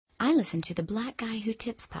I listen to the Black Guy Who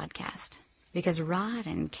Tips podcast because Rod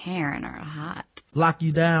and Karen are hot. Lock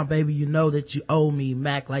you down, baby, you know that you owe me.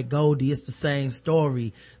 Mac like Goldie, it's the same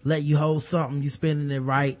story. Let you hold something, you spending it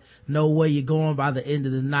right. Know where you're going by the end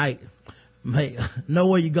of the night. Know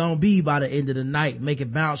where you're gonna be by the end of the night. Make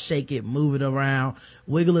it bounce, shake it, move it around,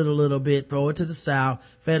 wiggle it a little bit, throw it to the south.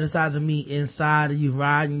 Fantasizing me inside of you,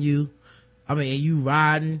 you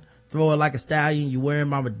riding, throw it like a stallion, you wearing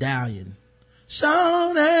my medallion.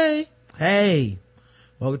 Shawnee. Hey,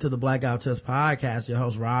 welcome to the Blackout Test podcast. Your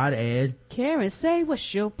host Rod, Ed, Karen, say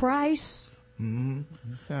what's your price? You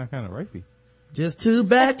sound kind of rapey. Just to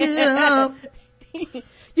back it up.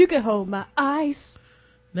 You can hold my ice.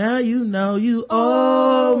 Now you know you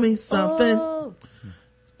owe me something.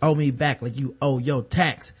 Owe me back like you owe your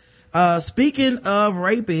tax. Speaking of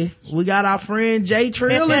rapey, we got our friend Jay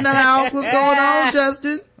Trill in the house. What's going on,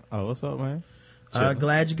 Justin? Oh, what's up, man?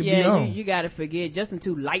 Glad you could be on. You gotta forget, Justin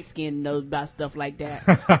too light-skinned knows about stuff like that.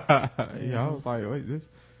 Yeah, I was like, wait, this,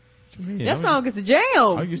 what you mean? That song is a jam.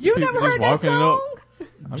 You never heard that song?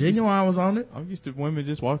 Genuine was on it. I'm used to women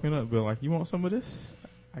just walking up, being like, you want some of this?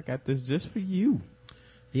 I got this just for you.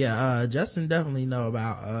 Yeah, Justin definitely know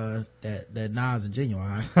about, that Nas and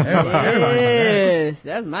Genuine. Everybody yes,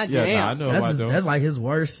 that's my jam. Yeah, I know about those. That's like his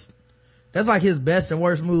worst. That's like his best and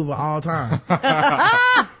worst move of all time.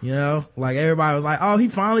 You know, like everybody was like, oh, he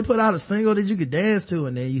finally put out a single that you could dance to.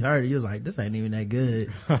 And then you heard it. You was like, this ain't even that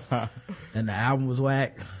good. And the album was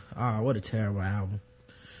whack. Oh, what a terrible album.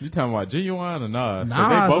 You talking about Genuine or Nas? Nas,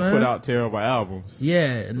 they both man. put out terrible albums.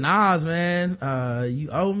 Yeah, Nas, man. You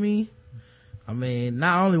owe me. I mean,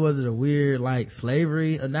 not only was it a weird, like,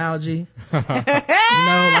 slavery analogy, you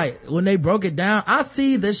know, like, when they broke it down, I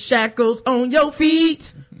see the shackles on your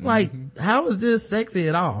feet. Like, how is this sexy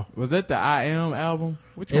at all? Was that the I Am album?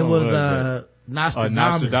 Which It one was, that?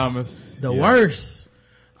 Nostradamus. The Yeah. worst.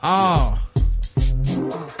 Oh.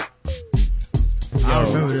 Yo, I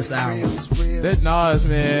remember this album. That Nas,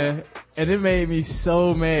 man, and it made me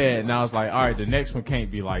so mad. And I was like, all right, the next one can't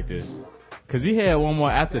be like this. Cause he had one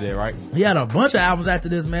more after that, right? He had a bunch of albums after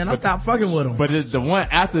this, man. I stopped fucking with him. But the one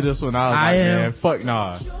after this one, I was like, man, fuck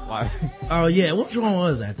Nas. Like, oh yeah, which one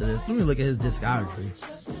was after this? Let me look at his discography.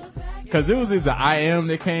 cause it was either I Am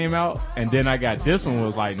that came out, and then I got this one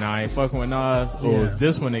was like, nah, I ain't fucking with Nas, or it was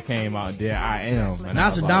this one that came out, and then I Am. And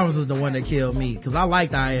Nostradamus was the one that killed me, cause I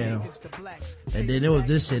liked I Am. And then it was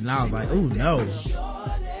this shit, and I was like, ooh no.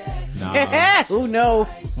 Nah. Ooh no.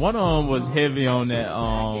 One of them was heavy on that,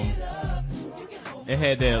 it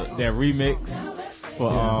had that remix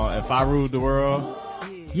for, If I Ruled the World.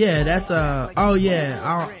 Yeah, that's, oh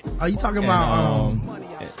yeah. Are you talking about,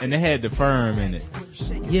 and it had The Firm in it.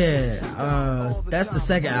 Yeah, that's the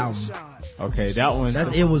second album. Okay, that one.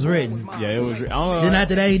 That's It Was Written. Yeah, it was. Then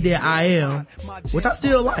after that he did I Am, which I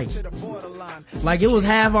still like. Like it was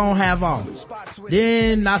half on, half off.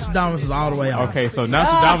 Then Nostradamus was all the way off. Okay, so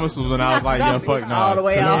Nostradamus was when I was like, yeah, fuck no. All the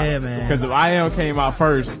way off. Yeah, man. Because if I Am came out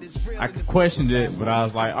first, I questioned it, but I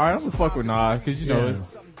was like, all right, I'm gonna fuck with Nas, because you know,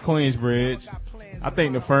 it's Queensbridge. I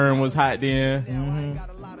think The Firm was hot then.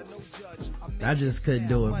 Mm-hmm. I just couldn't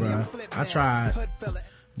do it, bro. I tried.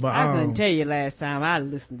 But I couldn't tell you last time I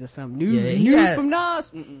listened to something new, yeah, from Nas.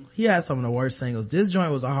 He had some of the worst singles. This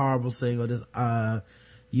joint was a horrible single. This,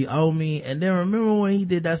 You Owe Me. And then remember when he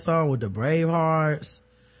did that song with the Bravehearts?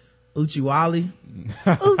 Uchi Wally?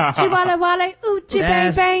 Uchi Wally Wally, Uchi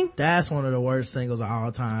Bang Bang. That's one of the worst singles of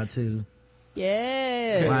all time too.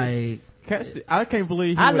 Yes. Like, I can't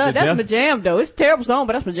believe he I went love to that's my jam though. It's a terrible song,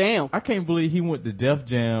 but that's my jam. I can't believe he went to Def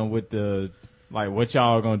Jam with the, like, what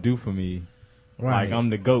y'all gonna do for me? right. Like, I'm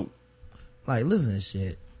the GOAT. Like, listen to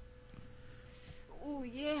shit. Oh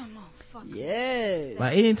yeah, motherfucker. Yes.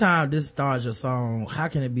 Like, anytime this starts your song, how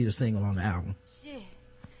can it be the single on the album? Shit.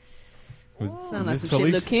 Sound like this some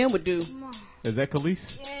shit Lil' Khalees? Kim would do. Is that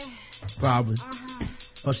Khalees? Probably.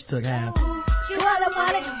 Oh, she took half. Uchi Wally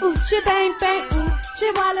Wally, Uchi Bang Bang,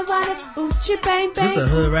 Uchi Wally Wally, Uchi Bang Bang. This a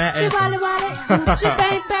hood rap Uchi Wally anthem. Wally, Uchi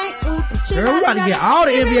Bang Bang, Uchi Girl, we about to get all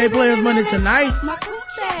the NBA players money tonight.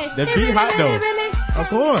 That beat hot though. Of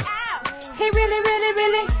course. He really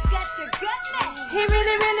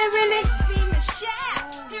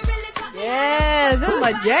yes, this is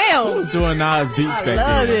my Who jam. was doing Nas beats I back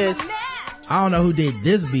love then? this. I don't know who did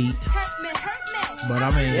this beat, but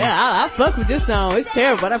I mean, Yeah, I fuck with this song. It's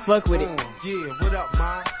terrible, but I fuck with it. Yeah, what up,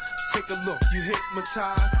 man? Take a look, you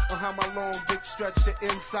hypnotized on how my long dick stretch your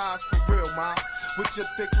insides for real, man. With your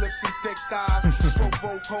thick lips and thick thighs, stroke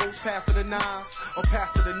both hoes, pass it the nines, or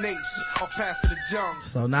pass it the nation, or pass it the jump.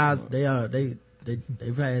 so Nas, they They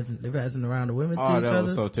passing around the women to each other. That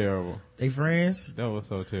was so terrible. They friends. That was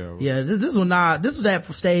so terrible. Yeah, this was that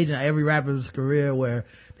stage in every rapper's career where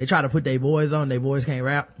they try to put their boys on, their boys can't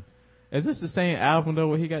rap. Is this the same album though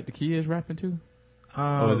where he got the kids rapping too?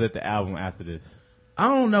 Or is it the album after this? I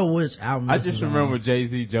don't know which album. I just remember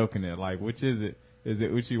Jay-Z joking it, like, which is it? Is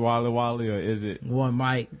it Uchi Wally Wally or is it One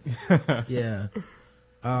Mike? Yeah.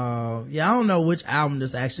 I don't know which album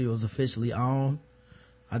this actually was officially on.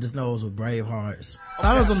 I just know it was with Bravehearts.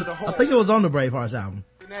 I think it was on the Bravehearts album.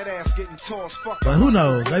 But who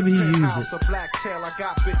knows? Maybe he used it. Black tail, I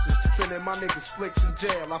got bitches. Sending my niggas flicks in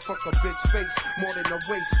jail. I fuck a bitch face more than a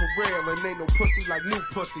waist for real. And ain't no pussy like new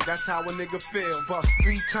pussy. That's how a nigga feel. Bust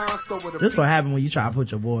 3 times, throw it a This what happened when you try to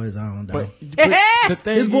put your boys on, though. but the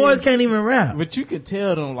thing His boys can't even rap. But you could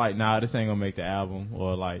tell them, like, nah, this ain't gonna make the album.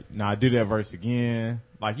 Or, like, nah, do that verse again.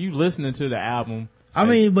 Like, you listening to the album. I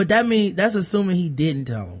mean, but that's assuming he didn't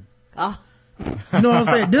tell him. Oh. You know what I'm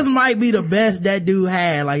saying? This might be the best that dude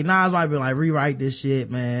had. Like, Nas might be like, rewrite this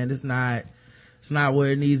shit, man. It's not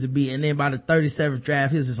where it needs to be. And then by the 37th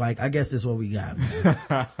draft, he's just like, I guess this is what we got,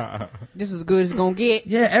 man. This is good as it's gonna get.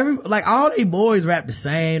 Yeah, all they boys rap the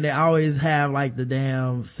same. They always have like the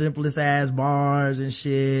damn simplest ass bars and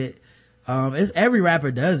shit. It's every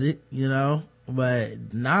rapper does it, you know,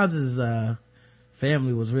 but Nas's,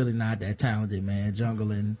 family was really not that talented, man.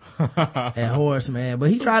 Jungle and Horse, man.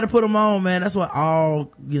 But he tried to put them on, man. That's what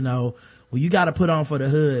all, you know, when you got to put on for the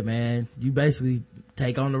hood, man. You basically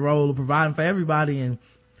take on the role of providing for everybody. And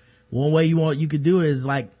one way you could do it is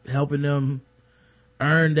like helping them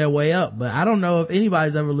earn their way up. But I don't know if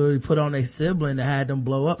anybody's ever literally put on a sibling that had them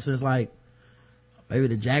blow up since like maybe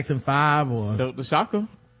the Jackson 5 or Silk the Shocker.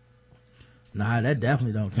 Nah, that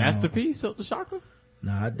definitely don't count. Master P, Silk the Shocker.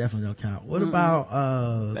 Nah, it definitely don't count. What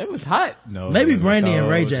about They was hot. No, maybe Brandy and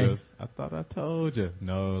Ray J. I thought I told you.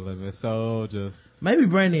 No Limit Soldiers. Maybe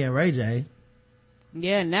Brandy and Ray J.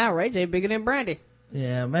 Yeah, now Ray J bigger than Brandy.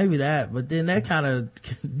 Yeah, maybe that. But then that kind of,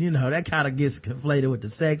 you know, that kind of gets conflated with the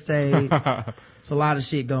sex tape. It's a lot of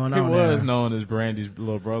shit going on. He was there. known as Brandy's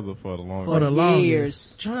little brother for the longest. For the years.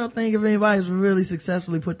 longest. Trying to think if anybody's really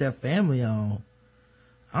successfully put their family on.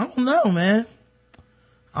 I don't know, man.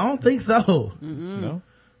 I don't think so. No.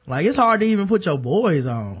 Like, it's hard to even put your boys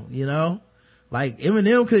on, you know? Like,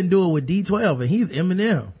 Eminem couldn't do it with D12, and he's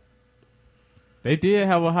Eminem. They did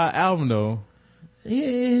have a hot album though.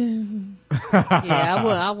 Yeah. Yeah,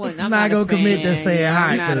 I wouldn't. I'm not gonna commit to saying I'm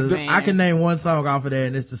hot, not a because fan. I can name one song off of there,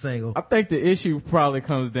 and it's the single. I think the issue probably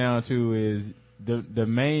comes down to is the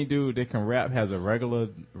main dude that can rap has a regular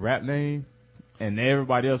rap name, and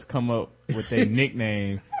everybody else come up with their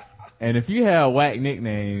nickname. And if you have whack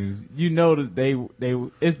nicknames, you know that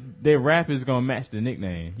their rap is gonna match the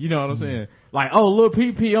nickname. You know what I'm saying? Like, oh, Lil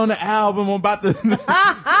PP on the album, I'm about to.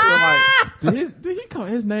 Like, did he call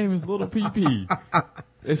his name is Lil PP?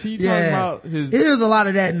 Is he talking about his? There's a lot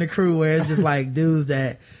of that in the crew where it's just like dudes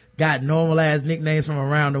that got normal ass nicknames from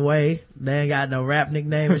around the way. They ain't got no rap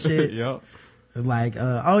nickname and shit. Yep. Like,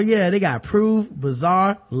 oh yeah, they got Proof,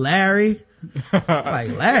 Bizarre, Larry.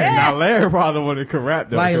 Like Larry. Now Larry probably would have rap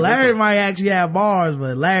though. Like Larry might actually have bars,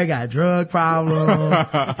 but Larry got drug problems. He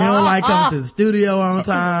don't like coming to the studio on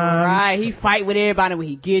time. Right, he fight with everybody when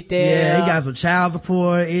he get there. Yeah, he got some child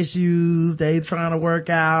support issues. They trying to work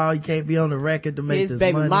out. You can't be on the record to make his this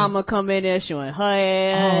baby money. mama come in there showing her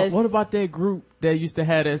ass. What about that group that used to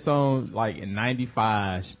have that song like in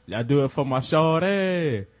 '95? I do it for my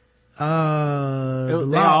shorty. The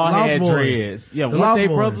They all had Boys. dreads. Yeah, The weren't Lost they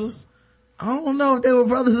Boys. brothers? I don't know if they were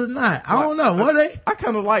brothers or not. I don't know. Were they? I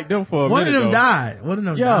kind of liked them for a One minute. of them though. died. One of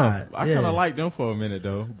them Yeah, died. I kind of liked them for a minute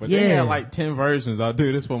though. But they Yeah. had like 10 versions. I'll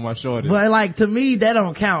do this for my shorty. But like, to me, that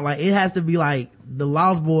don't count. Like, it has to be like the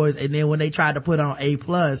Lost Boys, and then when they tried to put on A+,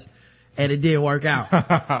 and it didn't work out.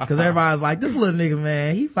 Cause everybody's like, this little nigga,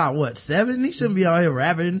 man, he fought what, 7? He shouldn't be out here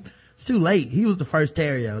rapping. It's too late. He was the first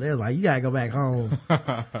Terrio. They was like, you gotta go back home.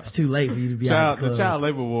 It's too late for you to be out The the child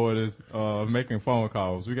labor ward is making phone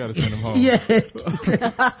calls. We gotta send them home. Yeah.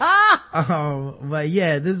 But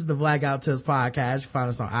yeah, this is the Blackout Tips podcast. You find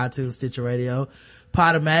us on iTunes, Stitcher Radio,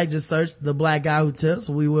 Podomatic. Just search The Black Guy Who Tips.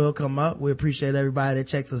 We will come up. We appreciate everybody that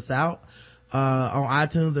checks us out on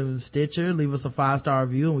iTunes and Stitcher. Leave us a 5-star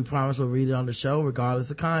review, and we promise we'll read it on the show regardless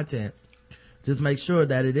of content. Just make sure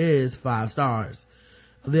that it is 5 stars.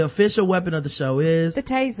 The official weapon of the show is The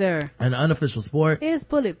taser. an unofficial sport. Is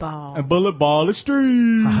bullet ball. And Bullet Ball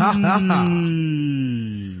Extreme.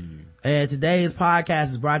 And today's podcast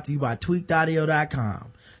is brought to you by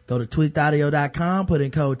tweakedaudio.com. Go to tweakedaudio.com, put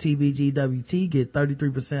in code TBGWT, get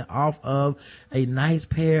 33% off of a nice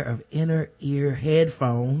pair of inner ear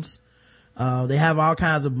headphones. They have all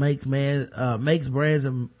kinds of makes, brands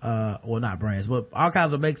and, well, not brands, but all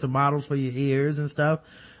kinds of makes and models for your ears and stuff.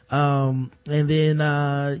 And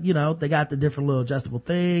then, you know, they got the different little adjustable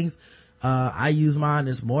things. I used mine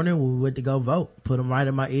this morning when we went to go vote. Put them right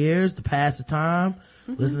in my ears to pass the time,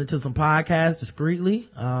 listening to some podcasts discreetly.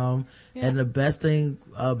 And the best thing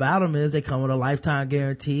about them is they come with a lifetime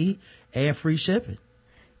guarantee and free shipping.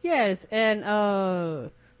 Yes, and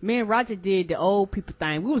me and Roger did the old people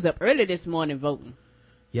thing. We was up early this morning voting.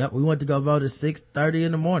 Yep, we went to go vote at 6:30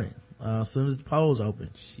 in the morning, as soon as the polls opened.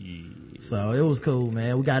 So it was cool,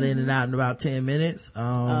 man. We got in and out in about 10 minutes.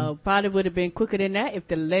 Probably would have been quicker than that if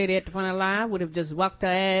the lady at the front of the line would have just walked her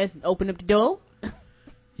ass and opened up the door.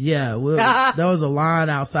 Yeah, well, there was a line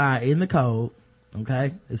outside in the code.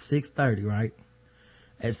 Okay, it's 6:30, right?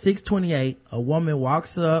 At 6:28, a woman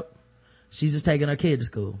walks up. She's just taking her kid to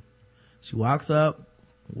school. She walks up,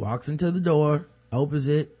 walks into the door, opens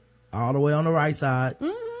it all the way on the right side,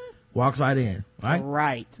 walks right in, right?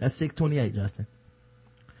 Right. That's 6:28, Justin.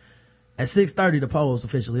 At 6:30, the polls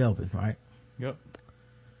officially open, right? Yep.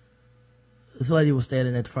 This lady was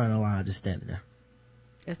standing at the front of the line, just standing there.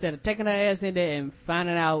 Instead of taking her ass in there and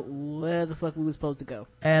finding out where the fuck we was supposed to go.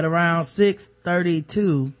 At around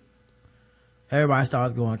 6:32, everybody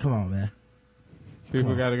starts going, come on, man.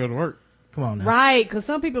 People got to go to work. Come on now. Right, because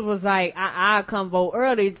some people was like, I'll come vote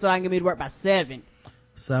early so I can get me to work by 7.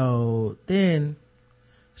 So then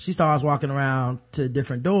she starts walking around to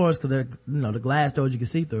different doors because they're, you know, the glass doors you can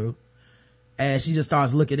see through. And she just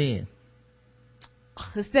starts looking in.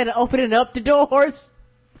 Instead of opening up the doors.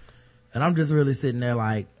 And I'm just really sitting there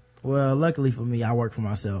like, well, luckily for me, I work for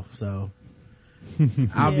myself. So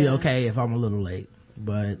I'll be okay if I'm a little late.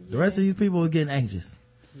 But the rest of these people are getting anxious.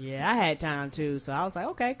 Yeah, I had time too. So I was like,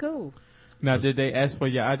 okay, cool. Now, did they ask for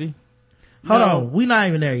your ID? Hold on, we not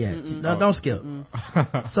even there yet. No, don't skip.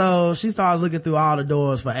 So she starts looking through all the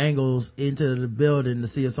doors for angles into the building to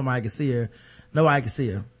see if somebody can see her. Nobody can see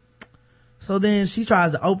her. So then she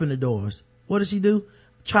tries to open the doors. What does she do?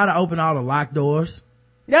 Try to open all the locked doors.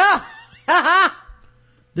 Yeah.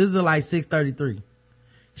 This is like 6:33.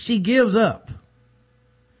 She gives up.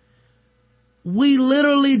 We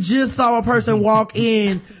literally just saw a person walk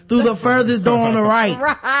in through the furthest door on the right.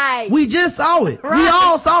 Right. We just saw it. Right. We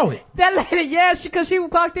all saw it. That lady, yeah, because she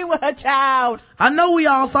walked in with her child. I know we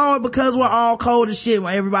all saw it because we're all cold as shit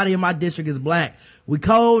when everybody in my district is black. We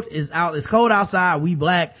cold, it's cold outside, we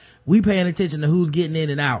black, we paying attention to who's getting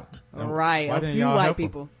in and out. Right, Why a didn't few y'all white help her?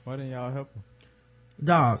 people. Why didn't y'all help her?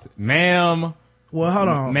 Dog. Ma'am. Well, hold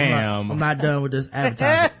on. Ma'am. I'm not done with this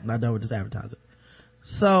advertisement.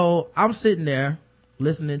 So I'm sitting there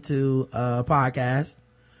listening to a podcast.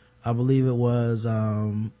 I believe it was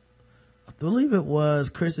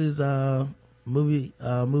Chris's, movie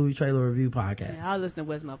trailer review podcast. Yeah, I was listening to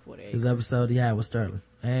West My 48. His episode he had with Sterling.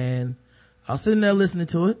 And I was sitting there listening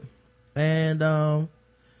to it. And,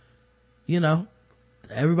 you know,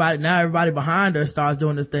 everybody behind her starts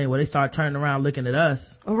doing this thing where they start turning around looking at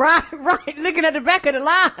us. Right, looking at the back of the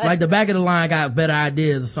line. Like the back of the line got better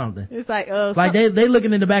ideas or something. It's like, they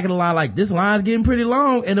looking in the back of the line like, this line's getting pretty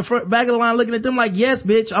long. And the back of the line looking at them like, yes,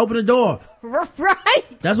 bitch, open the door.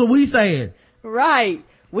 Right. That's what we saying. Right.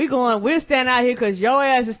 We're standing out here because your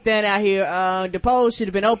ass is standing out here. The polls should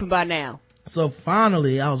have been open by now. So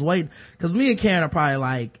finally, I was waiting, cause me and Karen are probably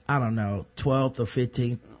like, I don't know, 12th or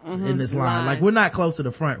 15th in this line. Like we're not close to the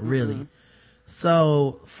front really.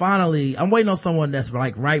 So finally, I'm waiting on someone that's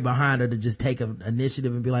like right behind her to just take an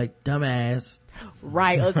initiative and be like, dumbass.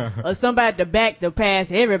 Right. Or somebody at the back to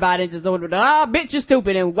pass everybody and just order, bitch, you're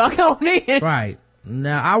stupid, and walk on in. Right.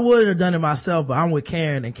 Now, I would have done it myself, but I'm with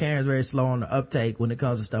Karen, and Karen's very slow on the uptake when it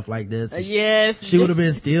comes to stuff like this. Yes. She would have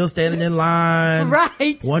been still standing in line.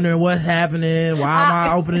 Right. Wondering what's happening. Why am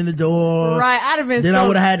I opening the door? Right. I'd have been Then I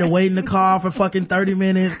would have had to wait in the car for fucking 30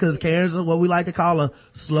 minutes because Karen's what we like to call a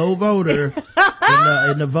slow voter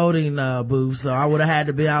in the voting booth. So I would have had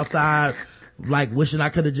to be outside like wishing I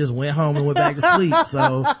could have just went home and went back to sleep.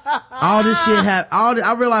 So all this shit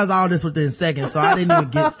I realized all this within seconds, so I didn't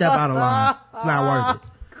even step out of line. It's not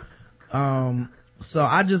worth it. So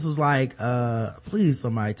I just was like, please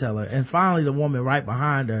somebody tell her. And finally the woman right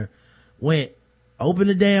behind her went, open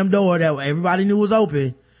the damn door that everybody knew was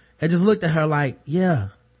open, and just looked at her like, yeah,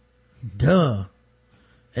 duh.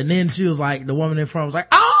 And then she was like, the woman in front was like,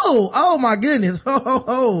 oh my goodness.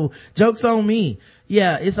 Oh, joke's on me.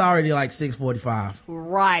 Yeah, it's already like 6:45.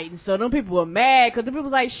 Right. So them people were mad because the people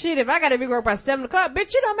was like, shit, if I gotta be work by 7 o'clock,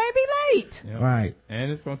 bitch, you done made me late. Yep. Right. And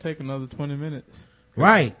it's gonna take another 20 minutes.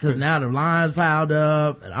 Right. Cause now the lines piled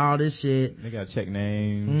up and all this shit. They gotta check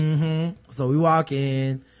names. So we walk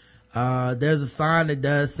in. There's a sign that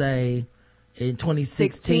does say, in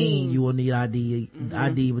 2016 you will need ID,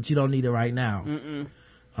 but you don't need it right now.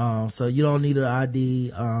 So you don't need an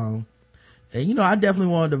ID. And I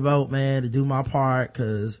definitely wanted to vote, man, to do my part,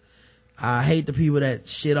 cause I hate the people that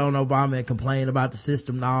shit on Obama and complain about the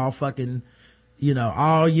system all fucking,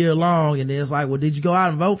 all year long. And then it's like, well, did you go out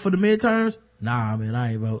and vote for the midterms? Nah, man,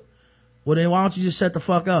 I ain't vote. Well, then why don't you just shut the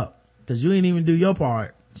fuck up? Cause you ain't even do your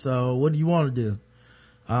part. So what do you want to do?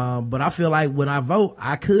 But I feel like when I vote,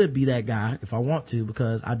 I could be that guy if I want to,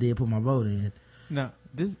 because I did put my vote in.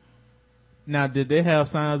 Now, did they have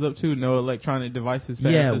signs up too? No electronic devices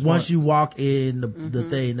past Yeah, this once point? you walk in the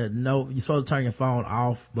thing, that you're supposed to turn your phone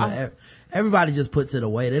off, but everybody just puts it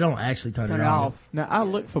away. They don't actually turn it off. Now, I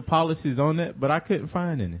looked for policies on that, but I couldn't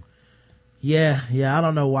find any. Yeah, I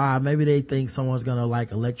don't know why. Maybe they think someone's gonna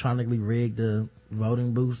like electronically rig the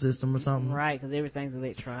voting booth system or something. Right, because everything's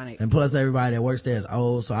electronic. And plus everybody that works there is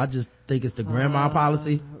old, so I just think it's the grandma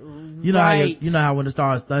policy. You know right. how when it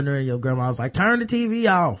starts thundering, your grandma's like, turn the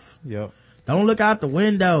TV off. Yep. Don't look out the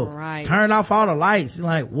window. Right. Turn off all the lights. You're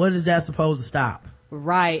like, what is that supposed to stop?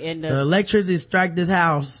 Right, and The electricity strike this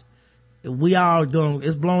house. We all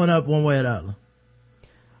it's blowing up one way or the other.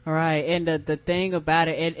 all right, and the thing about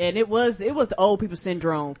it, and it was the old people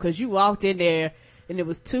syndrome, because you walked in there and there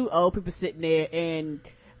was two old people sitting there, and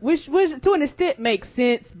which to an extent makes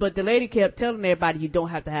sense, but the lady kept telling everybody you don't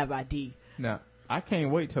have to have ID. Now, I can't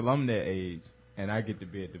wait till I'm that age and I get to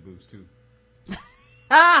be at the booths too.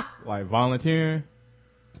 Like volunteering,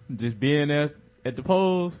 just being there at the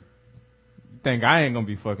polls. Think I ain't gonna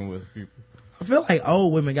be fucking with people. I feel like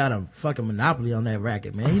old women got a fucking monopoly on that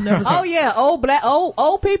racket, man. You never Oh yeah,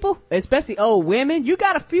 old people, especially old women. You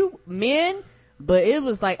got a few men, but it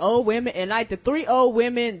was like old women, and like the three old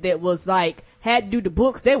women that was like had to do the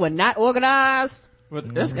books, they were not organized.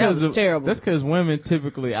 But that's That was because terrible. That's because women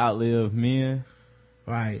typically outlive men.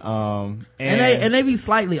 right. And they be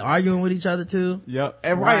slightly arguing with each other too. Yep.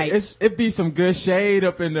 And Right. it be some good shade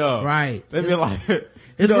up in there. Right. They be like,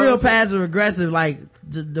 It's real passive aggressive. Like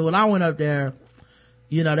when I went up there,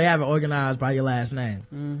 they have it organized by your last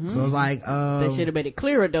name. So it's like, They should have made it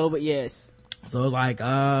clearer though, but yes. so it's like,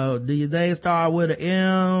 do your name start with an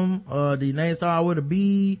M or do your name start with a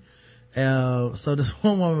B? So this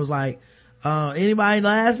one woman was like, anybody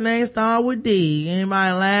last name start with D?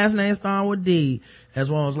 Anybody last name start with D? As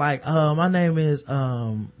one was like, my name is,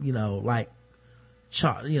 like,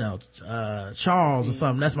 Charles or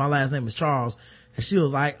something. That's my last name is Charles. And she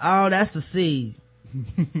was like, oh, that's a C.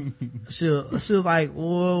 she was like,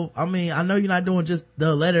 well, I mean, I know you're not doing just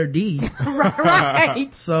the letter D. Right.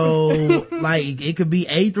 So, like, it could be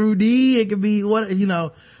A through D. It could be what,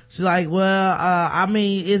 she's like, well, I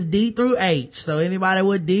mean, it's D through H. So anybody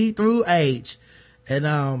with D through H.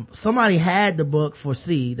 And, somebody had the book for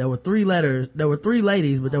C. There were 3 letters. There were 3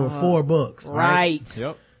 ladies, but there were 4 books. Right.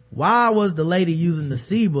 Yep. Why was the lady using the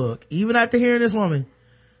C book, even after hearing this woman,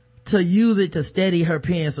 to use it to steady her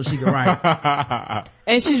pen so she could write?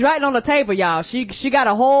 And she's writing on the table, y'all. She got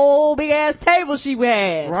a whole big ass table she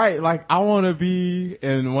had. Right. Like, I want to be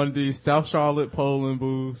in one of these South Charlotte polling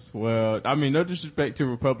booths. Well, I mean, no disrespect to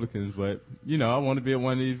Republicans, but, I want to be at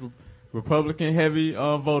one of these Republican heavy,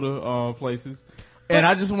 voter, places. And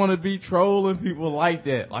I just want to be trolling people like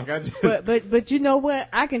that. Like, I just. But you know what?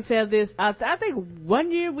 I can tell this. I think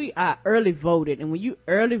one year I early voted, and when you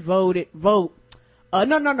early vote.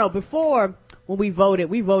 No. Before, when we voted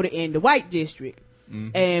in the white district.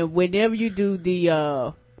 Mm-hmm. And whenever you do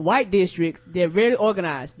the, white districts, they're very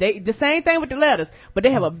organized. The same thing with the letters, but they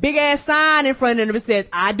have a big ass sign in front of them that says,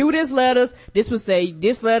 I do this letters. This would say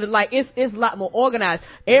this letter. Like, it's a lot more organized.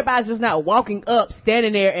 Everybody's just not walking up,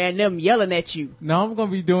 standing there and them yelling at you. No, I'm going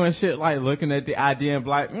to be doing shit like looking at the ID and be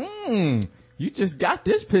like, you just got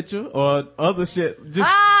this picture or other shit.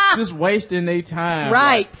 Just wasting their time.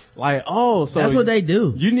 Right. So That's what they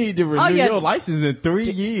do. You need to renew your license in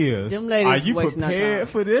 3 years. Them ladies Are you wasting their prepared time.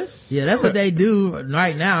 for this? Yeah, that's what they do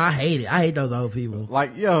right now. I hate it. I hate those old people.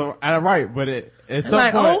 Like, right, but at some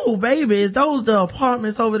Like, point. oh, baby, is those the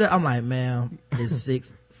apartments over there? I'm like, ma'am, it's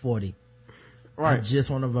 6:40. Right. I just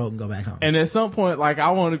want to vote and go back home. And at some point, like, I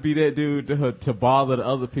want to be that dude to bother the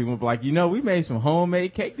other people. Like, we made some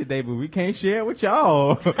homemade cake today, but we can't share it with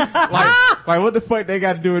y'all. like, what the fuck they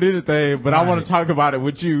got to do with anything? But I want to talk about it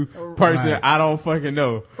with you, person I don't fucking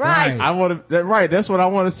know. Right. I want to. Right. That's what I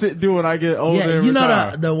want to sit do when I get older. Yeah, and you know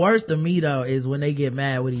retire. the worst to me though is when they get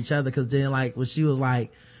mad with each other, because then like when she was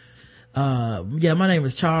like, my name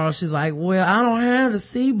is Charles. She's like, well, I don't have the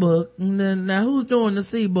C book. And then now who's doing the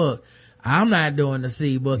C book? I'm not doing the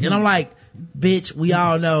C book. And I'm like, bitch, we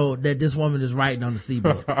all know that this woman is writing on the C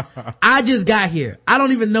book. I just got here. I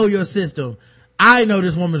don't even know your system. I know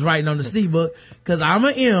this woman's writing on the C book because I'm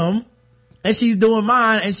an M and she's doing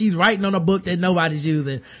mine and she's writing on a book that nobody's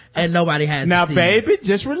using and nobody has Now, to see. baby,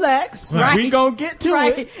 just relax. Right. We gonna get to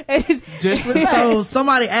it. And- Just relax. So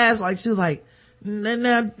somebody asked, like, she was like,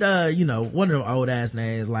 you know, one of them old ass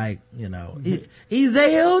names, like, you know,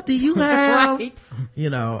 Ezel, do you have, Right. you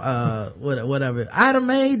know, whatever. Ida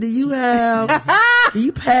Mae, do you have, do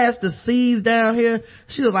you pass the C's down here?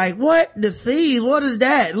 She was like, what? The C's? What is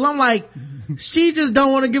that? And I'm like, she just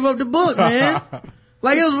don't want to give up the book, man.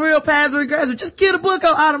 Like, it was real passive aggressive. Just get a book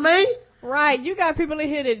out, Ida Mae. Right. You got people in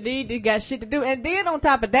here that got shit to do. And then on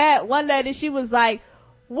top of that, one lady, she was like,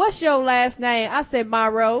 what's your last name? I said,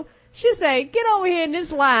 Myro. She said, get over here in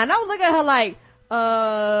this line. I was looking at her like,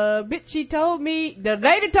 bitch, the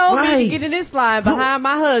lady told me to get in this line behind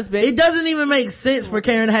my husband. It doesn't even make sense for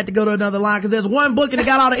Karen to have to go to another line because there's one book and it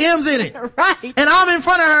got all the M's in it. Right. And I'm in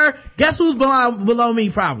front of her. Guess who's below me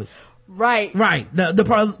probably? Right. Right.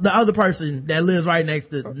 The other person that lives right next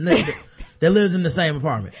to, that lives in the same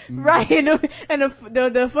apartment. Right. And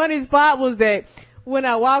the funniest part was that when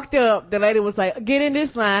I walked up, the lady was like, get in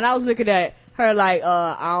this line. I was looking at her like,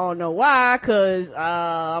 I don't know why, cause,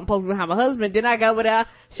 I'm supposed to be behind my husband. Then I got over there.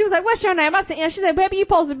 She was like, what's your name? I said, and she said, baby, you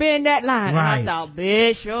supposed to be in that line. Right. And I thought,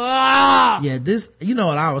 bitch, Yeah, you know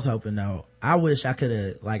what I was hoping though? I wish I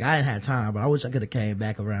could've, like, I didn't have time, but I wish I could've came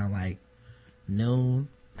back around like noon.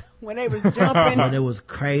 when they was jumping. When it was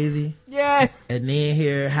crazy. Yes. And then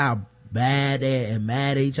hear how bad and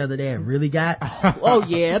mad at each other they really got. Oh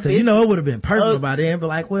yeah. Cause you know, it would have been personal by then, but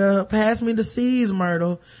like, well, pass me the C's,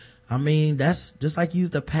 Myrtle. I mean, that's just like you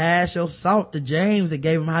used to pass your salt to James that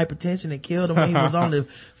gave him hypertension and killed him when he was only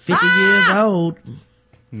 50 years old.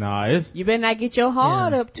 Nah, you better not get your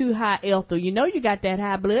heart up too high, Ethel. You know you got that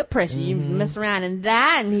high blood pressure. You mess around and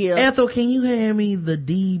die in here. Ethel, can you hand me the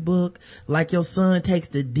D book like your son takes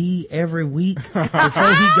the D every week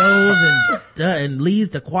before he goes and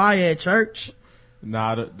leads the choir at church?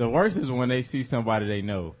 Nah, the worst is when they see somebody they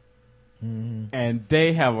know and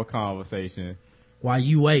they have a conversation while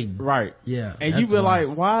you waiting. Right. Yeah. And you be like,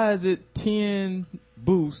 why is it 10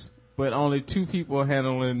 booths but only 2 people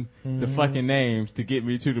handling the fucking names to get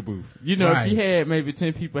me to the booth? You know, if you had maybe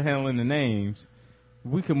 10 people handling the names,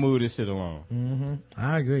 we could move this shit along.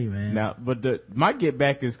 I agree, man. Now, but my get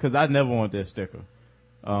back is because I never want that sticker.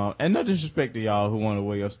 And no disrespect to y'all who want to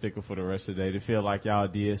wear your sticker for the rest of the day to feel like y'all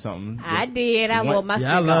did something. I did. I wore my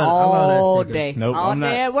sticker I love all that sticker. day. Nope, all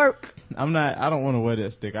day at work. I don't want to wear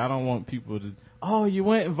that sticker. I don't want people to, oh, you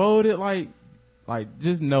went and voted. Like,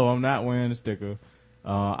 just know I'm not wearing the sticker.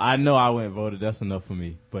 I know I went and voted. That's enough for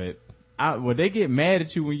me. But when they get mad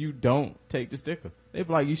at you when you don't take the sticker, they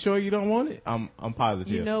be like, you sure you don't want it? I'm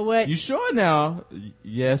positive. You know what? You sure now?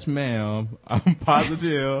 Yes, ma'am. I'm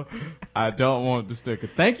positive. I don't want the sticker.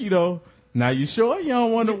 Thank you though. Now you sure you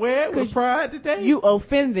don't want to wear it with pride today? You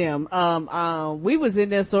offend them. We was in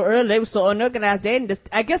there so early. They were so unorganized.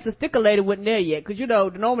 I guess the sticker lady wasn't there yet. Cause you know,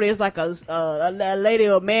 normally it's like a lady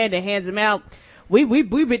or a man that hands them out. We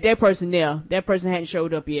bit that person there. That person hadn't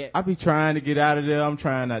showed up yet. I be trying to get out of there. I'm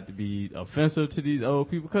trying not to be offensive to these old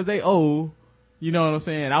people because they old. You know what I'm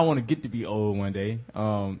saying? I want to get to be old one day.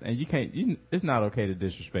 And you can't, it's not okay to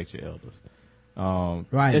disrespect your elders.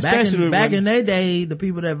 Right. Especially back in their day, the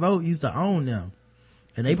people that vote used to own them.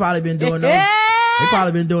 And they probably been doing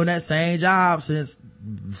that same job since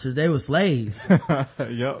they were slaves.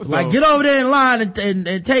 Yep. Like, get over there in line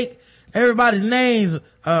and take everybody's names,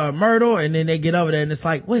 Myrtle, and then they get over there and it's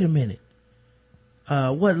like, wait a minute.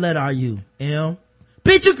 What letter are you? M?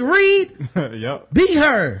 Bitch, you can read? Yep. Be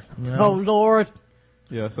her. You know? Oh Lord.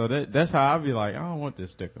 Yeah, so that's how I be like, I don't want this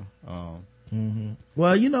sticker.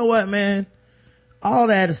 Well, you know what, man? All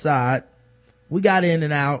that aside, we got in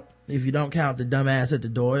and out, if you don't count the dumbass at the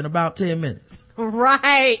door, in about 10 minutes.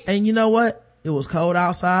 Right. And you know what? It was cold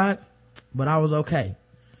outside, but I was okay.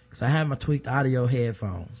 Cause I had my tweaked audio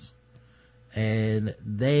headphones. And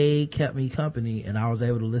they kept me company and I was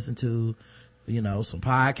able to listen to, you know, some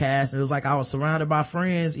podcasts. It was like I was surrounded by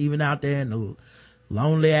friends, even out there in the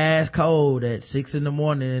lonely ass cold at 6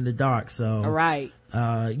 a.m. in the dark. So, all right.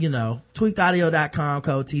 You know, tweakedaudio.com,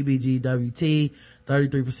 code TBGWT,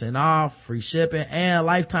 33% off, free shipping, and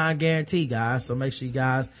lifetime guarantee, guys. So make sure you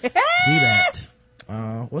guys do that.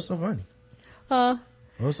 What's so funny?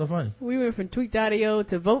 What's so funny? We went from Tweaked Audio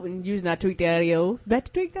to voting using our Tweaked Audios back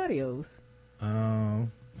to Tweaked Audios. I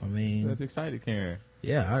mean, That's excited, Karen.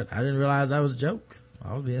 yeah, I didn't realize that was a joke.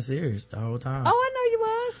 I was being serious the whole time. Oh, I know you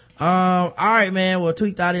was. All right, man. Well,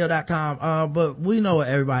 tweakedaudio.com. But we know what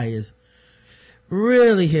everybody is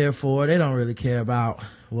really here for. They don't really care about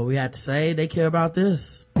what we had to say. They care about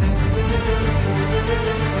this.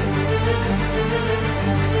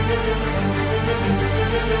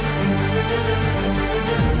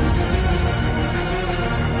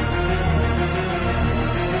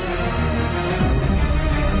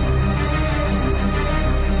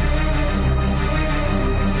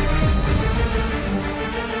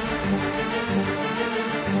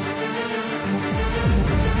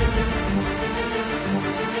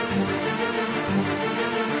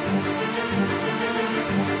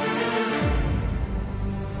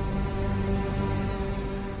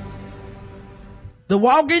 The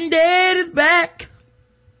Walking Dead is back.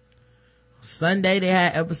 Sunday they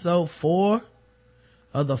had episode 4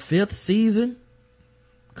 of the 5th season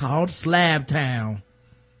called Slab Town.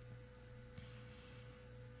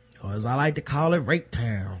 Or as I like to call it, Rape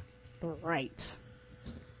Town. Right.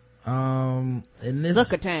 In this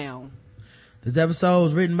Sucker Town. This episode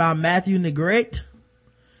was written by Matthew Negrete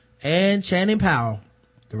and Channing Powell,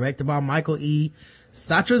 directed by Michael E.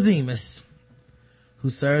 Satrazemis, who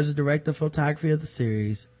serves as director of photography of the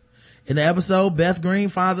series. In the episode, Beth Green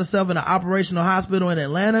finds herself in an operational hospital in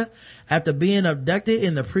Atlanta after being abducted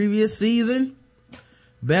in the previous season.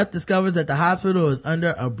 Beth discovers that the hospital is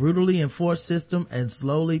under a brutally enforced system and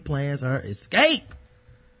slowly plans her escape.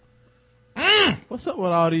 What's up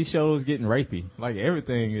with all these shows getting rapey? Like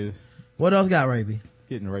everything is What else got rapey?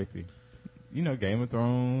 getting rapey. You know, Game of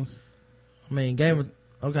Thrones I mean,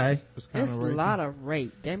 okay. was kind It's of a rapey. lot of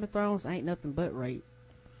rape. Game of Thrones ain't nothing but rape.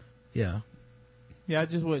 Yeah. Yeah, I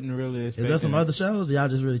just wasn't really expecting. Is there some other shows? Y'all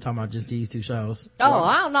just really talking about just these 2 shows? Oh,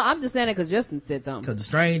 I don't know. I'm just saying it because Justin said something. Cause The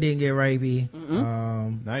Strain didn't get rapey.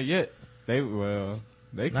 Not yet. They Not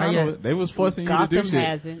kind yet. of they was forcing you to do Gotham shit.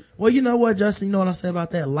 hasn't. Well, you know what, Justin? You know what I say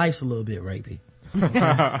about that? Life's a little bit rapey.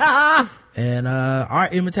 And,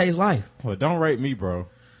 art imitates life. Well, don't rape me, bro.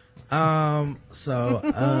 Well,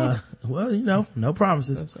 you know, no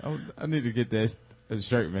promises. I need to get that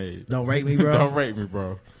shirt made. Don't rape me, bro. Don't rape me,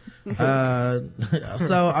 bro. Let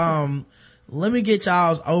me get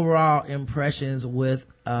y'all's overall impressions with,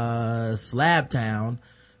 Slab Town.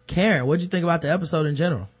 Karen, what'd you think about the episode in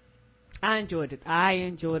general? I enjoyed it. I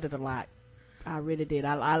enjoyed it a lot. I really did.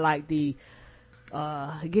 I like the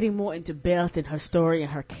getting more into Beth and her story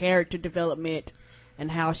and her character development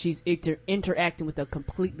and how she's interacting with a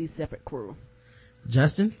completely separate crew.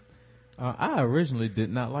 Justin? I originally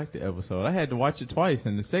did not like the episode. I had to watch it twice,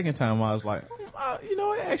 and the second time I was like, you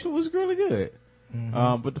know, it actually was really good.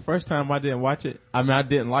 But the first time I didn't watch it, I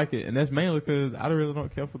didn't like it, and that's mainly because I really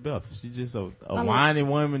don't care for Beth. She's just a whiny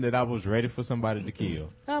woman that I was ready for somebody to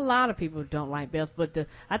kill. A lot of people don't like Beth, but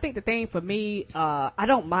I think the thing for me, I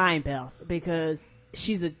don't mind Beth because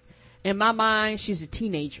in my mind, she's a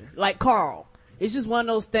teenager. Like Carl. It's just one of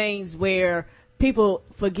those things where people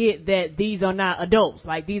forget that these are not adults.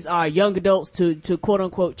 Like, these are young adults to quote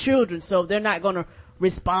unquote children, so they're not gonna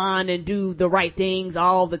respond and do the right things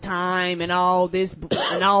all the time and all this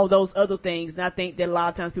and all those other things. And I think that a lot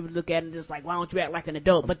of times people look at it and just like, why don't you act like an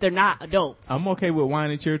adult? But they're not adults. I'm okay with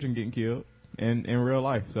whiny children getting killed in real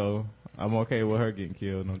life, so I'm okay with her getting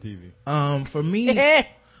killed on TV. For me,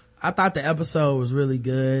 I thought the episode was really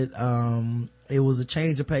good. It was a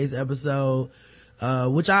change of pace episode,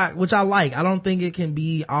 which I like. I don't think it can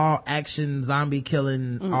be all action zombie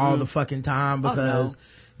killing all the fucking time because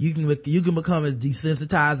you can become as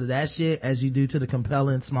desensitized to that shit as you do to the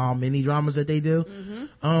compelling small mini dramas that they do.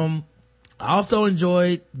 I also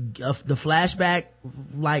enjoyed the flashback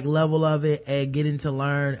like level of it and getting to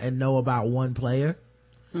learn and know about one player.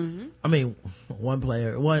 I mean, one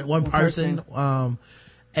person.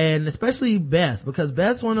 And especially Beth, because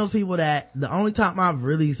Beth's one of those people that the only time I've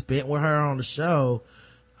really spent with her on the show,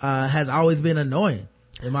 has always been annoying,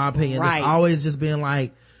 in my opinion. Right. It's always just been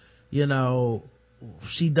like, you know,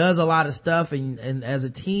 she does a lot of stuff and as a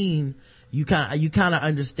teen, you kind of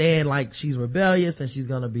understand like she's rebellious and she's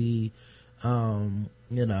gonna be, you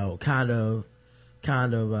know, kind of,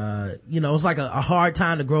 you know, it's like a hard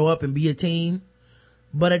time to grow up and be a teen.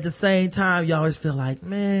 But at the same time, you always feel like,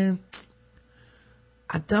 man,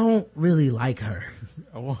 I don't really like her.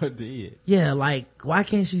 I want to eat. Yeah, like, why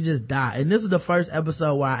can't she just die? And this is the first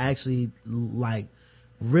episode where I actually, like,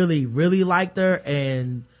 really, really liked her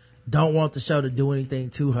and don't want the show to do anything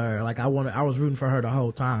to her. Like, I was rooting for her the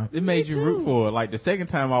whole time. It made you root for her. Like, the second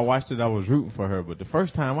time I watched it, I was rooting for her. But the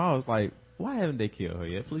first time, I was like, why haven't they killed her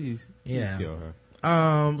yet? Please kill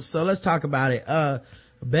her. So let's talk about it.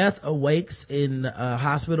 Beth awakes in a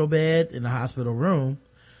hospital bed in the hospital room.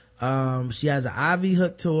 She has an IV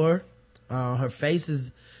hooked to her. Her face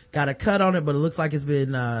has got a cut on it, but it looks like it's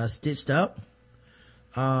been, stitched up.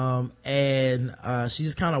 And she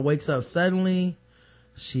just kind of wakes up suddenly.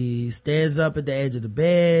 She stands up at the edge of the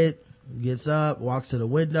bed, gets up, walks to the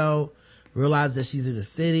window, realizes that she's in a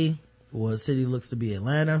city. Well, the city looks to be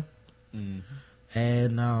Atlanta.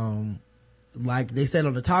 And like they said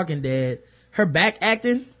on The Talking Dead, her back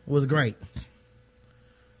acting was great.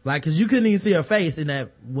 Like, cause you couldn't even see her face in that,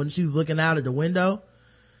 when she was looking out at the window,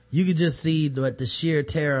 you could just see the sheer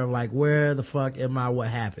terror of like, where the fuck am I? What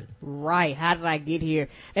happened? Right. How did I get here?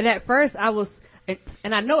 And at first I was,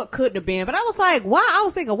 and I know it couldn't have been, but I was like, why? I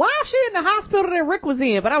was thinking, why is she in the hospital that Rick was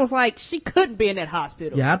in? But I was like, she couldn't be in that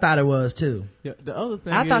hospital. Yeah, I thought it was too. Yeah, the other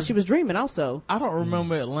thing I thought she was dreaming also. I don't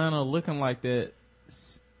remember Atlanta looking like that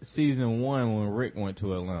season 1 when Rick went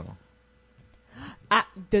to Atlanta.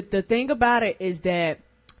 The thing about it is that,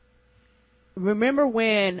 remember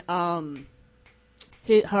when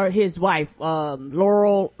his wife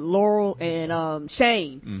Laurel and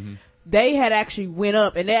Shane, they had actually went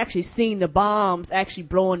up and they actually seen the bombs actually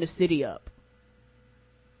blowing the city up,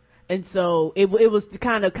 and so it was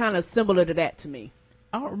kind of similar to that to me.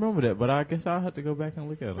 I don't remember that, but I guess I'll have to go back and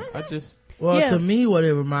look at it. To me, what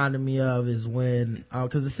it reminded me of is when,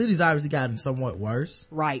 cause the city's obviously gotten somewhat worse.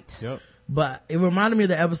 Right. Yep. But it reminded me of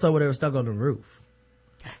the episode where they were stuck on the roof.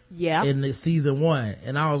 Yeah. In the season 1.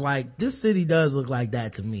 And I was like, this city does look like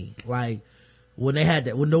that to me. Like, when they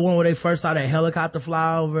had when the one where they first saw that helicopter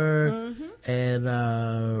fly over,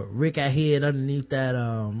 and, Rick had hid underneath that,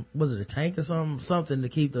 was it a tank or something to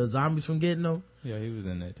keep the zombies from getting them? Yeah, he was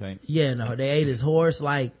in that tank. Yeah, no, they ate his horse.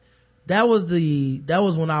 Like, that was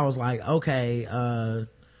when I was like, okay,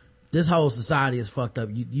 this whole society is fucked up.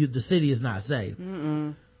 The city is not safe.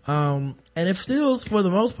 And it feels, for the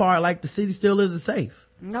most part, like the city still isn't safe.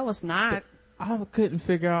 No, it's not. I couldn't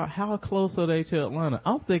figure out how close are they to Atlanta.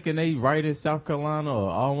 I'm thinking they right in South Carolina or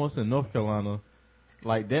almost in North Carolina,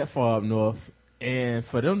 like that far up north. And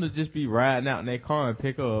for them to just be riding out in their car and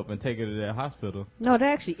pick her up and take her to that hospital. No,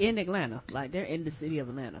 they're actually in Atlanta. Like, they're in the city of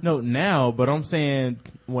Atlanta. No, now, but I'm saying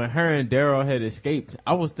when her and Daryl had escaped,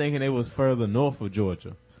 I was thinking they was further north of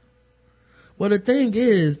Georgia. Well, the thing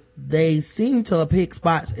is, they seem to pick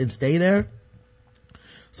spots and stay there.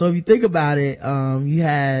 So if you think about it, you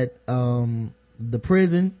had, the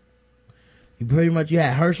prison. You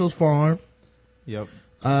had Herschel's farm. Yep.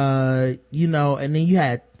 And then you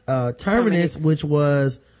had, Terminus, which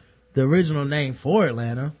was the original name for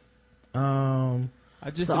Atlanta. I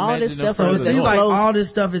just So all this stuff So it is seems like close. all this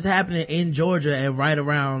stuff is happening in Georgia and right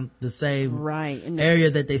around the same area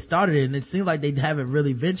that they started in. It seems like they haven't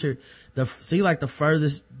really ventured. Seems like the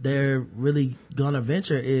furthest they're really gonna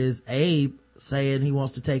venture is Abe saying he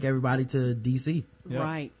wants to take everybody to DC. Yep.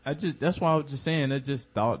 Right. That's why I was just saying, I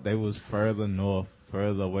just thought they was further north,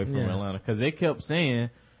 further away from Atlanta. Cause they kept saying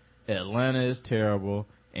Atlanta is terrible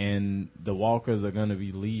and the walkers are gonna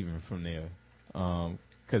be leaving from there.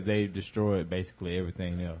 Cause they destroyed basically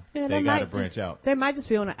everything there. Yeah, they gotta branch out. They might just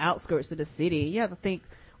be on the outskirts of the city. You have to think,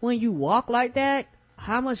 when you walk like that,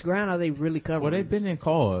 how much ground are they really covering? Well, they've been in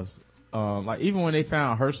cars. Like even when they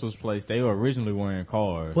found Herschel's place, they were originally wearing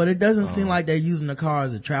cars. But it doesn't seem like they're using the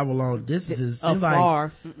cars to travel long distances. Seems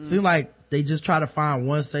like they just try to find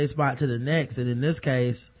one safe spot to the next. And in this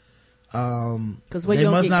case, they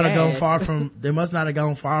must not have gone far from, they must not have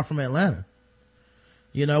gone far from Atlanta.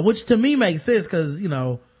 Which to me makes sense because,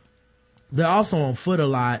 they're also on foot a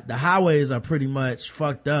lot. The highways are pretty much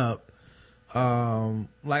fucked up. I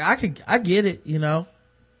get it,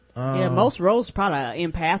 yeah, most roads probably are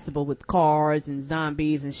impassable with cars and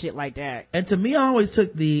zombies and shit like that. And to me, I always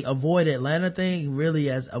took the avoid Atlanta thing really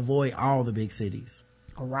as avoid all the big cities.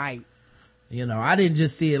 Right. I didn't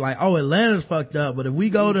just see it like, oh, Atlanta's fucked up, but if we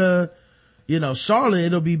go to, Charlotte,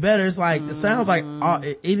 it'll be better. It's like, it sounds like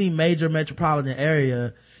any major metropolitan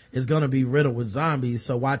area is gonna be riddled with zombies,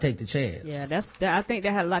 so why take the chance? Yeah, I think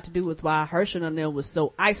that had a lot to do with why Herschel and them was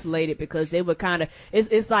so isolated, because they were kind of,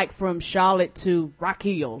 it's like from Charlotte to Rock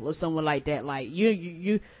Hill or somewhere like that. Like,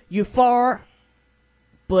 you're far,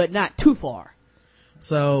 but not too far.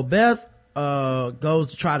 So Beth, goes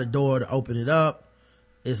to try the door to open it up.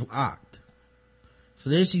 It's locked. So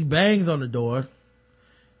then she bangs on the door,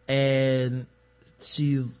 and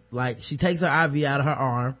she takes her IV out of her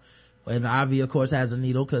arm. And the IV, of course, has a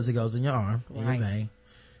needle because it goes in your arm, in your vein.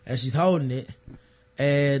 And she's holding it.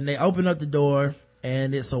 And they open up the door,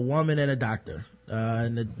 and it's a woman and a doctor.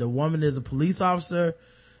 And the woman is a police officer,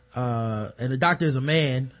 and the doctor is a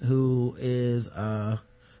man who is, a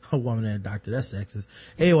woman and a doctor. That's sexist.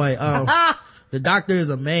 Anyway, the doctor is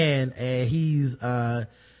a man, and he's, got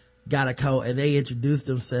a coat, and they introduced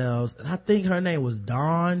themselves. And I think her name was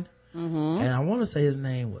Dawn. And I want to say his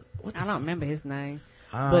name was, I don't remember his name.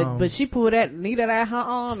 But she pulled that needle out her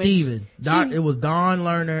arm. Steven. It was Dawn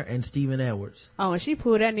Lerner and Steven Edwards. Oh, and she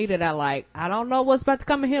pulled that needle out like, I don't know what's about to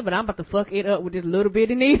come in here, but I'm about to fuck it up with this little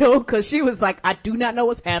bitty needle. Cause she was like, I do not know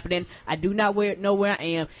what's happening. I do not know where I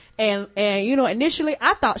am. And, initially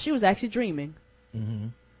I thought she was actually dreaming. Mm-hmm.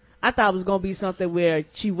 I thought it was going to be something where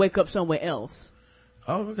she wake up somewhere else.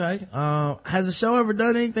 Oh, okay. Has the show ever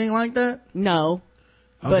done anything like that? No.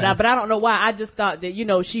 Okay. But I don't know why. I just thought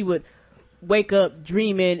that, she would wake up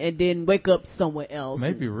dreaming and then wake up somewhere else.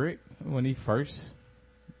 Maybe Rick, when he first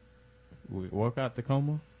woke out the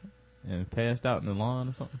coma and passed out in the lawn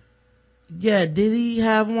or something. Yeah, did he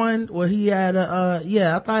have one where he had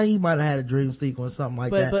I thought he might have had a dream sequence, something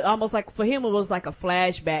like that. But almost like, for him, it was like a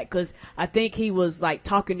flashback, cause I think he was like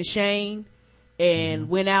talking to Shane and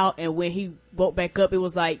went out, and when he woke back up, it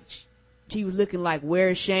was like, he was looking like,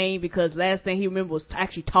 where's Shane? Because last thing he remembered was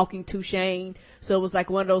actually talking to Shane. So it was like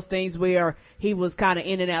one of those things where he was kind of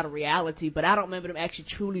in and out of reality, but I don't remember them actually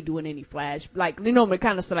truly doing any kind of like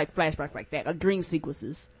flashbacks like that, or dream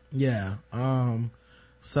sequences. Yeah.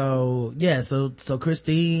 So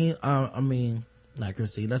Christine, not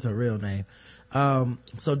Christine, that's her real name.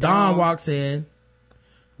 So Dawn walks in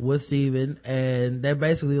with Steven, and they're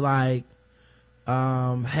basically like,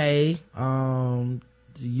 hey,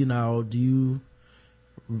 do you,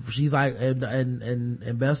 she's like,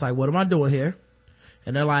 and Beth's like, what am I doing here?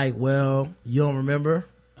 And they're like, well, you don't remember?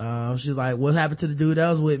 She's like, what happened to the dude that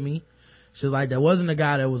was with me? She was like, there wasn't a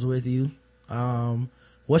guy that was with you.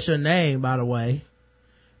 What's your name, by the way?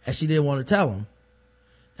 And she didn't want to tell him.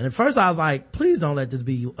 And at first I was like, please don't let this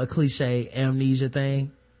be a cliche amnesia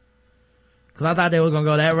thing. Cause I thought they were gonna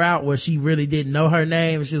go that route where she really didn't know her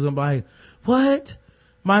name, and she was gonna be like, what?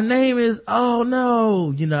 My name is, oh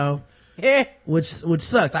no, which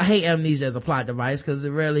sucks. I hate amnesia as a plot device because it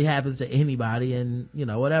rarely happens to anybody, and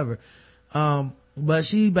whatever. But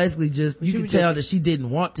she basically you can tell that she didn't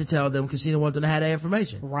want to tell them because she didn't want them to have that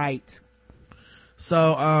information. Right.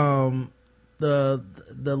 So, the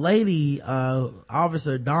lady,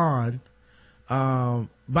 Officer Dawn,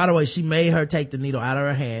 by the way, she made her take the needle out of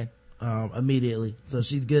her hand, immediately. So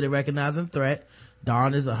she's good at recognizing threat.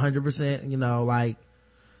 Dawn is 100%,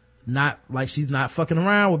 not like she's not fucking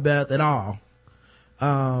around with Beth at all.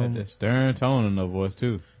 Had that stern tone in her voice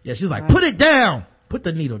too. Yeah, she's like, put it down, put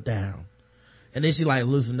the needle down. And then she like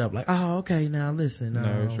loosened up, like, oh, okay, now listen.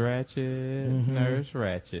 Nurse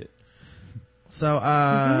Ratchet.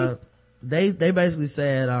 So, they basically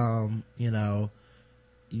said,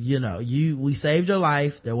 we saved your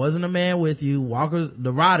life. There wasn't a man with you.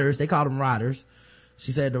 The Rotters, they called them Rotters.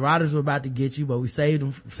 She said the Rotters were about to get you, but we saved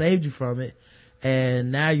you from it.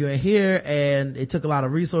 And now you're in here, and it took a lot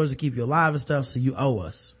of resources to keep you alive and stuff, so you owe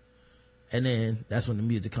us. And then that's when the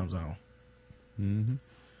music comes on. Mm-hmm.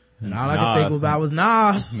 And all I could think about was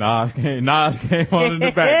Nas. Nas came on in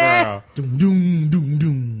the background. Doom, doom, doom,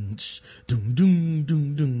 doom, doom, doom,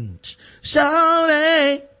 doom, doom,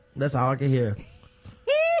 Shawty. That's all I could hear.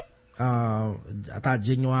 I thought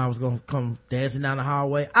Genuine was gonna come dancing down the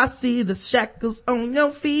hallway. I see the shackles on your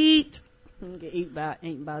feet. Get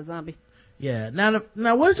eaten by a zombie. Yeah. Now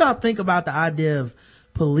what did y'all think about the idea of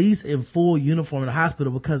police in full uniform in the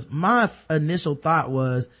hospital? Because my initial thought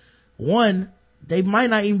was, one, they might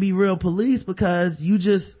not even be real police, because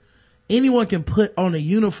anyone can put on a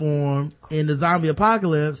uniform in the zombie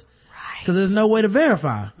apocalypse, because there's no way to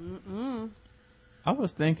verify. Mm-mm. I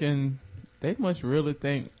was thinking they must really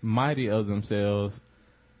think mighty of themselves,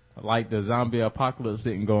 like the zombie apocalypse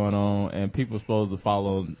isn't going on and people supposed to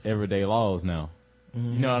follow everyday laws now.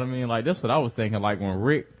 Mm-hmm. You know what I mean? Like, that's what I was thinking. Like, when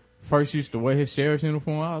Rick first used to wear his sheriff's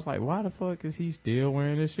uniform, I was like, why the fuck is he still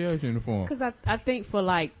wearing his sheriff's uniform? Because I think for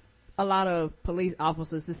like a lot of police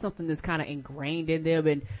officers, it's something that's kind of ingrained in them,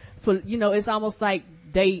 and for it's almost like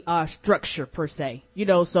they are structure per se,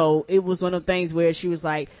 so it was one of the things where she was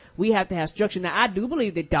like, we have to have structure. Now I do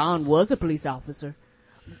believe that Don was a police officer.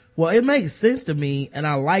 Well, it makes sense to me, and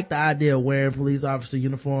I like the idea of wearing police officer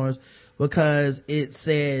uniforms, because it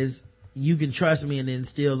says you can trust me, and it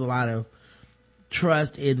instills a lot of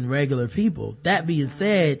trust in regular people. That being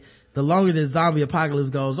said, the longer the zombie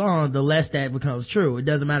apocalypse goes on, the less that becomes true. It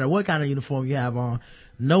doesn't matter what kind of uniform you have on.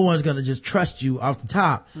 No one's going to just trust you off the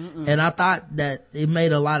top. Mm-mm. And I thought that it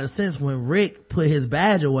made a lot of sense when Rick put his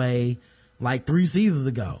badge away like 3 seasons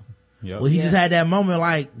ago. Yep. Well, he just had that moment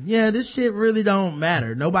like, yeah, this shit really don't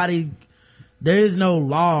matter. There is no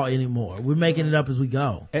law anymore. We're making it up as we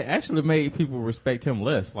go. It actually made people respect him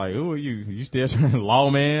less. Like, who are you? You still trying to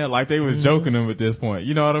lawman? Like, they was joking him at this point.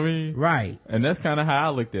 You know what I mean? Right. And that's kind of how I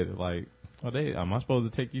looked at it. Like, am I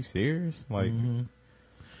supposed to take you serious? Like,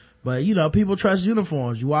 But, you know, people trust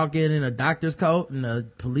uniforms. You walk in a doctor's coat and a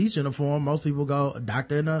police uniform. Most people go a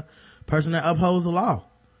doctor and a person that upholds the law.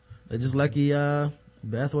 They're just lucky,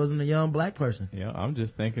 Beth wasn't a young black person. Yeah, I'm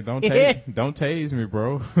just thinking, don't tase me,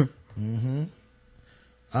 bro.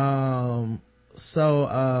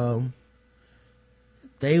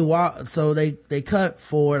 They cut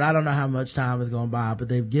forward. I don't know how much time is going by, but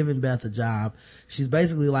they've given Beth a job. She's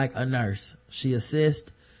basically like a nurse. She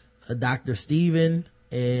assists Dr. Steven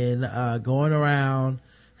in going around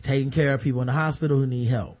taking care of people in the hospital who need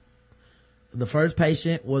help. The first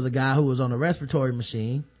patient was a guy who was on a respiratory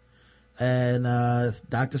machine, and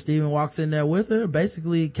Dr. Steven walks in there with her,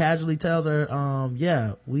 basically casually tells her,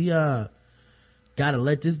 we gotta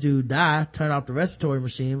let this dude die, turn off the respiratory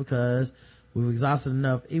machine because we've exhausted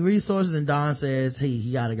enough resources, and Dawn says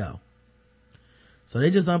he gotta go. So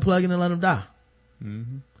they just unplug it and let him die.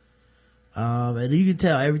 And you can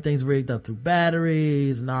tell everything's rigged up through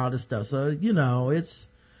batteries and all this stuff. So, you know, it's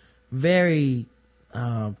very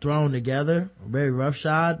thrown together, very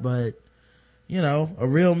roughshod, but, you know, a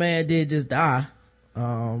real man did just die.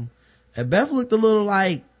 And Beth looked a little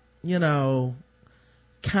like, you know,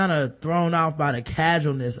 kind of thrown off by the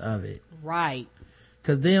casualness of it. Right.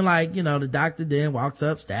 Cause then, like, you know, the doctor then walks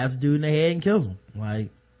up, stabs the dude in the head and kills him. Like,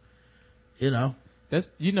 you know.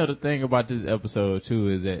 That's, you know, the thing about this episode too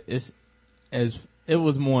is that it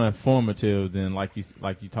was more informative than like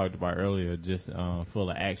you talked about earlier, just full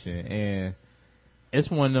of action. And it's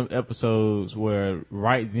one of them episodes where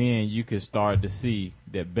right then you can start to see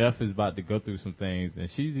that Beth is about to go through some things, and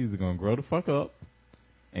she's either gonna grow the fuck up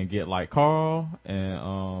and get like Carl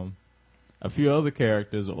and a few other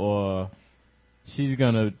characters, or she's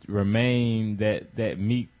gonna remain that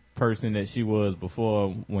meek person that she was before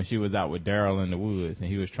when she was out with Daryl in the woods and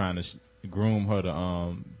he was trying to groom her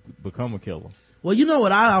to become a killer. Well, you know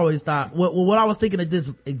what I always thought, what I was thinking at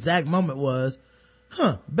this exact moment was,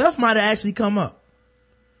 Beth might have actually come up.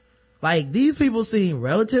 Like, these people seem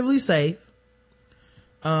relatively safe.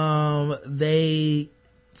 They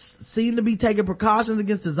seem to be taking precautions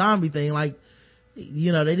against the zombie thing. Like,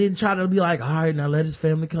 you know, they didn't try to be like, all right, now let his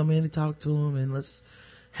family come in and talk to him and let's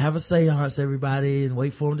have a seance, everybody, and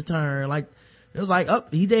wait for him to turn. Like, it was like, oh,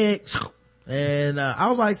 he dead. And I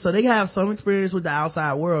was like, so they have some experience with the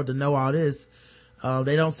outside world to know all this.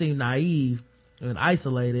 They don't seem naive and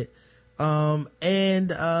isolated. You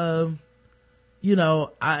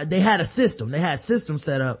know, they had a system. They had systems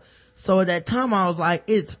set up. So at that time I was like,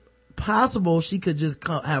 it's possible she could just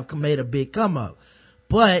have made a big come up.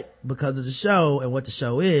 But because of the show and what the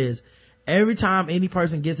show is, every time any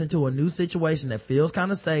person gets into a new situation that feels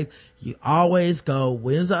kind of safe, you always go,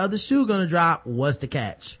 when's the other shoe gonna drop? What's the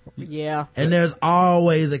catch? Yeah. And there's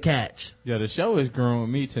always a catch. Yeah, the show has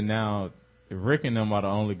grown me to now, Rick and them are the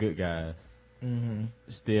only good guys.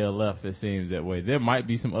 Still left, it seems that way. There might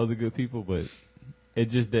be some other good people, but it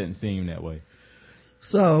just doesn't seem that way.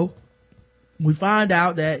 So, we find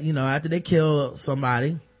out that, you know, after they kill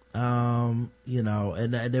somebody, you know,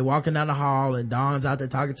 and they're walking down the hall and Dawn's out there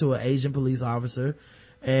talking to an Asian police officer.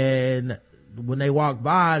 And when they walked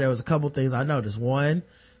by, there was a couple things I noticed. One,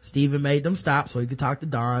 Steven made them stop so he could talk to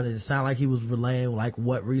Dawn, and it sounded like he was relaying like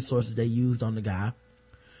what resources they used on the guy.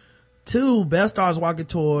 Two, Beth starts walking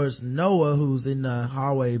towards Noah, who's in the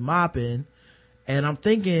hallway mopping, and I'm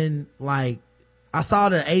thinking, like, I saw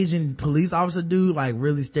the Asian police officer dude like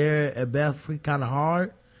really stare at Beth kind of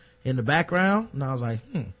hard in the background, and I was like,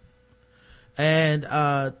 And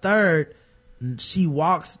third, she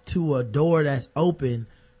walks to a door that's open,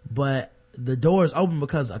 but the door is open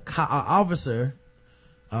because a officer,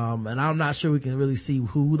 and I'm not sure we can really see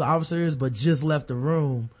who the officer is, but just left the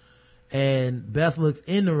room. And Beth looks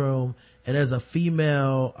in the room, and there's a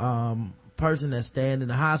female person that's staying in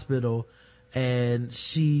the hospital, and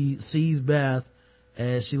she sees Beth,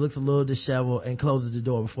 and she looks a little disheveled and closes the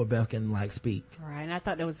door before Beth can like speak. Right, and I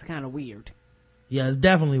thought that was kind of weird. Yeah, it's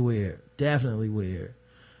definitely weird. Definitely weird.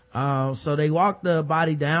 So they walk the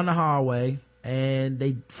body down the hallway, and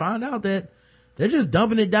they find out that they're just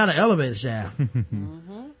dumping it down an elevator shaft.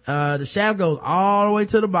 The shaft goes all the way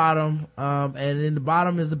to the bottom, and in the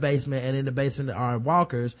bottom is the basement, and in the basement are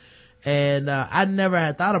walkers. And I never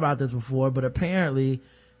had thought about this before, but apparently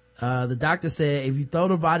the doctor said if you throw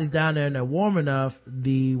the bodies down there and they're warm enough,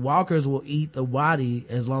 the walkers will eat the body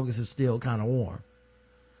as long as it's still kind of warm.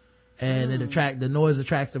 And the noise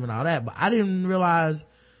attracts them and all that. But I didn't realize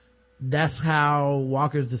that's how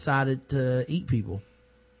walkers decided to eat people.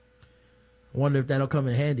 I wonder if that'll come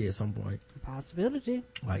in handy at some point. Possibility.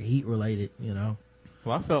 Like heat related, you know.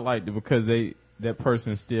 Well, I felt like because that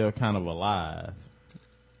person's still kind of alive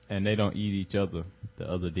and they don't eat each other, the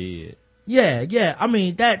other dead. Yeah. I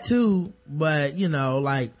mean, that too, but you know,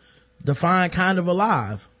 like, define kind of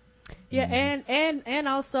alive. Yeah, and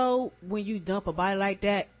also when you dump a body like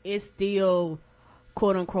that, it's still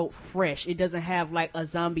quote unquote fresh. It doesn't have like a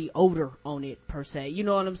zombie odor on it per se. You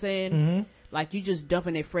know what I'm saying? Mm-hmm. Like you just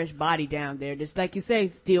dumping a fresh body down there. Just like you say,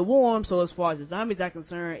 still warm. So as far as the zombies are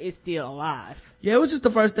concerned, it's still alive. Yeah, it was just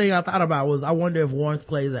the first thing I thought about was I wonder if warmth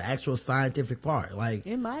plays an actual scientific part. Like,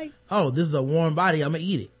 it might. Oh, this is a warm body. I'm gonna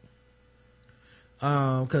eat it.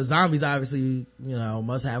 Cause zombies obviously, you know,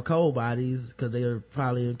 must have cold bodies cause they are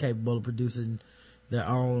probably incapable of producing their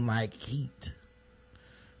own like heat.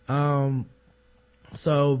 So,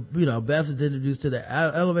 you know, Beth is introduced to the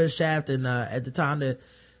elevator shaft and, at the time that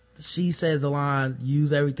she says the line,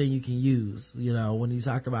 use everything you can use, you know, when he's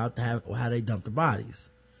talking about how they dump the bodies.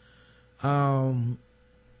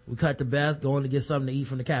 We cut to Beth going to get something to eat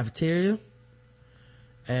from the cafeteria.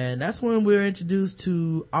 And that's when we're introduced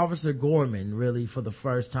to Officer Gorman, really, for the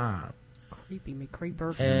first time. Creepy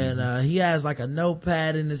McCreeper. And, he has like a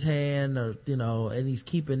notepad in his hand, or, you know, and he's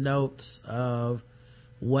keeping notes of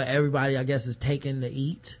what everybody, I guess, is taking to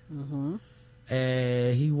eat. Mm-hmm.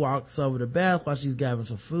 And he walks over to Beth while she's gathering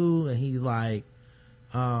some food, and he's like,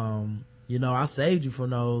 you know, I saved you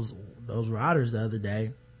from those rotters the other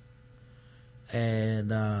day.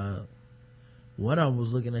 And, one of them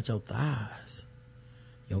was looking at your thighs.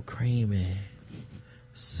 Your creamy,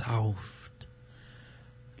 soft,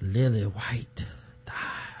 lily white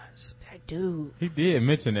thighs. That dude. He did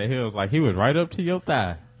mention that. He was like, he was right up to your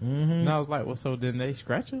thigh. Mm-hmm. And I was like, well, so didn't they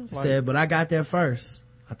scratch him? He said, but I got there first.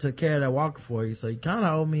 I took care of that walker for you, so you kind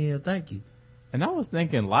of owe me a thank you. And I was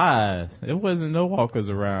thinking lies. It wasn't no walkers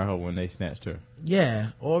around her when they snatched her.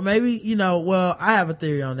 Yeah. Or maybe, you know, well, I have a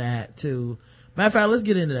theory on that too. Matter of fact, let's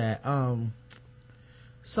get into that.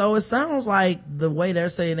 So it sounds like the way they're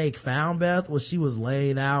saying they found Beth was she was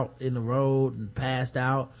laying out in the road and passed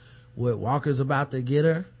out with walkers about to get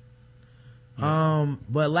her. Yeah.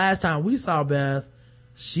 But last time we saw Beth,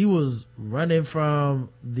 she was running from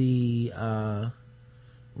the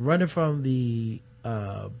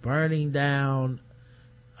burning down,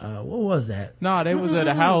 what was that? No, they was at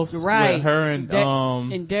a house right. with her and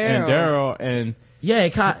Daryl and yeah,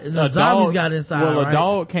 the zombies got inside. Well, right? A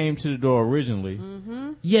dog came to the door originally.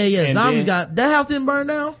 Mm-hmm. Yeah. Zombies got that house didn't burn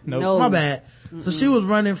down. Nope. My bad. Mm-mm. So she was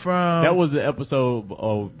running from. That was the episode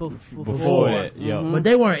before that. Yeah, mm-hmm. But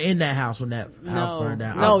they weren't in that house when that house burned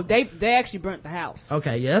down. No, they actually burnt the house.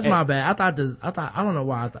 Okay, yeah, that's my bad. I don't know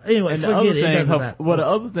why I thought. Anyway, and forget it. It doesn't matter. Well, the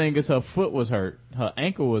other thing is her foot was hurt, her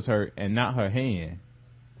ankle was hurt, and not her hand.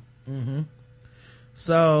 Mm-hmm.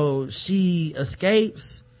 So she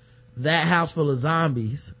escapes that house full of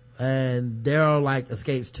zombies. And Daryl like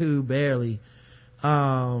escapes too, barely.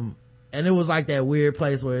 And it was like that weird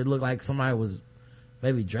place where it looked like somebody was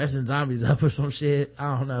maybe dressing zombies up or some shit.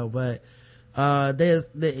 I don't know, but,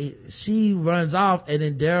 she runs off, and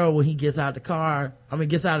then Daryl, when he gets out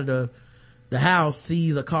of the house,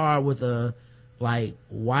 sees a car with a like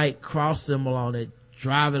white cross symbol on it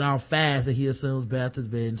driving off fast, and he assumes Beth has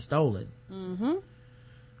been stolen. Mm-hmm.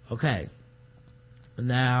 Okay.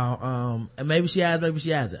 Now, and maybe she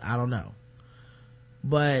hasn't. I don't know.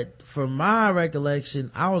 But from my recollection,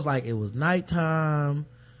 I was like, it was nighttime.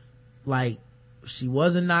 Like, she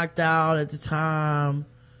wasn't knocked out at the time.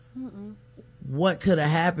 Mm-mm. What could have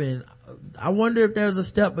happened? I wonder if there's a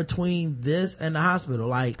step between this and the hospital.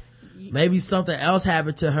 Like, maybe something else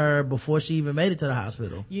happened to her before she even made it to the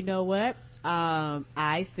hospital. You know what?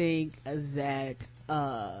 I think that,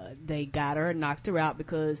 they got her and knocked her out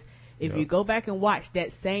because if you go back and watch,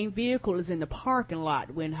 that same vehicle is in the parking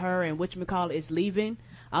lot when her and whatchamacallit is leaving.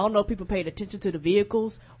 I don't know if people paid attention to the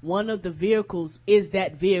vehicles. One of the vehicles is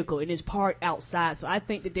that vehicle and is parked outside. So I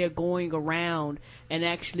think that they're going around and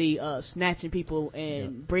actually snatching people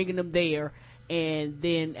and bringing them there and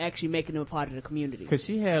then actually making them a part of the community. Because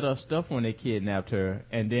she had her stuff when they kidnapped her,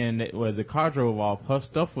 and then as the car drove off, her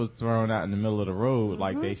stuff was thrown out in the middle of the road. Mm-hmm.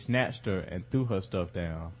 Like they snatched her and threw her stuff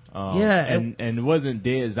down. And it wasn't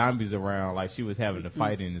dead zombies around like she was having to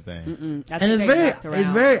fight anything. And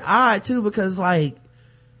it's very odd too, because like,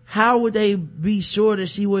 how would they be sure that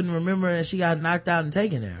she wouldn't remember that she got knocked out and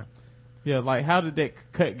taken there? Yeah, like how did that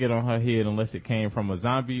cut get on her head unless it came from a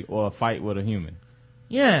zombie or a fight with a human?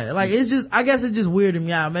 Yeah, like it's just, I guess it just weirded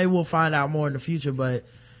me out. Maybe we'll find out more in the future, but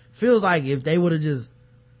feels like if they would have just,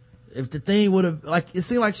 if the thing would have, like, it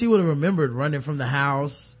seemed like she would have remembered running from the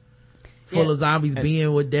house full of zombies,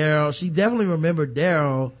 being with Daryl. She definitely remembered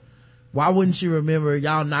Daryl. Why wouldn't she remember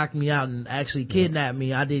y'all knocked me out and actually kidnapped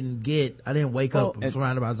me? I didn't wake up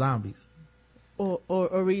surrounded by zombies.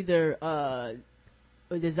 Or either,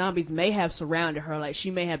 the zombies may have surrounded her, like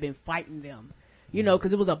she may have been fighting them. You know,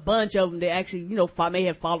 because it was a bunch of them that actually, you know, may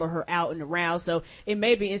have followed her out and around. So it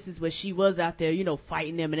may be an instance where she was out there, you know,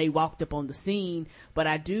 fighting them, and they walked up on the scene. But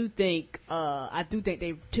I do think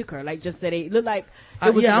they took her. Like, just said it looked like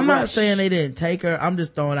it was. Yeah, I'm not rush. saying they didn't take her. I'm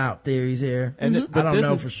just throwing out theories here. And I don't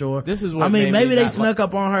know for sure. This is what I mean. Maybe they not snuck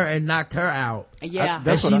up on her and knocked her out. Yeah,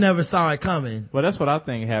 And she never saw it coming. Well, that's what I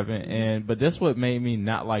think happened. But that's what made me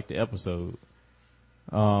not like the episode.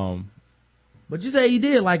 But you say you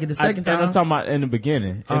did like it the second time. I'm talking about in the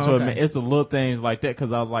beginning. It's the little things like that,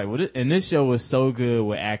 because I was like, well, and this show was so good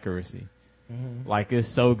with accuracy. Mm-hmm. Like, it's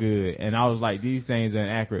so good. And I was like, these things are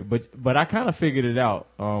inaccurate. But I kind of figured it out,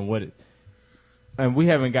 and we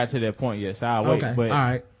haven't got to that point yet, so I'll wait. Okay. But all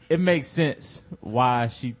right. It makes sense why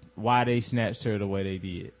they snatched her the way they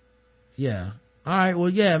did. Yeah. All right. Well,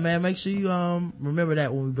 yeah, man, make sure you, remember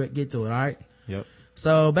that when we get to it. All right. Yep.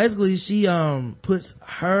 So basically she, it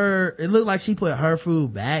looked like she put her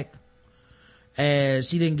food back and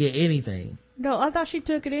she didn't get anything. No, I thought she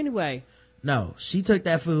took it anyway. No, she took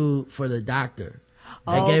that food for the doctor.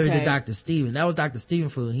 They gave it to Dr. Steven. That was Dr. Steven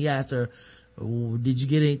food. He asked her, did you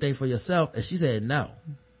get anything for yourself? And she said no.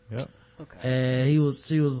 Yep. Okay. And he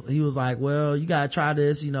was like, well, you gotta try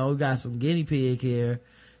this, you know, we got some guinea pig here.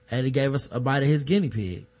 And he gave us a bite of his guinea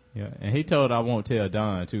pig. Yeah. And he told I won't tell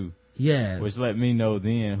Don too. Yeah. Which let me know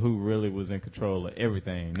then who really was in control of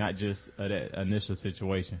everything, not just that initial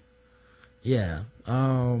situation. Yeah.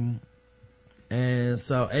 And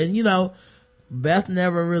you know, Beth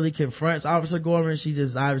never really confronts Officer Gorman. She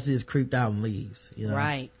just obviously is creeped out and leaves, you know.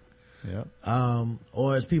 Right. Yeah.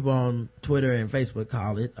 Or as people on Twitter and Facebook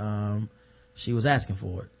call it, she was asking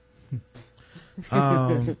for it.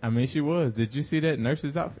 I mean, she was. Did you see that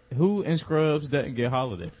nurse's outfit? Who in Scrubs doesn't get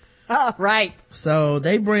holiday? Oh, right. So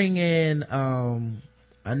they bring in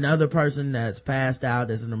another person that's passed out.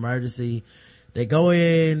 There's an emergency. They go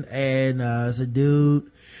in and it's a dude.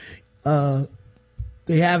 They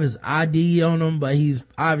have his ID on him, but he's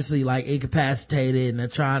obviously like incapacitated, and they're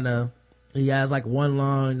trying to. He has like one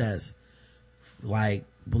lung that's like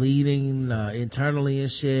bleeding internally and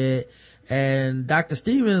shit. And Dr.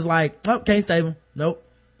 Stevens like, oh, can't save him. Nope.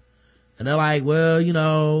 And they're like, well, you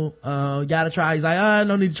know, gotta try. He's like,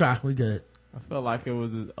 no need to try. We good. I felt like it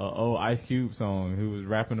was an old Ice Cube song who was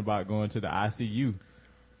rapping about going to the ICU.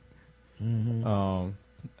 Mm-hmm.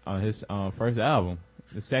 On his first album,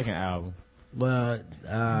 the second album. Well,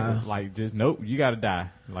 like, just nope, you gotta die.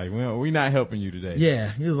 Like, we not helping you today.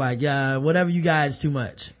 Yeah, he was like, yeah, whatever you got is too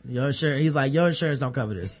much. Your insurance. He's like, your insurance don't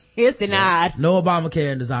cover this. It's denied. No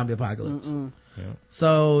Obamacare in the zombie apocalypse. Yeah.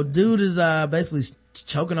 So dude is basically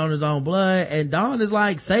choking on his own blood, and Dawn is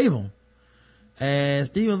like, save him. And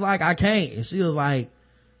Steve was like, I can't. And she was like,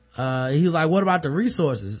 he was like, what about the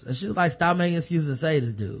resources? And she was like, stop making excuses and save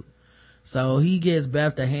this dude. So he gets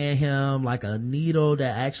Beth to hand him like a needle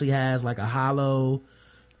that actually has like a hollow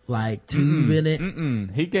like tube in it.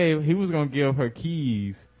 He was gonna give her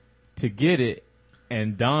keys to get it,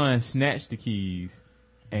 and Don snatched the keys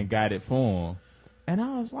and got it for him. And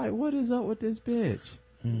I was like, what is up with this bitch?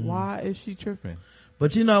 Why is she tripping?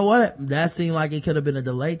 But you know what? That seemed like it could have been a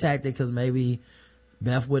delay tactic, because maybe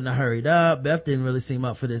Beth wouldn't have hurried up. Beth didn't really seem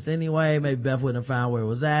up for this anyway. Maybe Beth wouldn't have found where it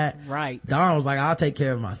was at. Right. Dawn was like, I'll take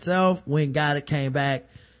care of it myself. Went, got it, came back.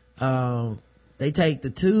 They take the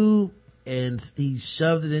tube and he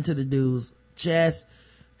shoves it into the dude's chest,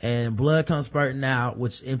 and blood comes spurting out,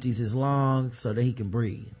 which empties his lungs so that he can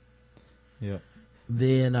breathe. Yeah.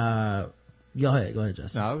 Then, go ahead,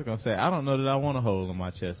 Justin. No, I was gonna say, I don't know that I want a hole in my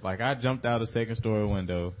chest. Like, I jumped out a second story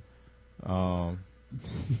window.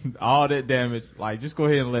 All that damage, like, just go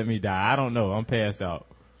ahead and let me die. I don't know. I'm passed out.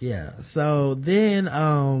 Yeah. So then,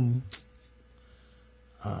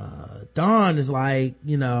 Dawn is like,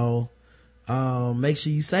 you know, make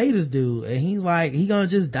sure you save this dude. And he's like, he gonna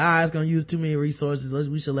just die. It's gonna use too many resources.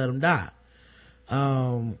 We should let him die.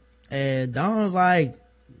 And Dawn's like,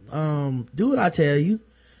 do what I tell you.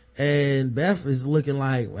 And Beth is looking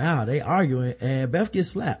like, wow, they arguing. And Beth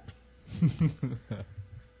gets slapped.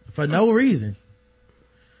 For no reason.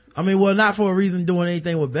 I mean, well, not for a reason doing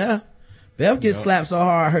anything with Beth. Beth gets slapped so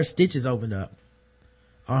hard her stitches opened up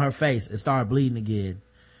on her face and started bleeding again.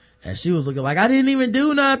 And she was looking like, I didn't even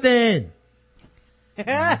do nothing.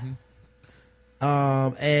 And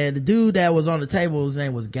the dude that was on the table, his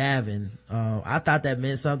name was Gavin. I thought that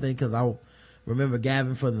meant something because I remember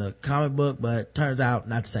Gavin from the comic book, but turns out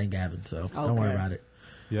not the same Gavin, so don't worry about it.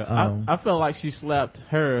 Yeah, I felt like she slapped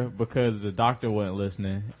her because the doctor wasn't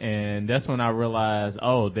listening, and that's when I realized,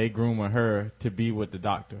 oh, they grooming her to be with the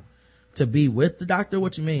doctor. To be with the doctor?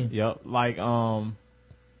 What you mean? Yep, like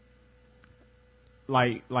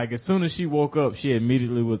like as soon as she woke up, she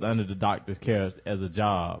immediately was under the doctor's care as a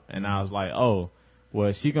job. And I was like, oh,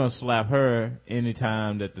 well, she gonna slap her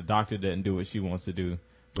anytime that the doctor doesn't do what she wants to do.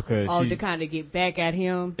 Because to kind of get back at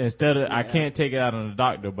him. Instead of, I can't take it out on the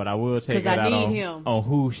doctor, but I will take it out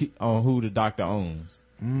on who the doctor owns.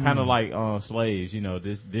 Kind of like slaves, you know,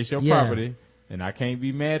 this your property, and I can't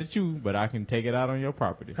be mad at you, but I can take it out on your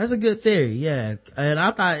property. That's a good theory, yeah. And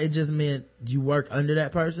I thought it just meant you work under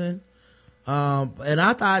that person. And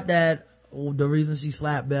I thought that the reason she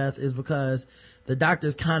slapped Beth is because the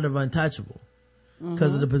doctor's kind of untouchable.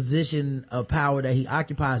 Because of the position of power that he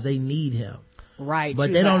occupies, they need him. Right.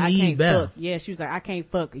 But they don't need Beth. Yeah, she was like, I can't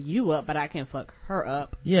fuck you up, but I can fuck her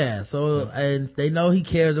up. Yeah, so, and they know he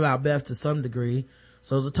cares about Beth to some degree.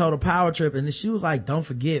 So it's a total power trip. And then she was like, don't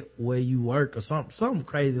forget where you work or something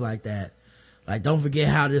crazy like that. Like, don't forget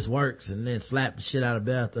how this works, and then slap the shit out of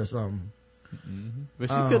Beth or something. But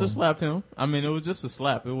she could have slapped him. I mean, it was just a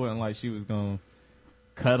slap. It wasn't like she was going to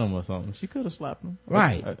cut him or something. She could have slapped him.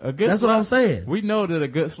 Right. A good That's slap, what I'm saying. We know that a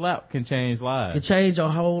good slap can change lives. Can change your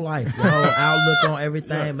whole life, your whole outlook on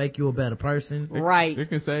everything, make you a better person. Right. It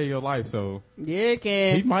can save your life. So yeah, it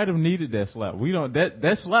can. He might have needed that slap. We don't.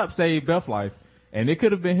 That slap saved Beth's life, and it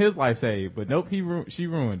could have been his life saved. But nope, she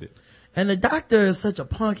ruined it. And the doctor is such a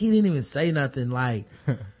punk. He didn't even say nothing like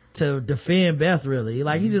to defend Beth. Really,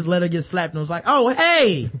 like he just let her get slapped and was like, "Oh,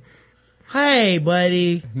 hey,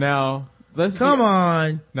 buddy." Now come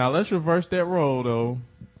on. Now let's reverse that role though,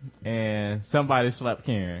 and somebody slapped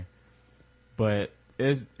Karen, but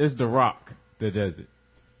it's The Rock that does it.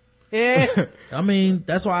 Yeah. I mean,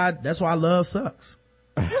 that's why love sucks.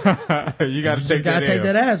 You gotta take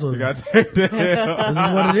that ass with you. You gotta take that L. This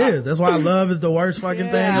is what it is. That's why love is the worst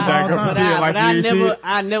fucking thing of all time.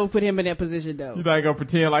 I never put him in that position though. You not gonna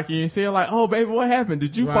pretend like you ain't see it, like, oh baby, what happened?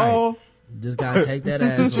 Did you fall? Just gotta take that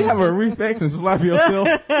ass. Did you have a reflex and slap yourself?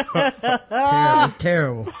 It's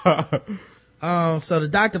terrible. So the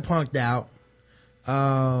doctor punked out.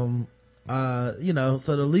 You know,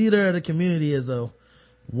 so the leader of the community is a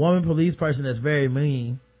woman police person that's very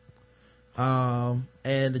mean.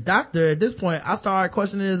 And the doctor at this point, I started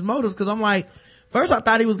questioning his motives, because I'm like, first I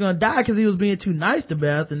thought he was gonna die because he was being too nice to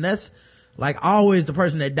Beth, and that's like always the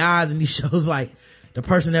person that dies in these shows, like the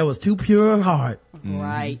person that was too pure of heart.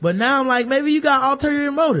 Right. But now I'm like, maybe you got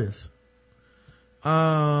ulterior motives.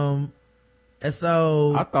 And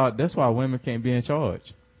so I thought that's why women can't be in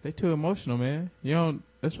charge. They too emotional, man. You don't.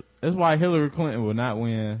 That's why Hillary Clinton will not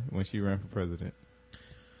win when she ran for president.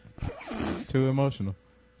 Too emotional.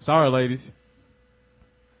 Sorry, ladies.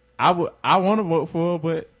 I want to vote for her,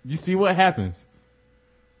 but you see what happens.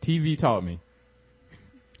 TV taught me.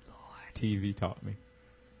 Lord. TV taught me.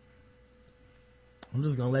 I'm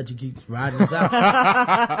just gonna let you keep riding this out.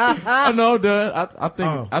 I know, dude.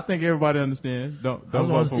 I think everybody understands. Don't I just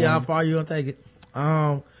want to see how far you're gonna take it.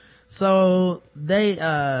 So they,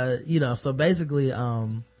 so basically, I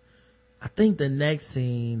think the next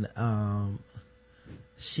scene,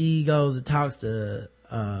 she goes and talks to,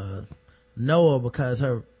 Noah, because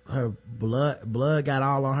her blood got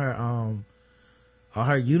all on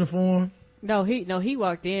her uniform. No, he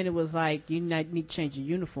walked in and was like, you need to change your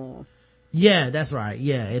uniform. Yeah, that's right.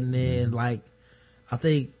 Yeah. And then like, I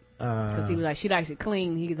think, cause he was like, she likes it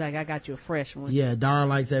clean. He was like, I got you a fresh one. Yeah. Dawn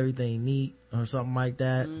likes everything neat or something like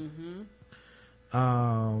that.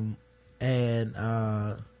 Oh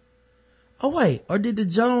wait, or did the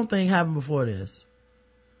Joan thing happen before this?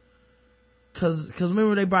 Cause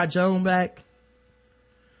remember they brought Joan back?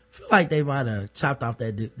 I feel like they might have chopped off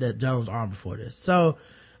that Joan's arm before this. So,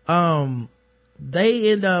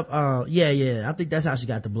 they end up, I think that's how she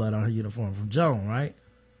got the blood on her uniform, from Joan, right?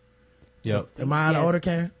 Yep. Am I out of order,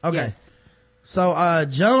 Karen? Okay. Yes. So,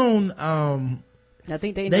 Joan, I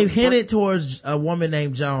think they've hinted towards a woman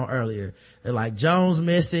named Joan earlier. They're like, Joan's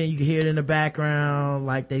missing. You can hear it in the background.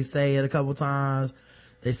 Like they say it a couple times.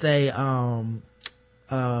 They say,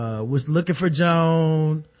 was looking for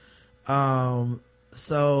Joan.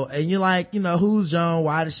 So, and you're like, who's Joan?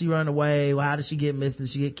 Why did she run away? How did she get missing?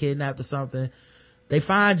 Did she get kidnapped or something? They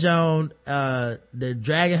find Joan, they're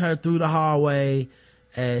dragging her through the hallway,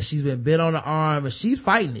 and she's been bit on the arm, and she's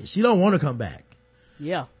fighting it. She don't want to come back.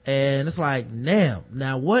 Yeah. And it's like, damn,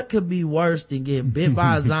 now what could be worse than getting bit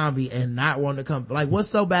by a zombie and not wanting to come? Like, what's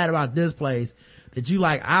so bad about this place that you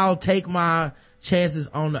like, I'll take my chances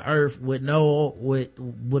on the earth with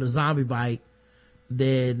a zombie bite,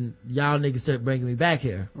 then y'all niggas start bringing me back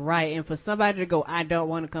here. Right. And for somebody to go, I don't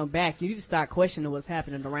want to come back, you need to start questioning what's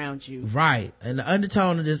happening around you. Right. And the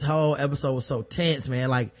undertone of this whole episode was so tense, man.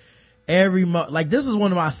 Like this is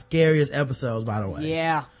one of my scariest episodes, by the way.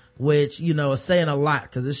 Yeah. which, you know, is saying a lot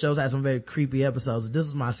because this show's had some very creepy episodes. This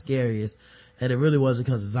is my scariest, and it really wasn't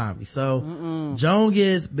because of zombies. So Joan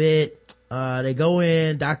gets bit. They go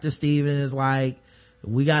in. Dr. Steven is like,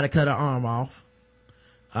 we gotta cut her arm off.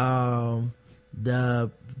 Officer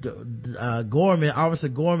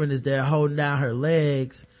Gorman is there holding down her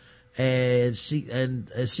legs, and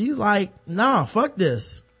she's like, nah, fuck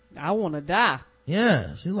this. I want to die.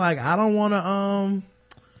 Yeah. She's like, I don't want to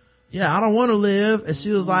live. And she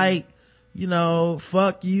was like, you know,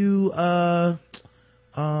 fuck you, Dawn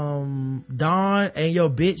and your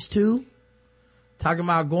bitch too. Talking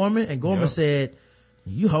about Gorman, and Gorman said,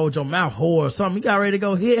 you hold your mouth, whore, or something. He got ready to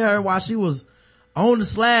go hit her while she was on the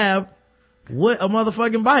slab with a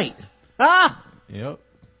motherfucking bite. Yep.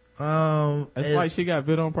 It's like she got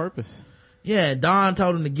bit on purpose. Yeah, Dawn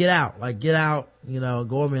told him to get out. Like, get out, you know,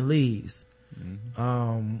 Gorman leaves.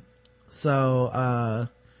 So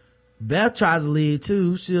Beth tries to leave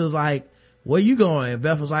too. She was like, where you going? And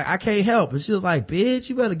Beth was like, I can't help. And she was like, bitch,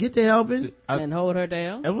 you better get to helping. And hold her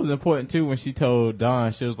down. It was important too when she told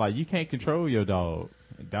Dawn, she was like, you can't control your dog.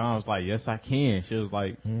 And Dawn was like, yes, I can. She was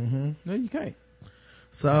like, no, you can't.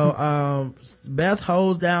 So Beth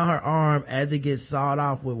holds down her arm as it gets sawed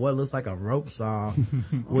off with what looks like a rope saw,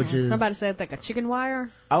 which is, somebody said like a chicken wire.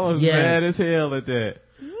 I was mad as hell at that.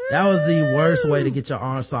 That was the worst way to get your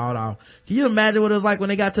arm sawed off. Can you imagine what it was like when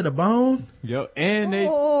they got to the bone? Yep. And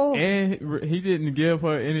he didn't give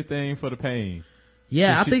her anything for the pain.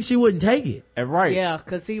 Yeah, I think she wouldn't take it. Right. Yeah,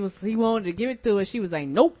 cause he wanted to give it to her. She was like,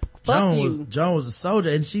 nope, fuck you. Joan was a soldier,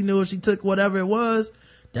 and she knew if she took whatever it was,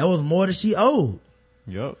 that was more than she owed.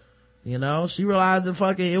 Yep. You know, she realized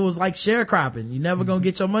that it was like sharecropping. You're never gonna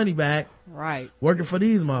get your money back. Right. Working for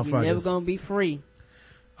these motherfuckers. You're never gonna be free.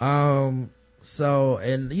 So,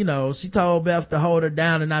 and you know, she told Beth to hold her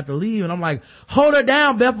down and not to leave, and I'm like, hold her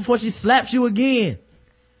down, Beth, before she slaps you again.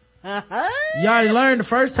 You already learned the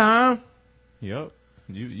first time. Yep.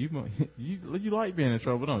 You like being in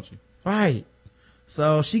trouble, don't you? Right.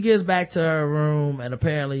 So she gets back to her room, and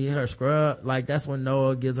apparently her scrub, like that's when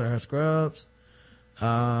Noah gives her scrubs.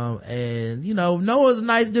 And you know, Noah's a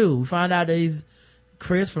nice dude. We find out that he's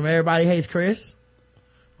Chris from Everybody Hates Chris.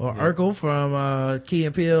 Or Urkel from Key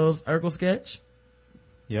and Peele's Urkel sketch.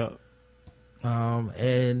 Yep.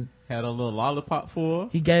 And had a little lollipop for her.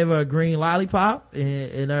 He gave her a green lollipop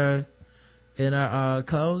in her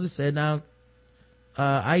clothes. He said, now,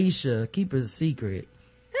 Aisha, keep it a secret.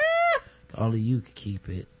 Only you could keep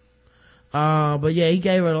it. But yeah, he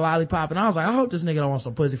gave her the lollipop, and I was like, I hope this nigga don't want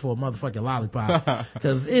some pussy for a motherfucking lollipop.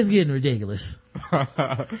 Cause it's getting ridiculous.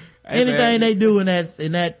 Anything they do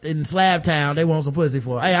in Slab Town, they want some pussy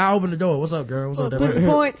for. Hey, I open the door. What's up, girl? What's up, pussy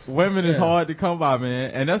points. Women is hard to come by,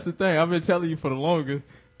 man. And that's the thing. I've been telling you for the longest.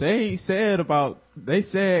 They said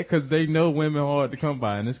cause they know women hard to come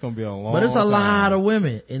by, and it's gonna be a long time. But it's a lot of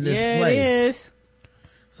women in this place. It is.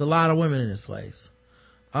 It's a lot of women in this place.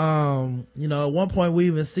 You know, at one point we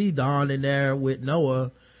even see Dawn in there with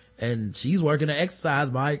Noah, and she's working the exercise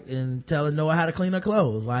bike and telling Noah how to clean her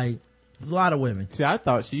clothes. Like, there's a lot of women. See, I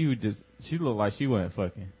thought she looked like she wasn't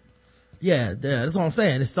fucking. Yeah, that's what I'm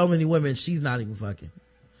saying. There's so many women, she's not even fucking.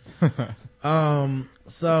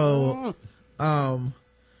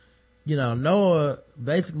 You know, Noah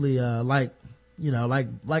basically, like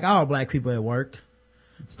all black people at work,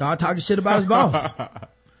 start talking shit about his boss.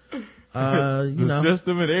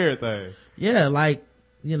 System and everything. Yeah, like,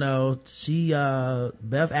 you know,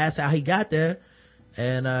 Beth asked how he got there,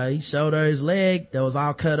 and he showed her his leg that was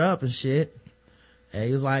all cut up and shit. And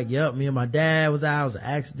he was like, yep, me and my dad was out. It was an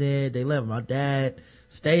accident. They let my dad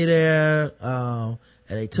stay there, and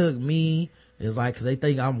they took me. It was like, cause they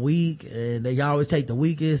think I'm weak, and they always take the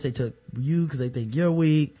weakest. They took you cause they think you're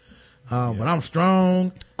weak. But I'm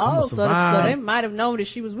strong. Oh, so they might have known that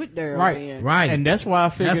she was with Daryl. Right. And that's why I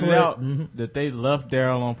figured out that they left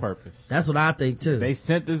Daryl on purpose. That's what I think too. They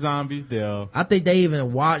sent the zombies there. I think they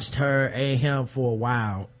even watched her and him for a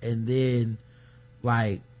while, and then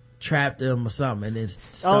like trapped them or something, and then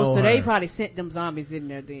stole so her. they probably sent them zombies in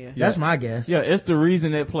there then. That's my guess. Yeah, it's the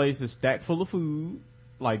reason that place is stacked full of food.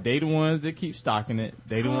 Like, they the ones that keep stocking it.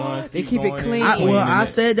 They the ones they keep it clean. I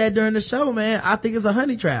said that during the show, man. I think it's a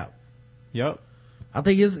honey trap. Yep. I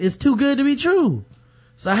think it's too good to be true.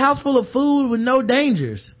 It's a house full of food with no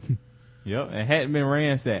dangers. Yep. It hadn't been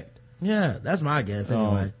ransacked. Yeah, that's my guess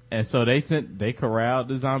anyway. And so they corralled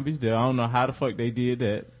the zombies there. I don't know how the fuck they did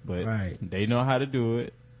that, but they know how to do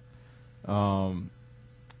it.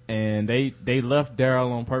 And they left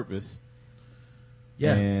Daryl on purpose.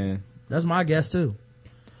 Yeah. And that's my guess too.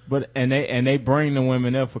 But, and they bring the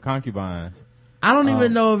women up for concubines. I don't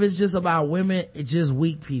even know if it's just about women. It's just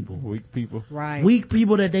weak people. Weak people. Right. Weak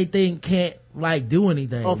people that they think can't like do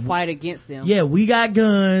anything. Or fight against them. Yeah, we got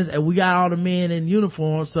guns and we got all the men in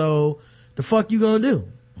uniform, so the fuck you gonna do?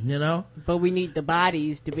 You know? But we need the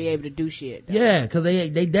bodies to be able to do shit. Though. Yeah, cause they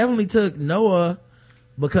definitely took Noah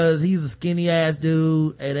because he's a skinny ass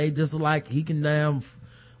dude and they just like he can damn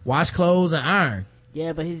wash clothes and iron.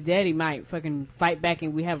 Yeah, but his daddy might fucking fight back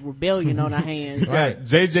and we have rebellion on our hands. Right.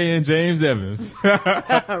 JJ and James Evans.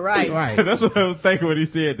 Right. That's what I was thinking when he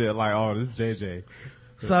said that. Like, oh, this is JJ.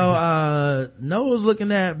 So, Noah's looking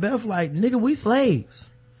at Beth like, nigga, we slaves.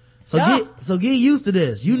 So Yeah. get used to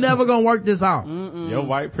this. You never gonna work this out. Your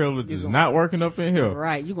white privilege is not working up in here.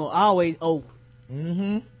 Right. You gonna always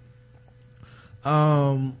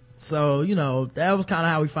So, that was kind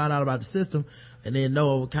of how we found out about the system. And then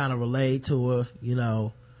Noah would kind of relay to her,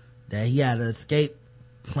 that he had an escape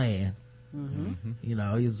plan. He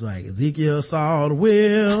was like, Ezekiel saw the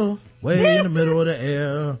wheel way in the middle of the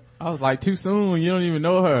air. I was like, too soon. You don't even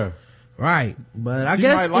know her. Right. But I She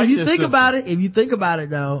guess might like if you this think system. about it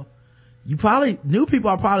though, new people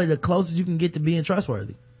are probably the closest you can get to being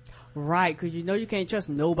trustworthy. Right, cause you can't trust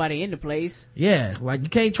nobody in the place. Yeah. Like you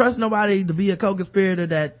can't trust nobody to be a co-conspirator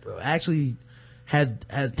that actually has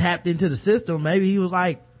tapped into the system. Maybe he was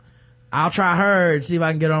like, I'll try her and see if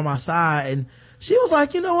I can get her on my side. And she was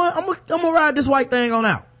like, you know what? I'm gonna ride this white thing on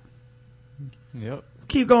out. Yep.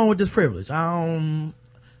 Keep going with this privilege. Good ain't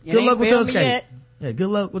luck with your failed me escape. yet. Yeah, good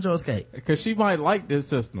luck with your escape. Because she might like this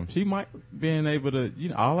system. She might being able to,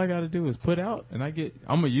 all I got to do is put out and I'm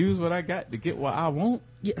going to use what I got to get what I want.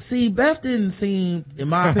 Yeah, see, Beth didn't seem, in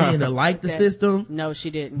my opinion, to like the system. No,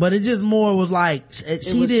 she didn't. But it just more was like,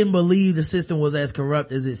 she was- didn't believe the system was as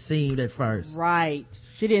corrupt as it seemed at first. Right.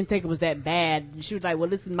 She didn't think it was that bad. She was like, well,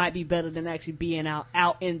 this might be better than actually being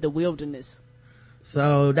out in the wilderness.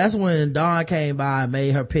 So that's when Dawn came by and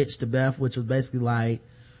made her pitch to Beth, which was basically like,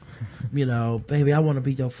 baby, I want to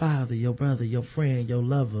be your father, your brother, your friend, your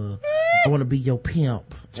lover. I want to be your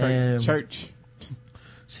pimp. And Church.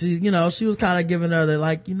 she, she was kind of giving her that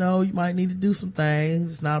like, you might need to do some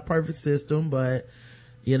things. It's not a perfect system, but,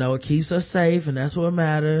 it keeps her safe and that's what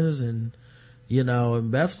matters. And,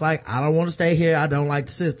 and Beth's like, I don't want to stay here. I don't like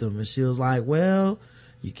the system. And she was like, well,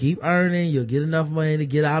 you keep earning, you'll get enough money to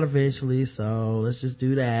get out eventually. So let's just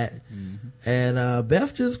do that. And,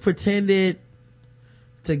 Beth just pretended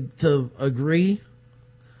to agree.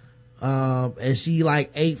 And she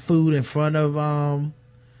like ate food in front of,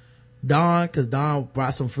 Dawn, cause Dawn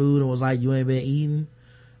brought some food and was like, you ain't been eating.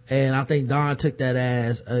 And I think Dawn took that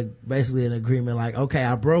as basically an agreement like, okay,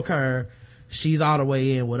 I broke her. She's all the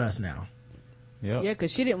way in with us now. Yep. Yeah,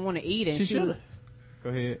 cause she didn't want to eat it. She was, Go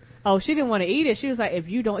ahead. oh, she didn't want to eat it. She was like, if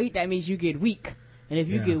you don't eat, that means you get weak. And if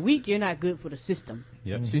you Yeah. get weak, you're not good for the system.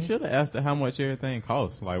 Yep. She should have asked her how much everything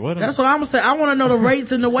costs. Like, what? That's what I'm gonna say. I want to know the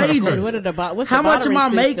rates and the wages. What's How the much am I bartering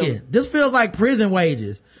system? making? This feels like prison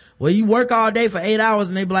wages. Where you work all day for 8 hours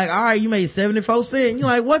and they be like, all right, you made 74 cents. You're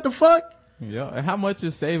like, what the fuck? Yeah. And how much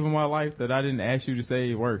is saving my life that I didn't ask you to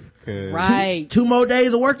save worth? 'Cause Right. Two more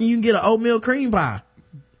days of work and you can get an oatmeal cream pie.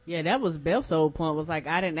 Yeah, that was Beth's whole point. Was like,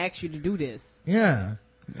 I didn't ask you to do this. Yeah.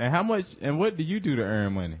 And how much, and what do you do to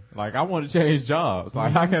earn money? Like, I want to change jobs.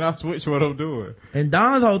 Like, how can I switch what I'm doing? And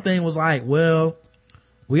Don's whole thing was like, well,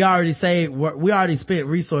 we already spent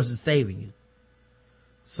resources saving you.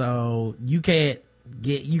 So you can't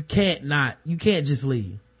just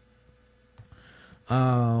leave.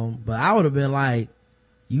 But I would have been like,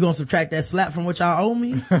 you gonna subtract that slap from what y'all owe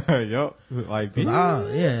me? Yup. Like,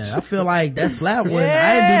 I feel like that slap wasn't,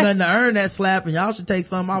 I didn't do nothing to earn that slap and y'all should take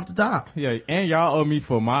something off the top. yeah. And y'all owe me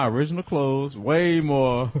for my original clothes way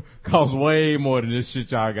more, cost way more than this shit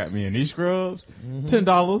y'all got me in these scrubs. $10.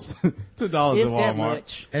 $10 at If that Walmart.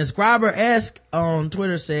 much. And Scriber-esque on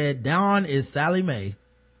Twitter said, Dawn is Sally Mae.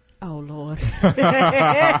 Oh Lord.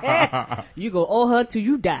 You go owe her till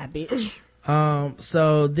you die, bitch.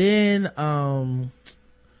 So then,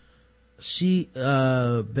 she,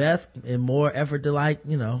 Beth, in more effort to like,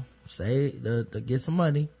 to get some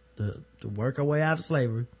money, to work her way out of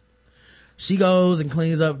slavery, she goes and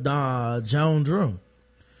cleans up Joan's room.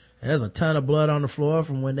 And there's a ton of blood on the floor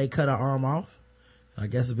from when they cut her arm off. I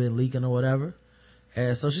guess it's been leaking or whatever.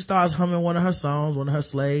 And so she starts humming one of her songs, one of her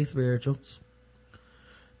slave spirituals.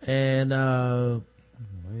 And,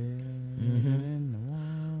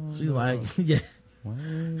 she's like, yeah.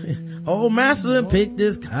 Old master picked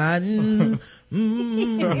this cotton.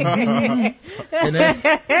 And that's,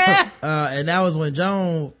 and that was when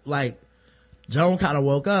Joan kind of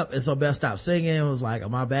woke up, and so Beth stopped singing and was like, oh,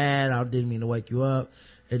 my bad, I didn't mean to wake you up.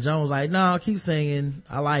 And Joan was like, no, keep singing,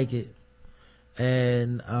 I like it.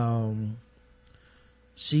 And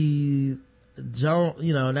Joan,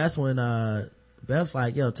 and that's when, Beth's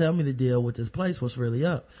like, yo, tell me the deal with this place. What's really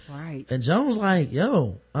up? Right. And Joan's like,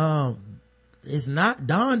 yo, it's not,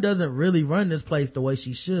 Dawn doesn't really run this place the way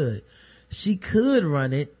she should. She could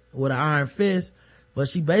run it with an iron fist, but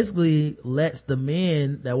she basically lets the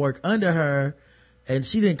men that work under her, and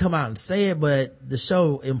she didn't come out and say it, but the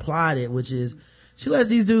show implied it, which is she lets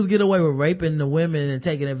these dudes get away with raping the women and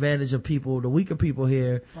taking advantage of people, the weaker people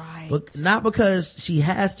here. Right. But not because she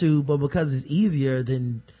has to, but because it's easier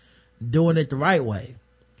than doing it the right way.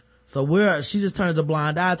 So she just turns a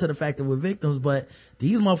blind eye to the fact that we're victims, but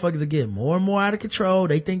these motherfuckers are getting more and more out of control.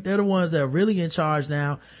 They think they're the ones that are really in charge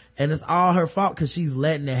now, and it's all her fault because she's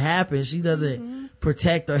letting it happen. She doesn't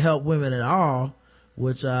protect or help women at all,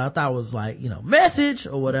 which I thought was like, message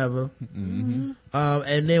or whatever. And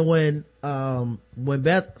then when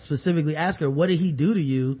Beth specifically asked her, what did he do to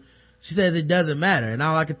you? She says it doesn't matter. And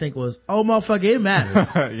all I could think was, oh motherfucker, it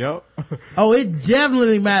matters. Yep. Oh, it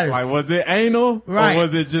definitely matters. Like, was it anal? Right. Or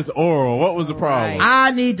was it just oral? What was the problem? Right. I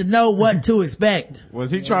need to know what to expect. Was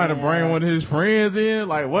he trying to bring one of his friends in?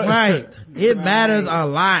 Like, what? Right. It matters a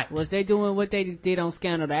lot. Was they doing what they did on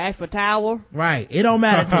Scandal, the Eiffel Tower? Right. It don't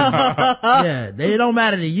matter to yeah, it don't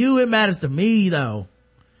matter to you. It matters to me though.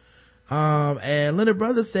 And Leonard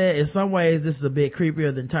Brothers said in some ways this is a bit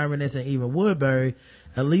creepier than Terminus and even Woodbury.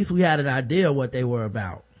 At least we had an idea of what they were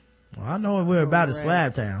about. Well, I know what we're about is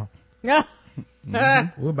Slab Town. Yeah.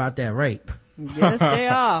 We're about that rape. Yes, they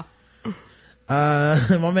are.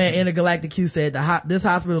 My man Intergalactic Q said this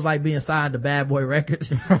hospital's like being signed to Bad Boy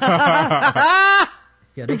Records. Yeah,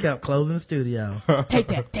 they kept closing the studio. Take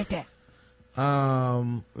that. Beth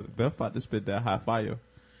about to spit that high fire.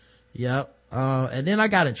 Yep. And then I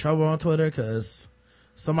got in trouble on Twitter because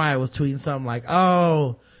somebody was tweeting something like,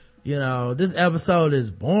 oh, this episode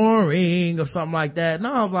is boring or something like that. And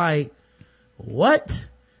I was like, what?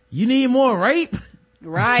 You need more rape?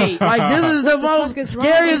 Right. Like, this is the most is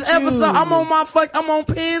scariest wrong with you? episode. I'm on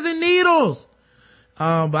pins and needles.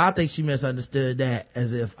 But I think she misunderstood that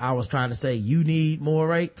as if I was trying to say you need more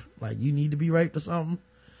rape. Like, you need to be raped or something.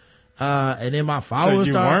 And then my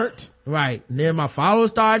followers weren't? Right. And then my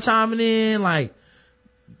followers started chiming in, like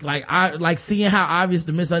seeing how obvious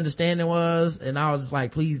the misunderstanding was, and I was just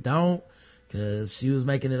like, please don't, because she was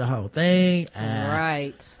making it a whole thing.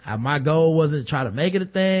 Right. My goal wasn't to try to make it a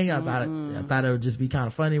thing. I thought it would just be kind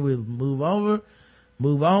of funny. We'd move on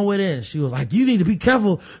with it. And she was like, you need to be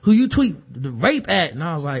careful who you tweet the rape at. And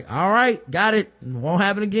I was like, all right, got it. Won't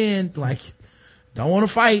happen again. Like, don't want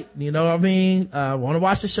to fight, you know what I mean? Want to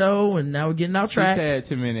watch the show, and now we're getting off track. She said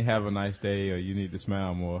too many have a nice day, or you need to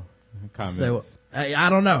smile more. Comments. So, I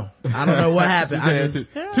don't know what happened. I just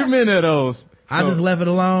too many of those. I just left it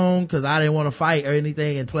alone because I didn't want to fight or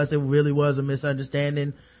anything, and plus it really was a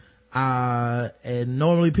misunderstanding. And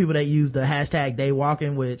normally people that use the hashtag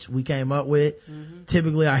daywalking, which we came up with,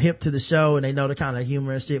 typically are hip to the show and they know the kind of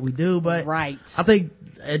humor and shit we do. But right. I think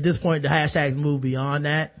at this point the hashtags move beyond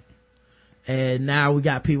that, and now we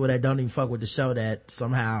got people that don't even fuck with the show that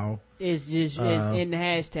somehow it's just it's in the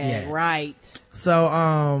hashtag. Yeah. Right.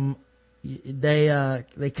 So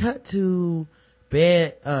they cut to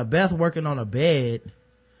Beth working on a bed,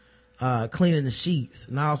 cleaning the sheets,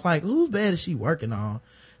 and I was like, whose bed is she working on?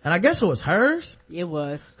 And I guess it was hers. It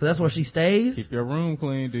was. Cause that's where she stays. Keep your room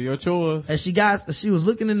clean, do your chores. And she was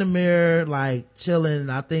looking in the mirror, like chilling,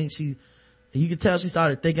 and I think you could tell she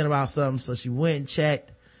started thinking about something, so she went and checked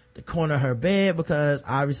the corner of her bed, because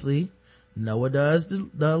obviously Noah does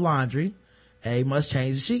the laundry and he must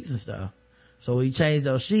change the sheets and stuff. So when he changed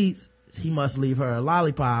those sheets, he must leave her a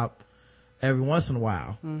lollipop every once in a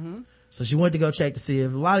while. So she went to go check to see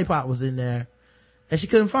if the lollipop was in there, and she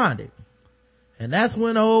couldn't find it. And that's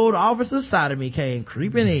when old Officer Sodomy came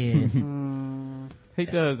creeping in. He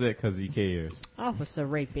does that because he cares. Officer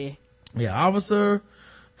Rapey. Yeah, Officer.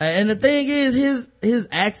 And the thing is, his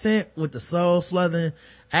accent with the soul southern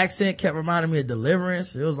accent kept reminding me of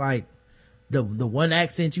Deliverance. It was like the one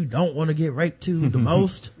accent you don't want to get raped to the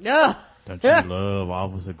most. No. Don't you love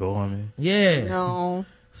Officer Gorman? Yeah. No.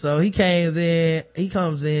 So he comes in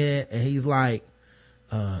and he's like,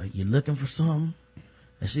 you looking for something?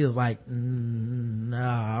 And she was like,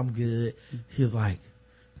 nah, I'm good. He was like,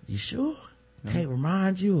 you sure? Can't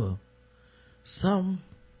remind you of something?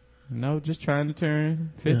 No, just trying to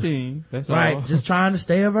turn 15. That's Right. all. Just trying to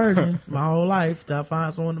stay a virgin my whole life till I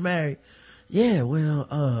find someone to marry. Yeah,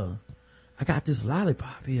 well, I got this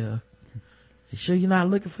lollipop here. You sure you're not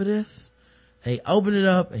looking for this? And he opened it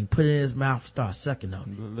up and put it in his mouth, start sucking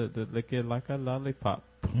on it. Lick it like a lollipop.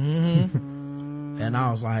 And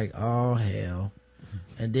I was like, oh hell.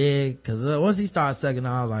 And then, cause once he started sucking,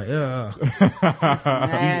 I was like,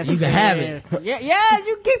 Nasty. you can have it. Yeah,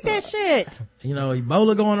 you keep that shit. You know,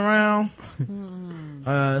 Ebola going around.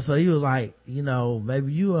 So he was like, you know,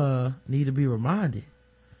 maybe you, need to be reminded.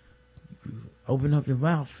 Open up your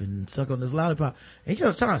mouth and suck on this lollipop. And he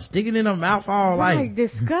kept trying to stick it in her mouth all Right, like,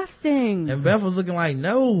 disgusting. and Beth was looking like,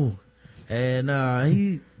 no.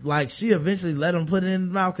 And, she eventually let him put it in his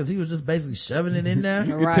mouth cause he was just basically shoving it in there.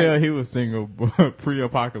 You could tell he was single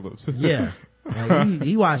pre-apocalypse. Yeah. Like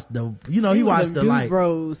he watched the, you know, he watched the dude like,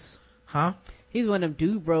 bros. huh? He's one of them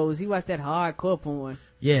dude bros. He watched that hardcore porn.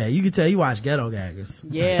 Yeah, you could tell he watched Ghetto Gaggers.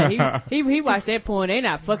 Yeah, he watched that porn. They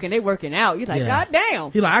not fucking, they working out. You're like, Yeah. God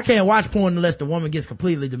damn. He like, I can't watch porn unless the woman gets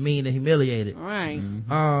completely demeaned and humiliated. Right.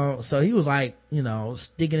 So he was like, you know,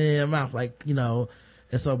 sticking it in her mouth, like, you know,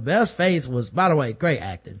 and so Beth's face was, by the way, great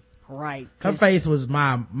acting. Right. Her face was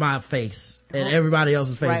my face and everybody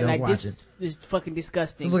else's face Right, that was like watching. this is fucking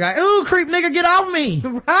disgusting. It was like, ooh, creep nigga, get off me.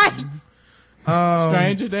 Right.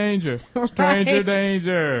 Stranger danger. Stranger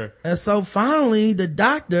danger. And so finally the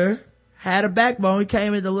doctor had a backbone. He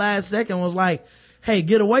came in the last second and was like, hey,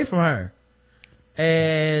 get away from her.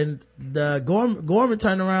 And the Gorman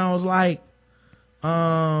turned around and was like,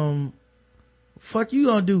 fuck you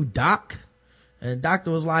gonna do, doc? And the doctor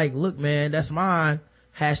was like, look, man, that's mine.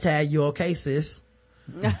 Hashtag you okay, sis.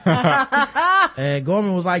 And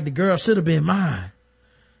Gorman was like, the girl should have been mine.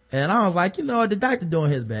 And I was like, you know what, the doctor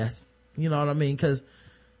doing his best. You know what I mean? Cause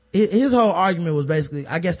his whole argument was basically,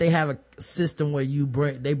 I guess they have a system where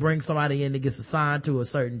they bring somebody in that gets assigned to a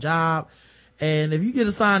certain job. And if you get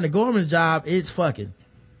assigned to Gorman's job, it's fucking.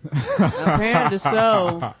 Apparently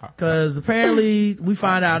so. Cause apparently we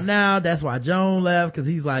find out now that's why Joan left. Cause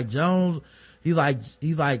he's like,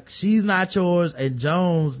 she's not yours and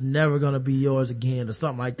Joan's never gonna be yours again or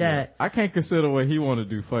something like that. I can't consider what he want to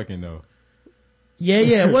do fucking though.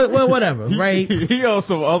 Yeah. Well, whatever. Right. He owes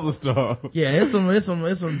some other stuff. Yeah. It's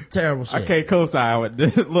some terrible shit. I can't co-sign with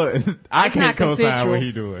this. Look, I can't co-sign consensual. what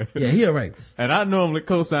he doing. Yeah. He a rapist. And I normally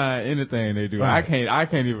co-sign anything they do. Right. I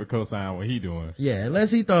can't even co-sign what he doing. Yeah.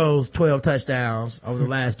 Unless he throws 12 touchdowns over the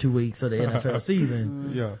last 2 weeks of the NFL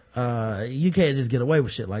season. Yeah. You can't just get away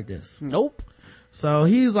with shit like this. Nope. So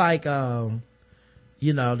he's like,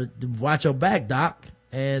 you know, to watch your back, doc.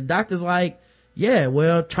 And doctor's like, yeah,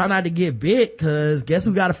 well, try not to get bit, cause guess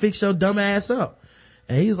who gotta fix your dumb ass up?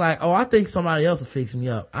 And he's like, oh, I think somebody else will fix me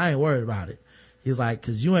up. I ain't worried about it. He's like,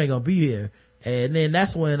 cause you ain't gonna be here. And then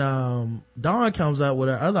that's when, Dawn comes up with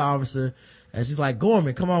her other officer and she's like,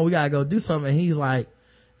 Gorman, come on, we gotta go do something. And he's like,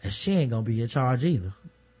 and she ain't gonna be in charge either.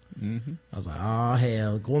 Mm-hmm. I was like, oh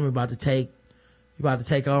hell, Gorman about to take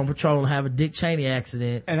her on patrol and have a Dick Cheney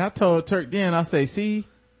accident. And I told Turk then, I say, see,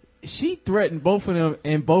 she threatened both of them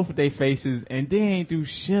in both of their faces and they ain't do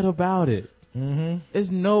shit about it. Mm-hmm.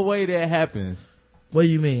 There's no way that happens. What do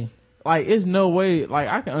you mean? Like, it's no way, like,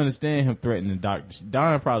 I can understand him threatening the doctor.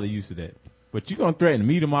 Don probably used to that. But you gonna threaten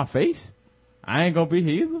me to my face? I ain't gonna be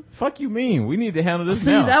here either. Fuck you mean? We need to handle this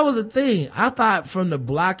See, now. that was a thing. I thought from the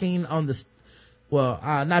blocking on the,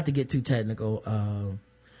 not to get too technical,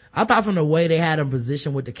 I thought from the way they had him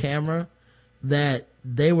positioned with the camera that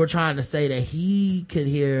they were trying to say that he could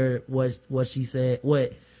hear what she said,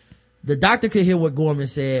 what the doctor could hear what Gorman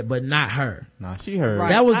said, but not her. Nah, she heard. Right.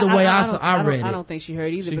 That was the way I read it. I don't think she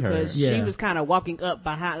heard either She because heard. she Yeah. was kind of walking up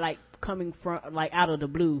behind, like coming from, like out of the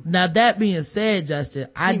blue. Now that being said, Justin,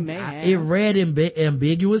 it read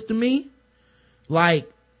ambiguous to me.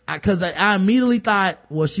 Like, cause I immediately thought,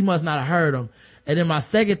 well, she must not have heard him. And then my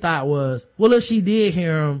second thought was, well, if she did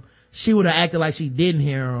hear him, she would have acted like she didn't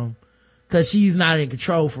hear him. Cause she's not in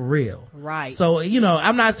control for real. Right. So, you know,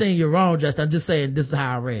 I'm not saying you're wrong, Justin. I'm just saying this is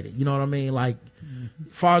how I read it. You know what I mean? Like,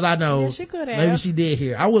 as far as I know, Yeah, she could have. maybe she did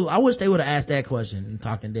hear. I wish they would have asked that question in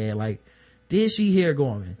Talking Dead. Like, did she hear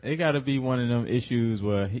Gorman? It gotta be one of them issues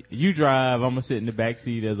where you drive, I'm gonna sit in the back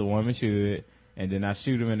seat as a woman should, and then I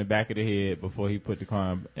shoot him in the back of the head before he put the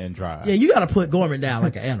car and drive. Yeah, you gotta put Gorman down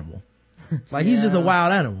like an animal. Like, he's just a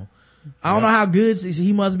wild animal. I don't know how good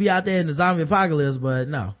he must be out there in the zombie apocalypse, but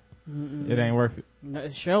no. It ain't worth it. No,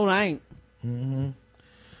 it sure ain't.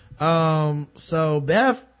 So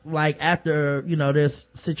Beth, like, after, you know, this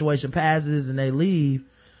situation passes and they leave,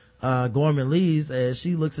 Gorman leaves and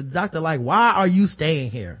she looks at the doctor like, why are you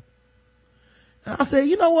staying here? And I said,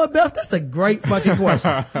 you know what, Beth, that's a great fucking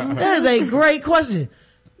question. That is a great question.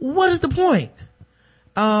 What is the point?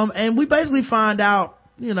 And we basically find out,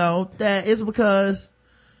 you know, that it's because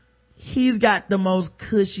he's got the most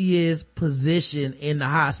cushiest position in the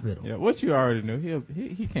hospital. Yeah, what you already knew.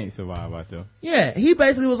 He can't survive out there. Yeah, he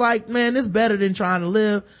basically was like, man, this better than trying to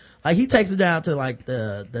live. Like, he takes it down to like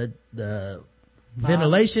the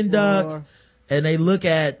ventilation ducts, floor. and they look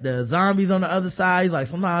at the zombies on the other side. He's like,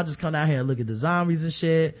 sometimes I just come down here and look at the zombies and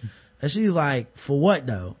shit. And she's like, for what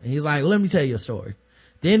though? And he's like, let me tell you a story.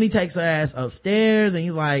 Then he takes her ass upstairs and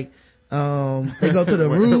he's like, they go to the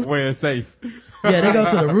roof. Where it's safe. Yeah, they go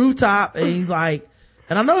to the rooftop and he's like,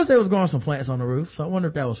 and I noticed they was growing some plants on the roof, so I wonder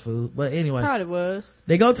if that was food. But anyway. Probably was.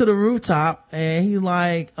 They go to the rooftop and he's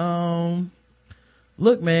like,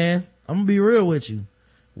 look man, I'm gonna be real with you.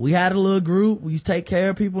 We had a little group. We used to take care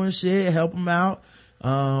of people and shit, help them out.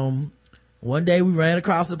 One day we ran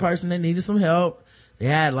across a person that needed some help. They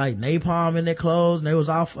had like napalm in their clothes and they was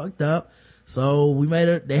all fucked up. So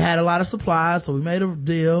they had a lot of supplies. So we made a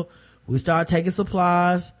deal. We started taking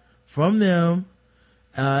supplies from them,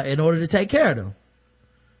 in order to take care of them,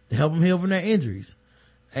 to help them heal from their injuries.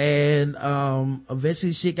 And,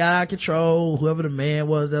 eventually shit got out of control. Whoever the man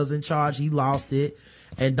was that was in charge, he lost it.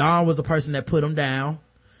 And Dawn was the person that put him down.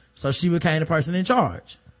 So she became the person in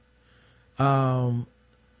charge. And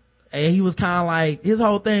he was kind of like, his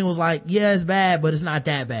whole thing was like, yeah, it's bad, but it's not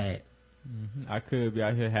that bad. I could be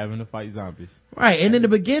out here having to fight zombies. Right. And in the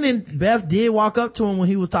beginning, Beth did walk up to him when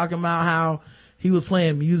he was talking about how he was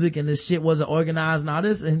playing music and this shit wasn't organized and all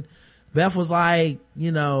this. And Beth was like,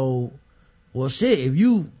 well shit, if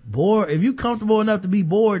you comfortable enough to be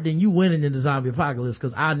bored, then you winning in the zombie apocalypse,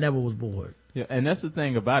 cause I never was bored. Yeah. And that's the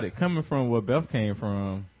thing about it. Coming from where Beth came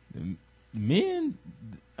from, men,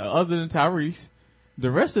 other than Tyrese,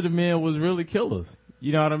 the rest of the men was really killers.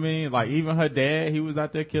 You know what I mean? Like even her dad, he was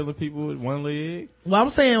out there killing people with one leg. Well, I'm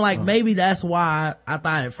saying like maybe that's why I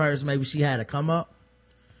thought at first maybe she had to come up.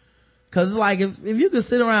 Cause it's like if you could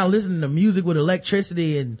sit around listening to music with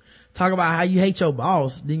electricity and talk about how you hate your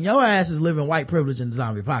boss, then your ass is living white privilege in the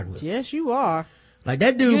zombie apocalypse. Yes, you are. Like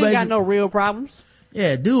that dude You ain't got no real problems.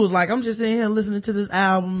 Yeah, dude was like, I'm just sitting here listening to this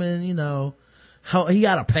album and he got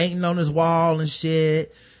a painting on his wall and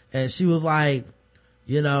shit. And she was like,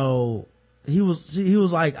 he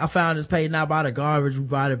was like, I found this painting out by the garbage. We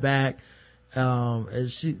brought it back. And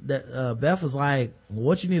Beth was like,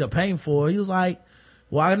 what you need a painting for? He was like,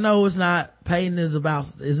 well, I know painting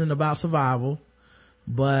isn't about survival,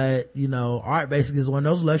 but art basically is one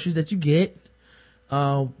of those luxuries that you get,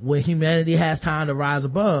 when humanity has time to rise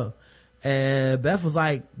above. And Beth was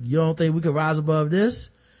like, you don't think we could rise above this?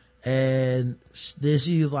 And then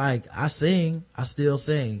she was like, I still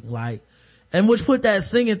sing. Like, and which put that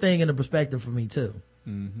singing thing into perspective for me too.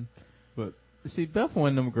 Mm-hmm. But see, Beth one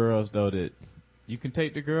of them girls though that you can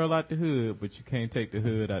take the girl out the hood, but you can't take the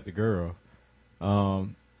hood out the girl. So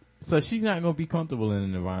she's not gonna be comfortable in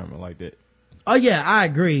an environment like that. Oh yeah, I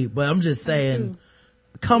agree, but I'm just saying,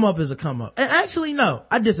 come up is a come up. And actually, no,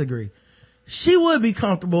 I disagree. She would be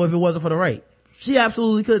comfortable if it wasn't for the rape. She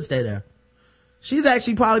absolutely could stay there. She's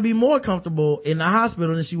actually probably be more comfortable in the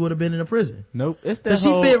hospital than she would have been in a prison. Nope. It's that she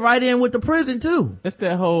fit right in with the prison too. It's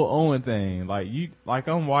that whole Owen thing. Like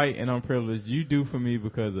I'm white and I'm privileged. You do for me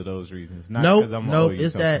because of those reasons. Not because I'm nope.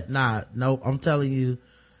 It's something. Nope. I'm telling you,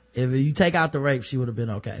 if you take out the rape, she would have been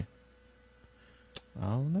okay. I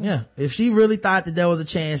don't know. Yeah. If she really thought that there was a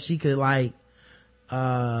chance she could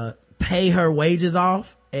pay her wages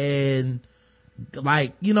off and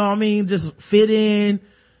just fit in.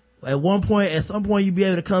 At some point you'd be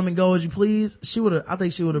able to come and go as you please. I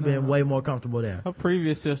think she would have been way more comfortable there. Her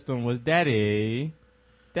previous system was daddy,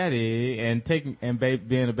 and being a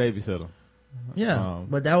babysitter. Yeah.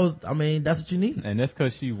 But that's what you need. And that's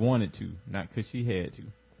cause she wanted to, not cause she had to.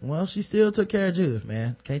 Well, she still took care of Judith,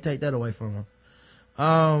 man. Can't take that away from her.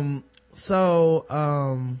 What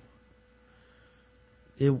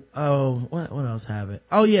else happened?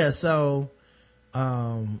 Oh yeah. So,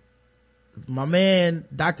 my man,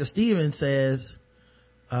 Dr. Stevens says,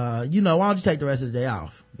 why don't you take the rest of the day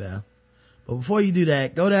off, Beth? But before you do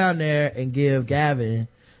that, go down there and give Gavin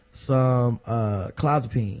some,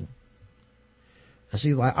 clozapine. And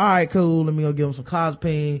she's like, all right, cool. Let me go give him some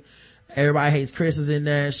clozapine. Everybody hates Chris is in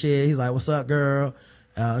there and shit. He's like, what's up, girl?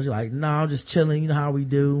 She's like, no, I'm just chilling. You know how we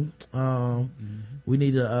do. We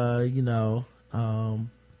need to,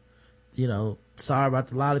 sorry about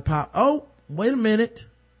the lollipop. Oh, wait a minute.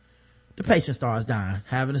 The patient starts dying,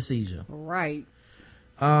 having a seizure. Right.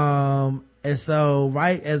 And so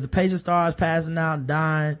right as the patient starts passing out and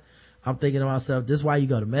dying, I'm thinking to myself, this is why you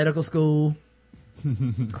go to medical school.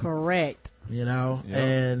 Correct. Yep.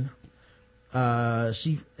 And Dawn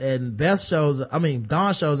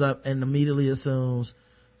shows up and immediately assumes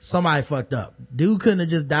somebody fucked up. Dude couldn't have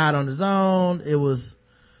just died on his own. It was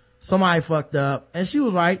somebody fucked up. And she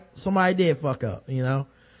was right. Somebody did fuck up,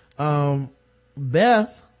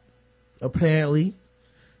 Beth apparently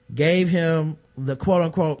gave him the quote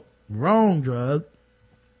unquote wrong drug,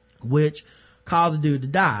 which caused the dude to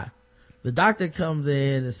die. The doctor comes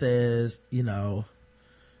in and says,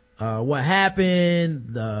 what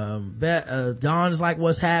happened? Dawn is like,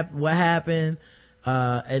 what happened?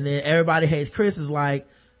 And then everybody hates Chris is like,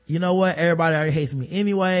 you know what? Everybody already hates me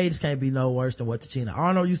anyway. This can't be no worse than what Tachina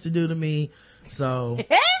Arnold used to do to me. So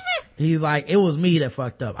he's like, it was me that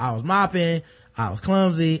fucked up. I was mopping. I was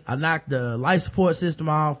clumsy. I knocked the life support system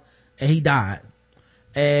off and he died.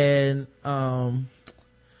 And,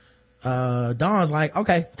 Dawn's like,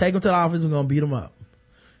 okay, take him to the office. We're going to beat him up.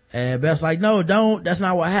 And Beth's like, no, don't. That's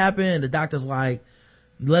not what happened. The doctor's like,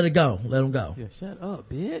 let it go. Let him go. Yeah, shut up,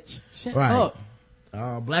 bitch. Shut Right. up.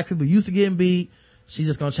 Black people used to getting beat. She's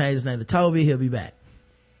just going to change his name to Toby. He'll be back.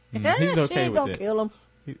 He's She okay ain't with gonna that. kill him.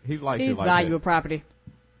 He likes He's it like valuable that. property.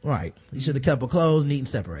 Right. He should have kept her clothes neat and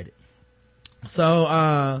separated.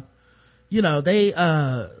 So, they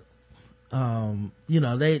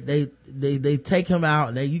they take him out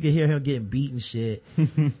and you can hear him getting beat and shit. She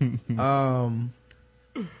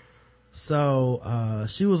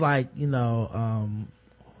was like,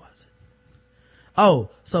 what was it? Oh,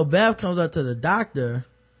 so Beth comes up to the doctor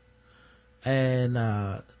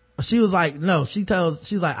and, she was like, no,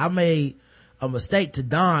 she's like, I made a mistake to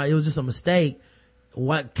Dawn. It was just a mistake.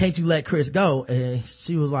 What, can't you let Chris go? And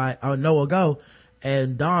she was like, oh, Noah go.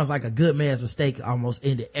 And Dawn's like, a good man's mistake almost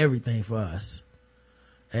ended everything for us.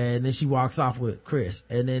 And then she walks off with Chris.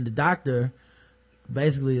 And then the doctor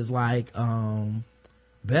basically is like,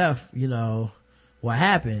 Beth, what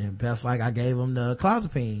happened? And Beth's like, I gave him the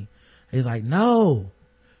clozapine. He's like, no,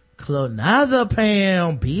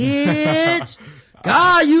 clonazepam, bitch.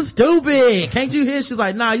 God, you stupid. Can't you hear? She's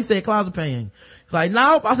like, nah, you said clozapine. He's like,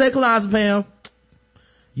 nope, I said clonazepam.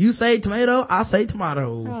 You say tomato, I say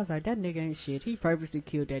tomato. I was like, that nigga ain't shit. He purposely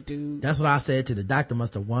killed that dude. That's what I said to the doctor.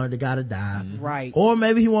 Must have wanted the guy to die. Right. Or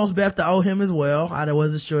maybe he wants Beth to owe him as well. I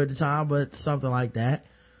wasn't sure at the time, but something like that.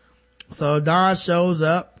 So Dawn shows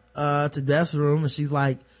up, to Beth's room and she's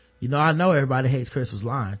like, I know everybody hates Chris was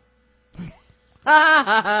lying.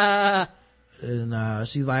 And,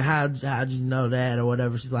 she's like, how'd you know that or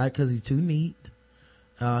whatever? She's like, cause he's too neat.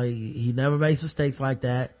 He never makes mistakes like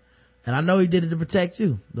that. And I know he did it to protect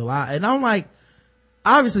you. The lie. And I'm like,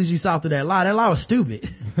 obviously she saw through that lie. That lie was stupid.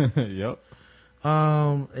 Yep.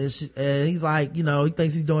 And he's like, he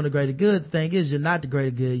thinks he's doing the greater good. The thing is, you're not the greater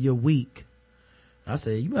good. You're weak. I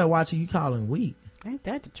said, you better watch who you calling weak. Ain't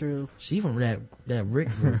that the truth? She from that Rick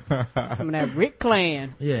group. From that Rick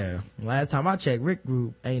clan. Yeah. Last time I checked Rick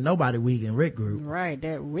group, ain't nobody weak in Rick group. Right,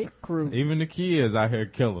 that Rick crew. Even the kids out here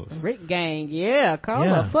killers. Rick gang, yeah. Carla,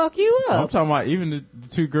 Yeah. fuck you I'm up. talking about even the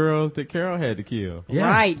two girls that Carol had to kill.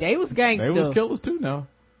 Yeah. Right, they was They gangsters. was killers too now.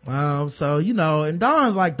 So, and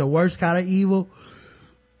Dawn's like the worst kind of evil.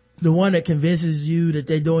 The one that convinces you that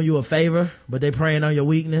they're doing you a favor, but they preying on your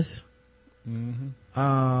weakness. Mitt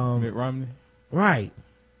Romney. Right.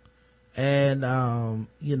 And,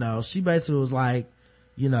 she basically was like,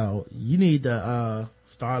 you need to,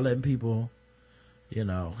 start letting people,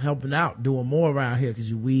 helping out, doing more around here because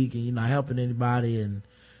you're weak and you're not helping anybody and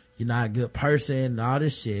you're not a good person and all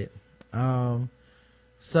this shit.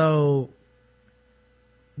 So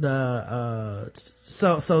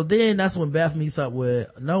then that's when Beth meets up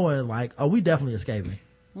with Noah and like, oh, we definitely escaping.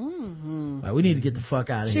 Like, we need to get the fuck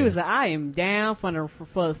out of She here. was like, I am down for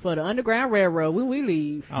the Underground Railroad when we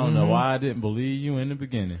leave. I don't know why I didn't believe you in the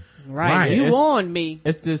beginning. Right, you It's- warned me.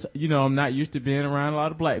 It's just, I'm not used to being around a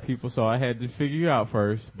lot of black people, so I had to figure you out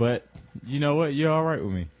first. But you know what? You're all right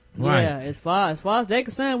with me. Right. Yeah, as far as they're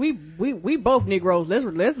concerned, we both Negroes.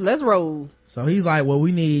 Let's roll. So he's like, well,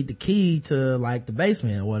 we need the key to like the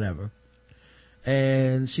basement or whatever.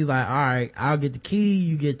 And she's like, all right, I'll get the key.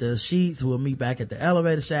 You get the sheets. We'll meet back at the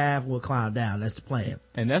elevator shaft. We'll climb down. That's the plan.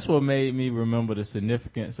 And that's what made me remember the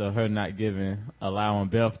significance of her not allowing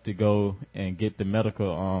Beth to go and get the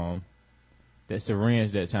medical, that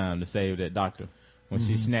syringe that time to save that doctor. When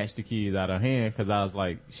she snatched the keys out of her hand, cause I was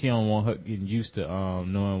like, she don't want her getting used to,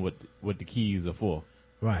 knowing what the keys are for.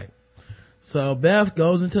 Right. So Beth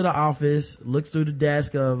goes into the office, looks through the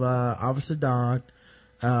desk of, Officer Dawn,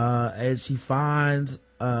 and she finds,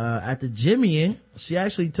 at the jimmying, she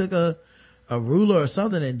actually took a ruler or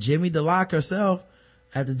something and jimmied the lock herself.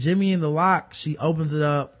 At the jimmying the lock, she opens it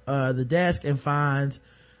up, the desk and finds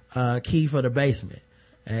a key for the basement.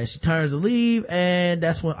 And she turns to leave, and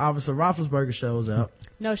that's when Officer Roethlisberger shows up.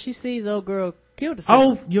 No, she sees old girl killed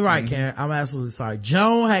herself. Oh, you're right, Karen. I'm absolutely sorry.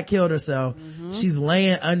 Joan had killed herself. She's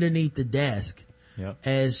laying underneath the desk. Yep.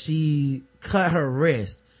 And she cut her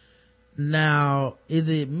wrist. Now, is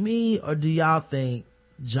it me or do y'all think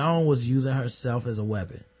Joan was using herself as a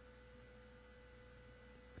weapon?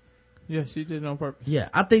 Yeah, she did it on purpose. Yeah,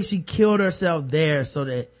 I think she killed herself there so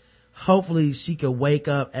that hopefully she could wake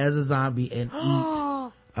up as a zombie and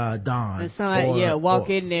eat Dawn. And somebody, walk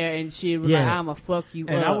in there and she was like, I'ma fuck you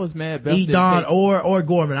and up. I was mad Beth eat didn't Dawn take, or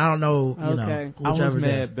Gorman. I don't know, Okay. you know, I was whichever mad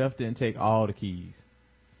it is. Beth didn't take all the keys.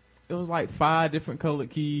 It was like 5 different colored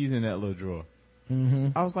keys in that little drawer. Mm-hmm.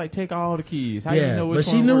 I was like, take all the keys. How you know which but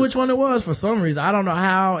one she knew worked? which one it was for some reason. I don't know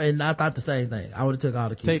how, and I thought the same thing. I would have took all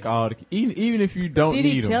the keys. Take all the keys. Even if you don't Did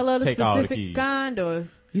need he them, tell her the take all the specific keys. kind or?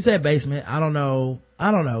 He said basement. I don't know.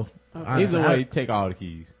 Either way, take all the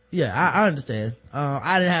keys. Yeah, I understand.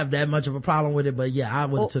 I didn't have that much of a problem with it, but yeah, I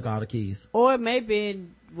would have took all the keys. Or maybe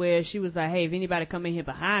where she was like, hey, if anybody come in here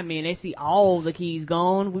behind me and they see all the keys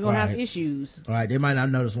gone, we're gonna have issues. All right, they might not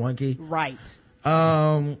notice one key. Right.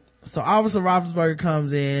 So Officer Roethlisberger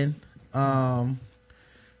comes in, and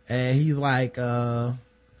he's like, well,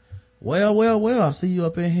 I see you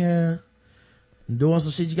up in here doing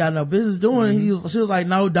some shit you got no business doing. Mm-hmm. She was like,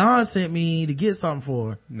 no, Don sent me to get something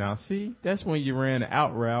for her. Now, see, that's when you ran the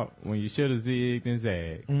out route when you should have zigged and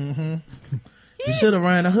zagged. You should have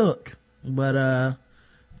ran a hook, but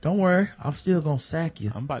don't worry, I'm still gonna sack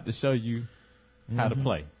you. I'm about to show you how to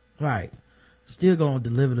play. Right, still gonna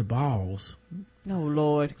deliver the balls. Oh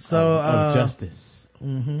Lord. So of justice.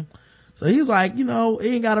 So he's like, you know, it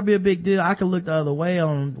ain't gotta be a big deal. I can look the other way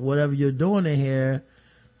on whatever you're doing in here.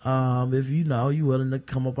 If you know, you willing to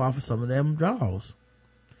come up off of some of them draws.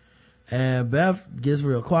 And Beth gets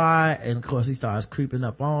real quiet, and of course he starts creeping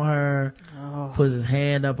up on her, puts his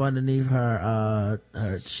hand up underneath her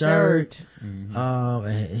shirt.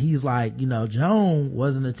 And he's like, you know, Joan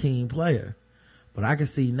wasn't a team player, but I can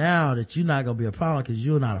see now that you're not gonna be a problem because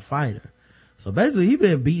you're not a fighter. So basically he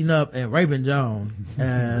been beating up and raping Joan,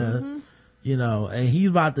 and you know, and he's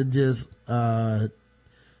about to just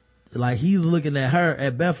like he's looking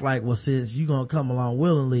at Beth like, well, since you gonna come along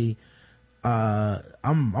willingly,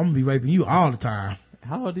 I'm gonna be raping you all the time.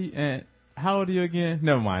 How old are you again?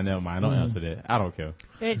 Never mind. Don't answer that. I don't care.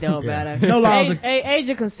 It don't matter. No laws. Age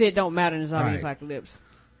of consent don't matter in the zombie Right. apocalypse.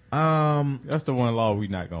 That's the one law we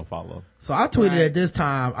not gonna follow. So I tweeted Right. at this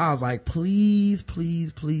time, I was like, please,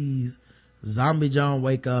 Zombie Joan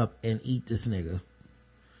wake up and eat this nigga.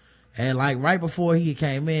 And like right before he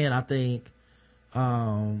came in, I think,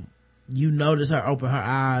 you noticed her open her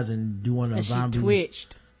eyes and do one of And those she zombie.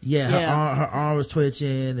 twitched. Yeah, her arm was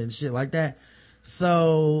twitching and shit like that.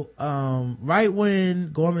 So, right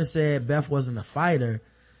when Gorman said Beth wasn't a fighter,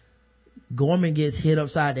 Gorman gets hit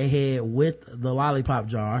upside the head with the lollipop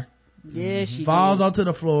jar, Yeah, she falls did. onto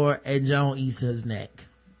the floor, and Joan eats his neck.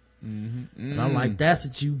 And I'm like, that's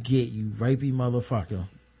what you get, you rapey motherfucker.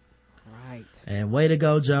 Right. And way to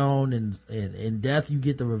go, Joan. And in death, you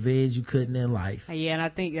get the revenge you couldn't in life. Yeah, and I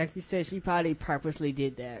think, like you said, she probably purposely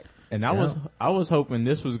did that. And I was hoping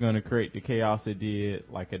this was going to create the chaos it did,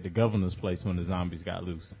 like at the governor's place when the zombies got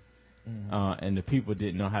loose, and the people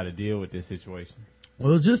didn't know how to deal with this situation.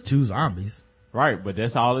 Well, it was just 2 zombies. Right, but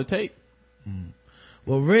that's all it takes.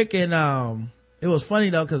 Well, Rick and, it was funny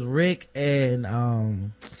though, cause Rick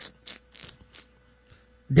and,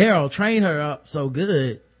 Daryl trained her up so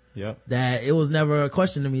good Yep. that it was never a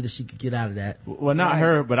question to me that she could get out of that. Well, not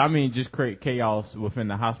her, but I mean, just create chaos within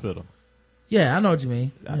the hospital. Yeah, I know what you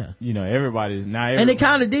mean. Yeah. You know, everybody's now. And it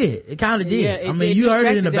kind of did. It kind of did. Yeah, I mean, you heard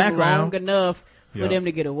it in the distracted them background. long enough for Yeah. them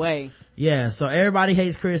to get away. Yeah, so everybody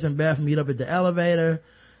hates Chris and Beth meet up at the elevator.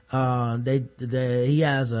 He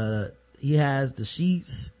has the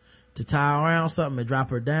sheets to tie around something and drop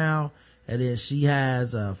her down. And then she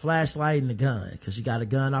has a flashlight and a gun, cause she got a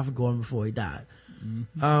gun off of Gordon before he died.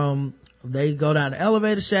 They go down the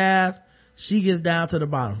elevator shaft. She gets down to the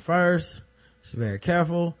bottom first. She's very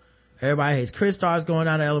careful. Everybody hates Chris starts going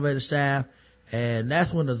down the elevator shaft. And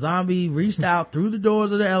that's when the zombie reached out through the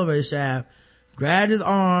doors of the elevator shaft, grabbed his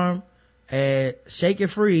arm, and shake it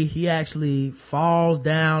free. He actually falls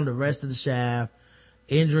down the rest of the shaft,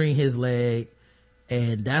 injuring his leg.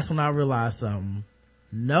 And that's when I realized something.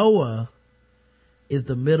 Noah is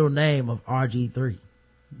the middle name of RG3.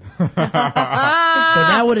 So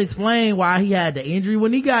that would explain why he had the injury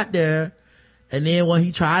when he got there. And then when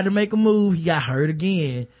he tried to make a move, he got hurt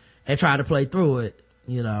again and tried to play through it,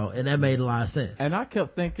 you know, and that made a lot of sense. And I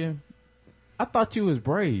kept thinking, I thought you was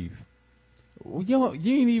brave. You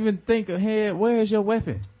didn't even think ahead. Where's your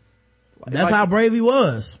weapon? That's how brave he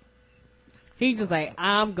was. He just like,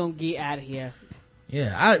 I'm gonna get out of here.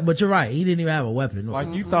 Yeah, but you're right. He didn't even have a weapon.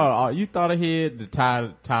 Like you thought ahead to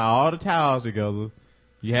tie all the towels together.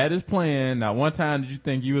 You had this plan. Not one time did you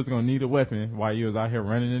think you was gonna need a weapon while you was out here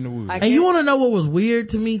running in the woods. And you want to know what was weird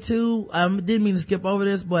to me too? Didn't mean to skip over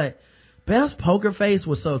this, but Beth's poker face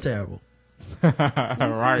was so terrible.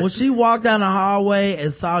 Right. When she walked down the hallway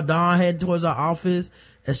and saw Dawn heading towards her office,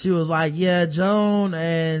 and she was like, yeah, Joan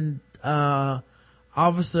and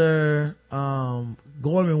Officer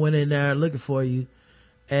Gorman went in there looking for you.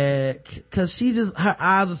 And cause her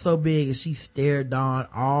eyes are so big, and she stared Dawn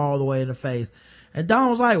all the way in the face. And Dawn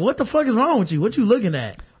was like, what the fuck is wrong with you? What you looking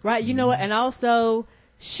at? Right, you know what? And also,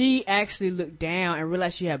 she actually looked down and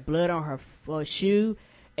realized she had blood on her shoe.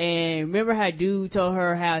 And remember how dude told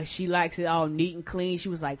her how she likes it all neat and clean? She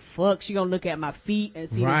was like, fuck, she gonna look at my feet and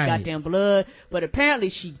see this goddamn blood. But apparently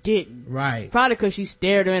she didn't. Right. Probably because she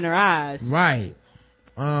stared her in her eyes. Right.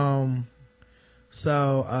 But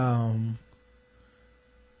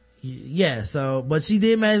she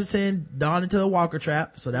did manage to send Dawn into a walker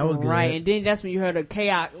trap, so that was good. Right, and then that's when you heard the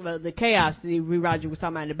chaos that Roger was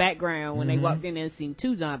talking about in the background when they walked in there and seen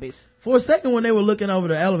 2 zombies. For a second, when they were looking over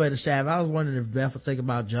the elevator shaft, I was wondering if Beth was thinking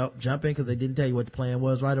about jumping, because they didn't tell you what the plan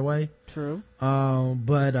was right away. True.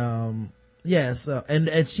 And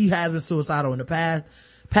she has been suicidal in the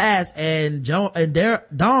past, and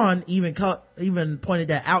Dawn even pointed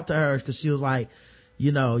that out to her, because she was like,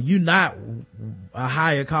 you know, you're not a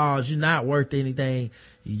higher cause, you're not worth anything,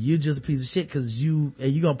 you just a piece of shit, because you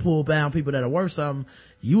gonna pull down people that are worth something,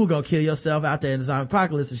 you were gonna kill yourself out there in the zombie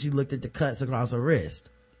apocalypse. And she looked at the cuts across her wrist.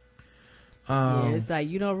 It's like,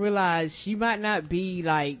 you don't realize she might not be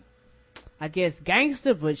like, I guess,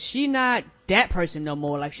 gangster, but she not that person no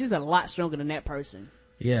more. Like, she's a lot stronger than that person.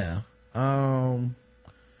 Yeah.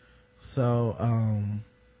 So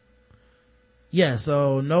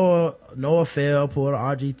Noah fell, pulled an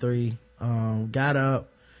RG3, got up,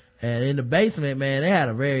 and in the basement, man, they had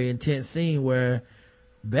a very intense scene where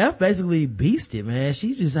Beth basically beasted, man.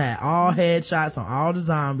 She just had all headshots on all the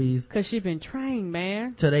zombies. Cause she been trained,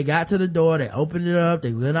 man. Till they got to the door, they opened it up,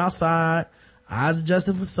 they went outside, eyes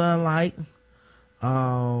adjusted for sunlight.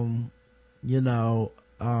 So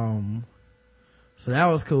that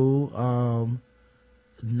was cool.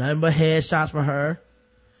 Nothing but headshots for her.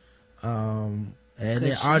 And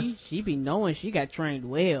then she be knowing she got trained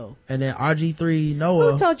well. And then RG3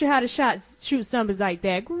 Noah. Who taught you how to shoot zombies like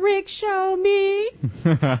that? Rick showed me.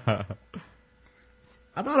 I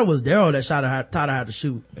thought it was Daryl that taught her how to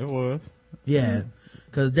shoot. It was. Yeah.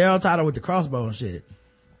 Cause Daryl taught her with the crossbow and shit.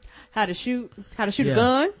 How to shoot a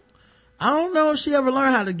gun? I don't know if she ever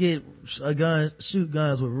learned how to shoot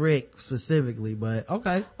guns with Rick specifically, but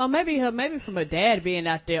okay. Oh, maybe from her dad being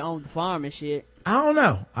out there on the farm and shit. I don't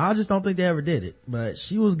know. I just don't think they ever did it. But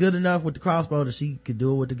she was good enough with the crossbow that she could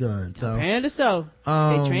do it with the gun. So apparently so.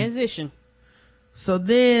 They transition. So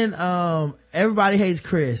then, everybody hates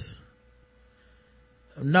Chris.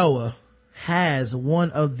 Noah has one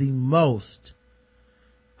of the most,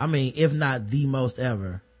 if not the most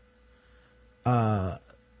ever,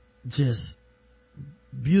 just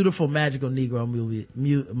beautiful magical Negro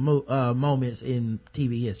moments in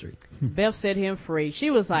TV history. Beth set him free. She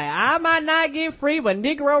was like, I might not get free, but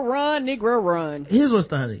Negro run. Here's what's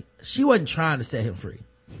funny. She wasn't trying to set him free.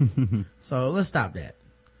 So let's stop that.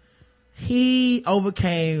 He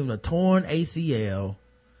overcame a torn ACL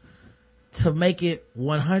to make it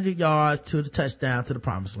 100 yards to the touchdown to the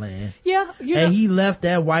promised land. Yeah. He left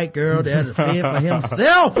that white girl there to fend for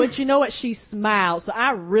himself. But you know what? She smiled. So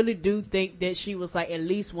I really do think that she was like, at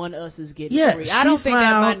least one of us is getting free. I don't think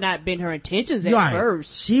that might not have been her intentions at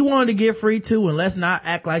first. She wanted to get free too, and let's not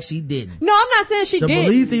act like she didn't. No, I'm not saying she didn't. The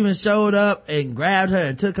police even showed up and grabbed her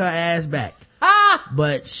and took her ass back.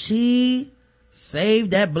 But she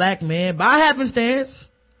saved that black man by happenstance,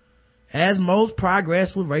 as most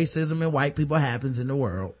progress with racism and white people happens in the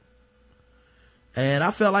world. And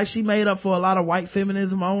I felt like she made up for a lot of white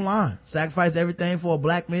feminism online. Sacrificed everything for a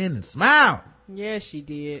black man and smiled. Yes, she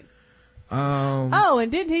did.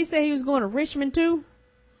 And didn't he say he was going to Richmond too?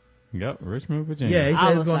 Yep, Richmond, Virginia. Yeah, he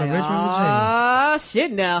said he was going to Richmond, Virginia. Ah,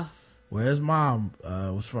 shit now. Where his mom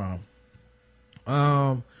was from.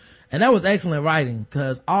 And that was excellent writing,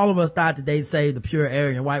 because all of us thought that they'd save the pure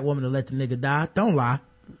Aryan white woman to let the nigga die. Don't lie.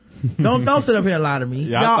 Don't sit up here and lie to me.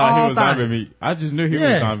 Yeah, I thought he was zombie meat. I just knew he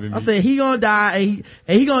was zombie meat. I said he gonna die,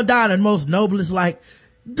 and he gonna die in the most noblest, like,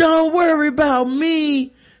 don't worry about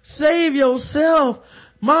me. Save yourself.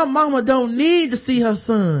 My mama don't need to see her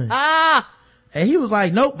son. And he was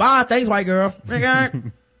like, nope, bye, thanks, white girl.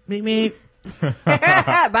 Meet.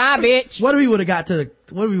 Bye, bitch. What if we would have got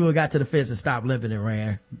to the fence and stopped limping and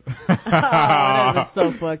ran? That was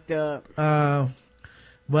so fucked up.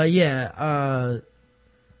 But yeah,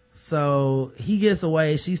 so he gets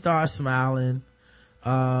away, she starts smiling.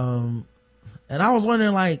 And I was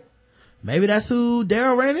wondering, like, maybe that's who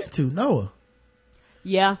Daryl ran into, Noah.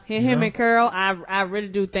 Yeah, him and Carol, I really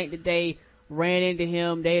do think that they ran into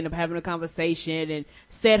him. They ended up having a conversation and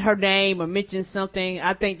said her name or mentioned something.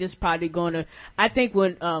 I think this probably gonna, I think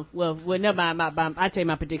when, never mind, I'll tell you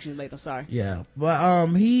my prediction later. Sorry. Yeah. But,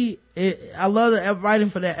 I love the writing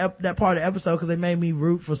for that part of the episode because they made me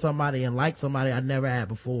root for somebody and like somebody I never had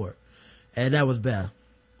before. And that was Beth.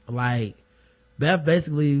 Like, Beth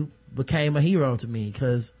basically became a hero to me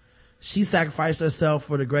because she sacrificed herself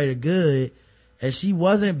for the greater good and she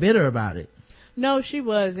wasn't bitter about it. No, she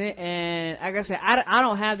wasn't. And like I said, I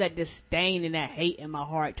don't have that disdain and that hate in my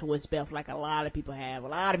heart towards Beth like a lot of people have. A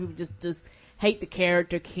lot of people just hate the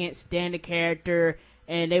character, can't stand the character,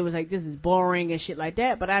 and they was like, this is boring and shit like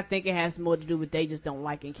that. But I think it has more to do with they just don't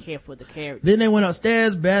like and care for the character. Then they went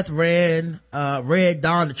upstairs. Beth read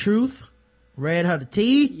Dawn the truth. Read her the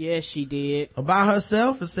tea. Yes, she did. About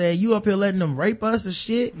herself and said, you up here letting them rape us and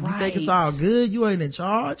shit. Right. You think it's all good? You ain't in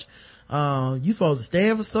charge. You supposed to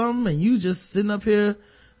stand for something and you just sitting up here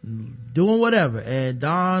doing whatever. And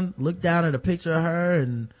Dawn looked down at a picture of her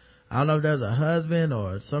and I don't know if that was her husband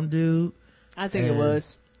or some dude. I think it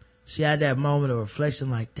was. She had that moment of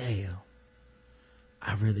reflection like, damn,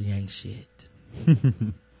 I really ain't shit.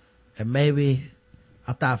 And maybe,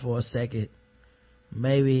 I thought for a second,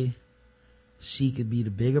 maybe she could be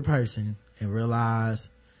the bigger person and realize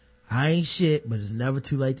I ain't shit, but it's never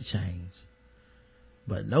too late to change.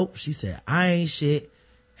 But nope, she said, I ain't shit,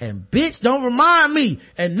 and bitch, don't remind me,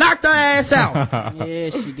 and knocked her ass out.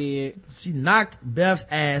 Yeah, she did. She knocked Beth's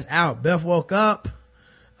ass out. Beth woke up,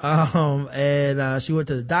 and she went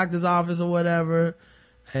to the doctor's office or whatever,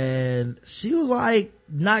 and she was like,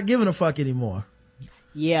 not giving a fuck anymore.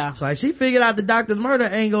 Yeah. So like, she figured out the doctor's murder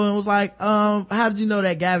angle and was like, how did you know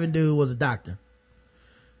that Gavin dude was a doctor?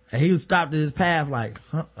 And he was stopped in his path like,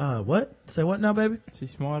 what? Say what now, baby?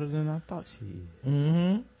 She's smarter than I thought she is.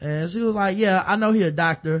 Mm-hmm. And she was like, yeah, I know he a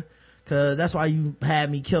doctor, cause that's why you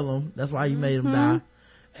had me kill him. That's why you made him die.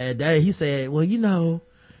 And then he said, well, you know,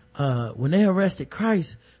 when they arrested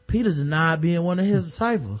Christ, Peter denied being one of his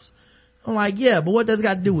disciples. I'm like, yeah, but what does it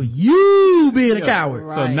got to do with you being a coward?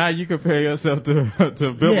 Right. So now you compare yourself to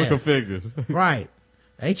biblical figures. Right.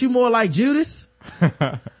 Ain't you more like Judas?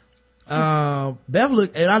 Beth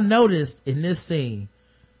looked, and I noticed in this scene,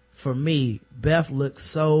 for me, Beth looked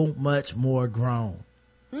so much more grown.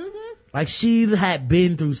 Mm-hmm. Like she had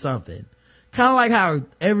been through something. Kind of like how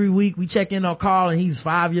every week we check in on Carl and he's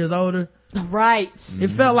 5 years older. Right. It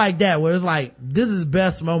felt like that, where it's like, this is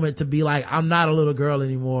Beth's moment to be like, I'm not a little girl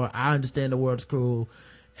anymore. I understand the world's cruel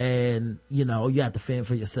and, you know, you have to fend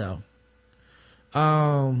for yourself.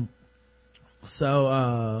 You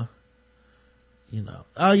know,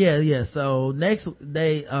 oh yeah. So next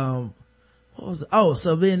day, what was it? Oh,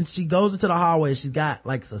 so then she goes into the hallway. She's got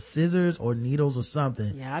like some scissors or needles or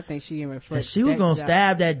something. Yeah, I think she can reflect. And she was gonna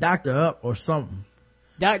stab that doctor up or something.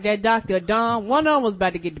 That doctor, Don, one of them was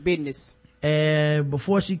about to get the business. And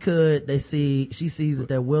before she could, she sees that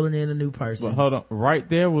they're wheeling in a new person. But hold on, right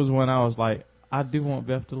there was when I was like, I do want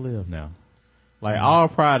Beth to live now. Like, all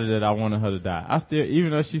proud of that, I wanted her to die. I still, even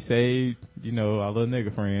though she saved, you know, our little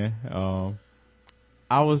nigga friend,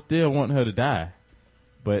 I was still wanting her to die.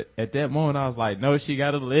 But at that moment, I was like, no, she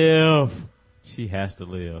gotta live. She has to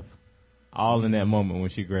live. All in that moment when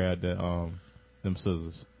she grabbed them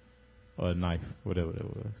scissors or a knife, whatever that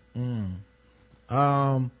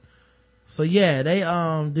was. So yeah, they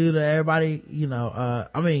do the everybody, you know,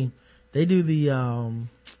 they do the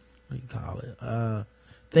what do you call it,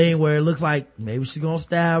 thing where it looks like maybe she's gonna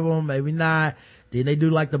stab him, maybe not. Then they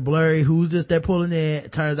do like the blurry, who's this they're pulling in.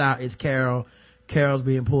 It turns out it's Carol's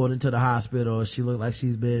being pulled into the hospital. She looked like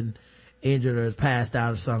she's been injured or has passed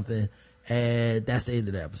out or something, and that's the end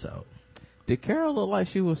of the episode. Did Carol look like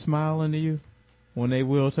she was smiling to you when they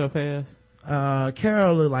wheeled her past?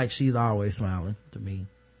 Carol looked like she's always smiling to me.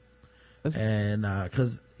 And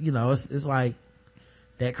cause you know it's like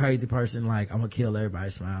that crazy person like, I'm gonna kill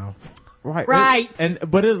everybody's smile. Right.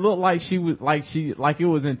 But it looked like she was like it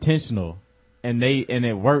was intentional and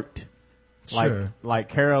it worked. Sure. Like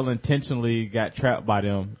Carol intentionally got trapped by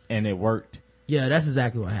them and it worked. Yeah, that's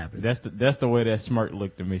exactly what happened. That's the way that smirk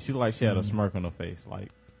looked to me. She looked like she had a smirk on her face. Like,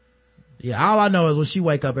 yeah, all I know is when she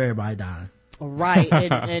wake up, everybody dying. Right.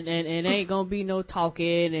 and ain't gonna be no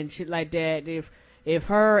talking and shit like that. If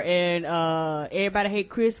her and Everybody Hate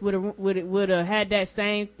Chris would have had that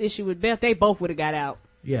same issue with Beth, they both would have got out.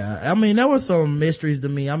 Yeah, I mean, there were some mysteries to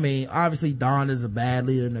me. I mean, obviously Dawn is a bad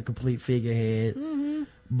leader and a complete figurehead. Mm-hmm.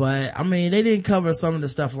 But, I mean, they didn't cover some of the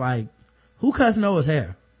stuff like, who cuts Noah's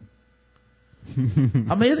hair? I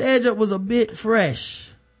mean, his edge up was a bit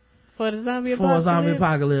fresh. For the zombie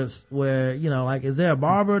apocalypse, where, you know, like, is there a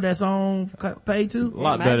barber that's on pay too? A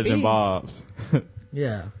lot better than Bob's.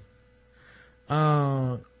 Yeah.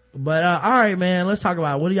 But all right, man, let's talk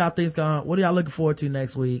about what do y'all looking forward to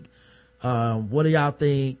next week? What do y'all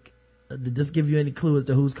think? Did this give you any clue as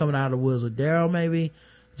to who's coming out of the woods with Daryl, maybe?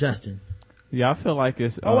 Justin? Yeah, I feel like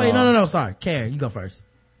it's. Oh wait, no, sorry, Karen, you go first.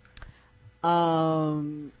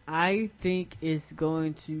 I think it's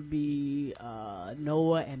going to be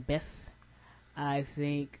Noah and Beth. I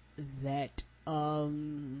think that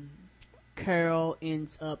Carol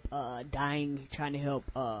ends up dying trying to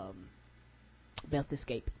help Beth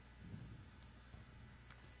escape.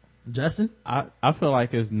 Justin? I feel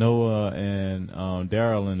like it's Noah and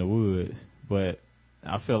Daryl in the woods, but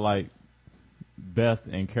I feel like Beth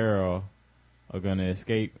and Carol are gonna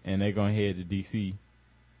escape and they're gonna head to DC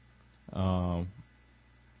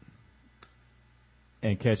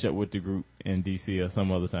and catch up with the group in DC or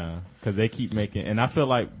some other time, because they keep making, and I feel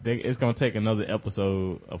like it's gonna take another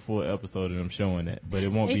episode, a full episode of them showing that, but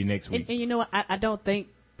it won't be next week. And you know what? I don't think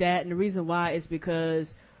that, and the reason why is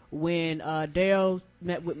because when Daryl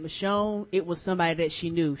met with Michonne, it was somebody that she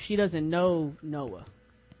knew. She doesn't know Noah.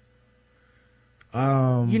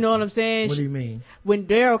 You know what I'm saying? What do you mean? When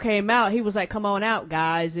Daryl came out, he was like, "Come on out,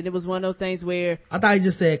 guys," and it was one of those things where I thought he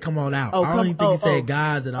just said, "Come on out." I don't even think he said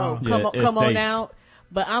guys at all. Come on safe. out.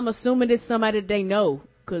 But I'm assuming it's somebody that they know,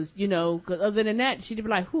 because other than that, she'd be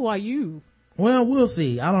like, "Who are you?" Well, we'll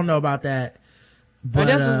see. I don't know about that. But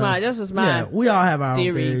that's just my yeah, we all have our theory.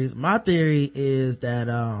 own theories. My theory is that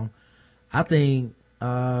I think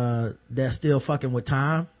they're still fucking with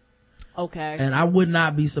time. Okay. And I would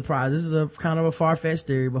not be surprised. This is a kind of a far-fetched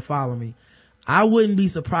theory, but follow me. I wouldn't be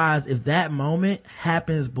surprised if that moment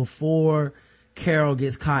happens before Carol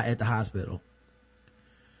gets caught at the hospital.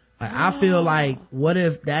 Like, I feel like, what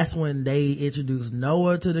if that's when they introduce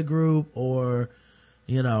Noah to the group, or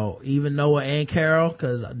even Noah and Carol,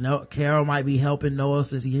 because Carol might be helping Noah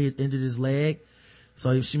since he injured his leg,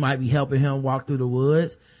 so she might be helping him walk through the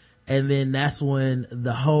woods, and then that's when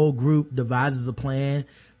the whole group devises a plan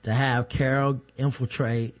to have Carol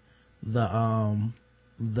infiltrate the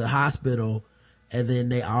hospital, and then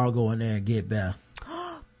they all go in there and get Beth.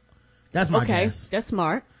 That's my guess. That's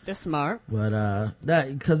smart. But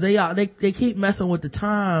because they keep messing with the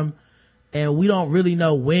time, and we don't really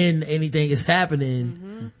know when anything is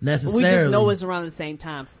happening necessarily. We just know it's around the same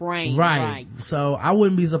time frame. Right. So I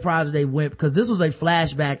wouldn't be surprised if they went, because this was a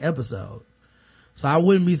flashback episode. So I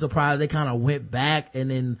wouldn't be surprised if they kind of went back, and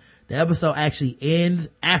then the episode actually ends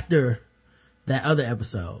after that other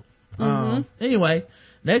episode. Anyway,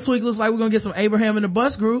 next week looks like we're gonna get some Abraham and the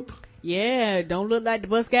Bus Group. Yeah, don't look like the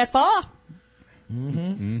bus got far.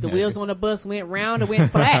 The wheels on the bus went round and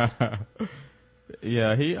went flat.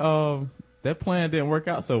 Yeah, that plan didn't work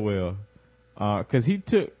out so well, because he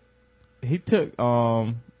took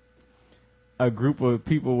a group of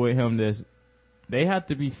people with him they have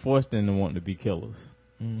to be forced into wanting to be killers.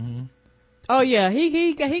 Oh yeah,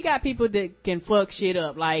 he got people that can fuck shit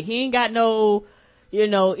up. Like, he ain't got no,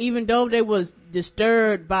 even though they was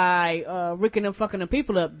disturbed by Rick and them fucking them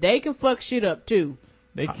people up, they can fuck shit up too.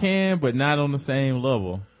 They can, but not on the same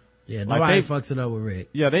level. Yeah, nobody fucks it up with Rick.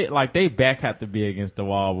 Yeah, they back have to be against the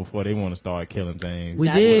wall before they want to start killing things. We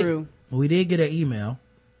did get an email.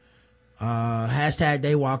 Hashtag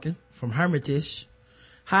Daywalking from Hermitage.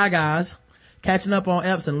 Hi guys. Catching up on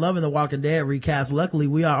eps and loving the Walking Dead recast. Luckily,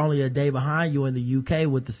 we are only a day behind you in the UK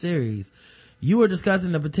with the series. You were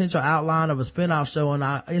discussing the potential outline of a spin-off show, and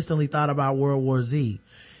I instantly thought about World War Z.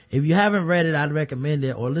 If you haven't read it, I'd recommend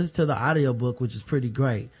it, or listen to the audiobook, which is pretty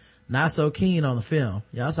great. Not so keen on the film.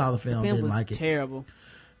 Yeah, I saw the film, didn't like it. Terrible.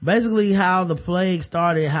 Basically, how the plague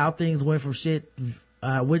started, how things went from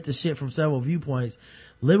went to shit from several viewpoints.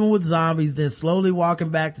 Living with zombies, then slowly walking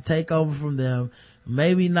back to take over from them.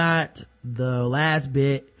 Maybe not the last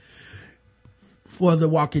bit for the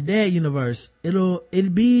Walking Dead universe.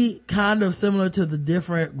 It'd be kind of similar to the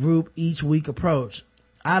different group each week approach.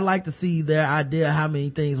 I'd like to see their idea how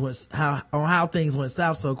things went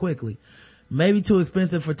south so quickly. Maybe too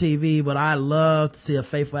expensive for TV, but I'd love to see a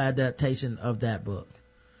faithful adaptation of that book.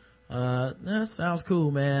 That sounds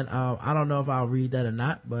cool, man. I don't know if I'll read that or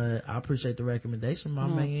not, but I appreciate the recommendation, my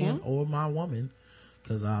man or my woman,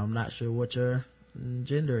 because I'm not sure what your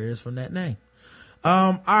gender is from that name.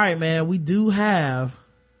 All right, man. We do have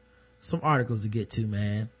some articles to get to,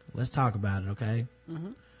 man. Let's talk about it, okay?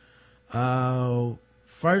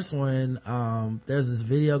 First one, there's this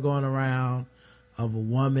video going around of a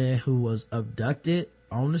woman who was abducted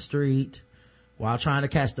on the street while trying to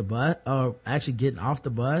catch the bus, or actually getting off the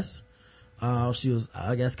bus. She was,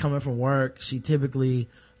 I guess, coming from work. She typically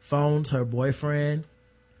phones her boyfriend,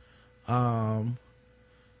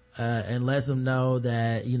 and lets them know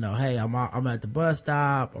that, hey, I'm at the bus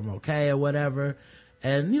stop, I'm okay or whatever.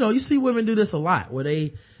 And, you see women do this a lot where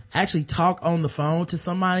they actually talk on the phone to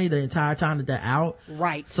somebody the entire time that they're out.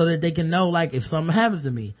 Right. So that they can know, like, if something happens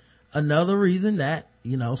to me. Another reason that,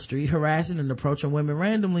 street harassing and approaching women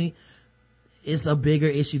randomly is a bigger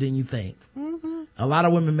issue than you think. Mm-hmm. A lot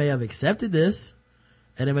of women may have accepted this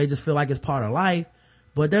and it may just feel like it's part of life,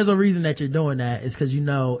 but there's a reason that you're doing that. It's because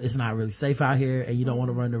it's not really safe out here and you don't want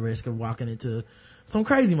to run the risk of walking into some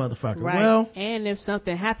crazy motherfucker. Right. Well, and if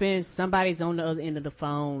something happens, somebody's on the other end of the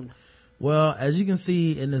phone. Well, as you can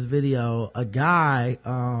see in this video, a guy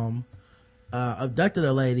abducted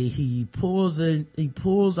a lady. He pulls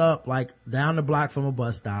up like down the block from a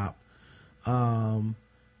bus stop. And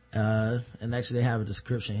actually they have a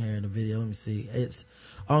description here in the video. Let me see. It's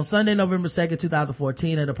on Sunday, November 2nd,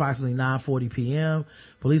 2014 at approximately 9:40 p.m.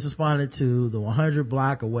 Police responded to the 100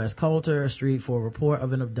 block of West Coulter Street for a report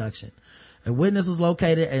of an abduction. A witness was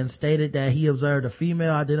located and stated that he observed a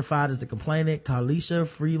female identified as the complainant, Carlisha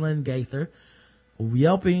Freeland Gaither,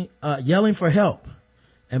 yelling for help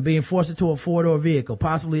and being forced into a four-door vehicle,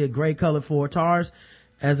 possibly a gray-colored Ford Taurus.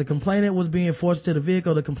 As the complainant was being forced to the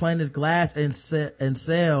vehicle, the complainant's glasses and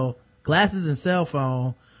cell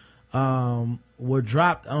phone were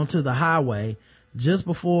dropped onto the highway. Just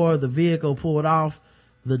before the vehicle pulled off,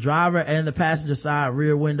 the driver and the passenger side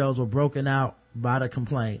rear windows were broken out by the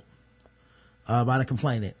complainant.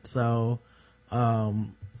 So,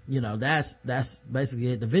 that's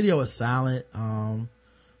basically it. The video is silent. I'll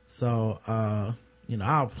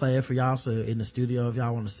play it for y'all so in the studio if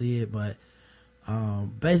y'all want to see it, but,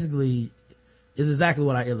 basically it's exactly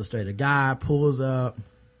what I illustrated. A guy pulls up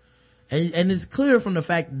and it's clear from the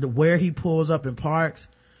fact that where he pulls up and parks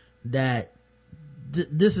that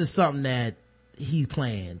this is something that he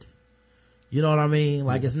planned. You know what I mean?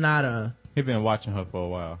 Like it's not He's been watching her for a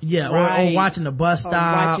while. Yeah, right. or watching the bus stop.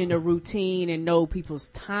 Or watching the routine and know people's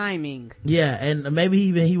timing. Yeah, and maybe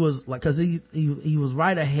even he was like, cause he was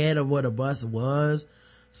right ahead of where the bus was.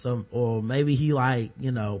 Or maybe he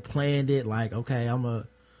planned it like, okay, I'm gonna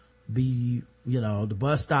be, the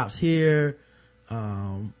bus stops here.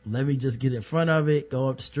 Let me just get in front of it, go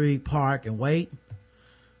up the street, park and wait.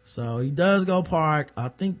 So he does go park. I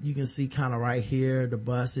think you can see kind of right here, the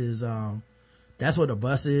bus is, that's where the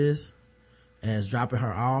bus is. And it's dropping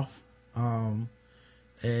her off. And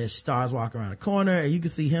she starts walking around the corner and you can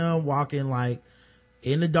see him walking like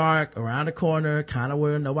in the dark around the corner, kind of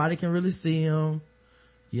where nobody can really see him.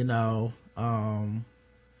 It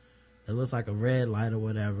looks like a red light or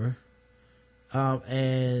whatever.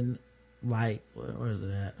 And like, where is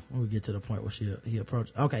it at? When we get to the point where he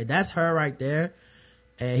approached. Okay, that's her right there.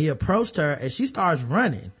 And he approached her and she starts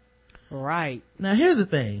running. Right. Now here's the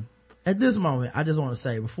thing. At this moment, I just want to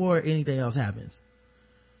say, before anything else happens,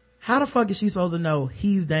 how the fuck is she supposed to know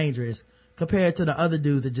he's dangerous compared to the other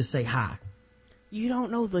dudes that just say hi? You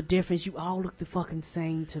don't know the difference. You all look the fucking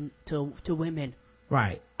same to women.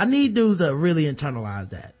 Right. I need dudes that really internalize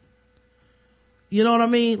that. You know what I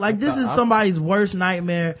mean? Like, this is somebody's worst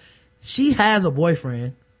nightmare. She has a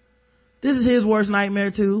boyfriend. This is his worst nightmare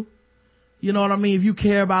too. You know what I mean? If you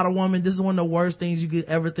care about a woman, this is one of the worst things you could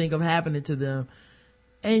ever think of happening to them.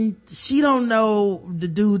 And she don't know the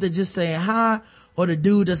dude that just saying hi or the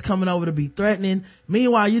dude that's coming over to be threatening.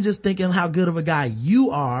 Meanwhile, you're just thinking how good of a guy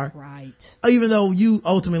you are. Right. Even though you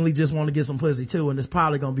ultimately just want to get some pussy too, and it's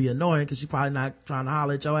probably going to be annoying because she's probably not trying to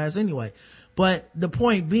holler at your ass anyway. But the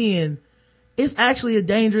point being, it's actually a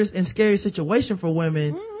dangerous and scary situation for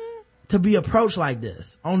women to be approached like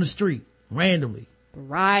this on the street randomly.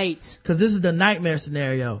 Right. Because this is the nightmare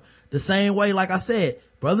scenario. The same way, like I said,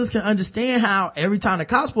 brothers can understand how every time the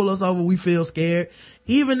cops pull us over, we feel scared.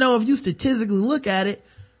 Even though if you statistically look at it,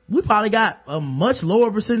 we probably got a much lower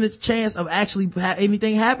percentage chance of actually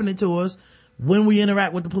anything happening to us when we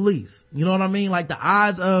interact with the police. You know what I mean? Like the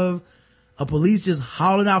odds of a police just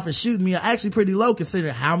hauling off and shooting me are actually pretty low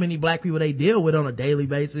considering how many black people they deal with on a daily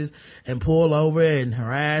basis and pull over and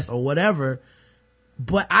harass or whatever.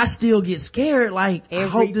 But I still get scared. Like, I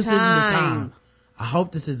hope this isn't the time. I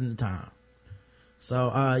hope this isn't the time.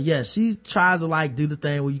 So, yeah, she tries to like do the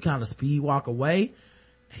thing where you kind of speed walk away.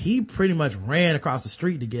 He pretty much ran across the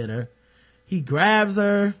street to get her. He grabs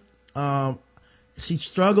her. She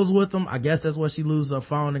struggles with him. I guess that's where she loses her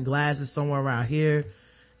phone and glasses somewhere around here.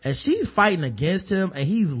 And she's fighting against him and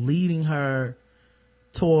he's leading her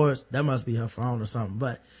towards, that must be her phone or something,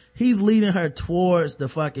 but he's leading her towards the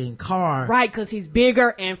fucking car. Right, cause he's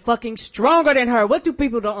bigger and fucking stronger than her. What do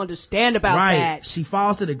people don't understand about that? She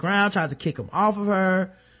falls to the ground, tries to kick him off of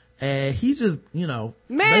her, and he's just,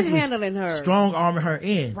 manhandling her. Strong arming her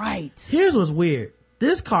in. Right. Here's what's weird.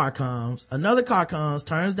 this car comes, another car comes,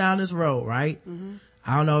 turns down this road, right?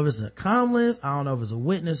 I don't know if it's an accomplice, I don't know if it's a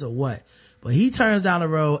witness or what, but he turns down the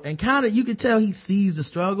road and kind of, you can tell he sees the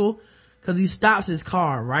struggle because he stops his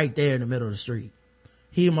car right there in the middle of the street.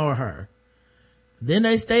 Him or her. Then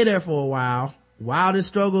they stay there for a while this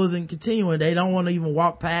struggle isn't continuing. They don't want to even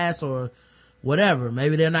walk past or whatever.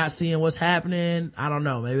 Maybe they're not seeing what's happening. I don't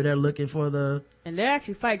know. Maybe they're looking for and they're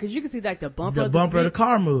actually fighting because you can see like the bumper of the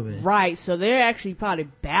car moving. Right. So they're actually probably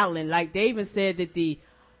battling. Like they even said that did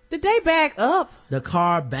they back up? The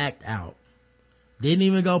car backed out. Didn't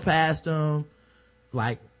even go past them.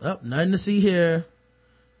 Like, nothing to see here.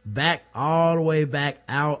 Back all the way back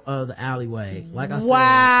out of the alleyway. Like I said.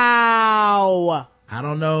 Wow. I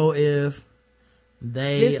don't know if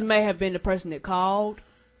this may have been the person that called.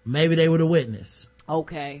 Maybe they were the witness.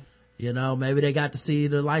 Okay. You know, maybe they got to see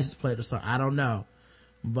the license plate or something. I don't know.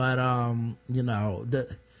 But, you know,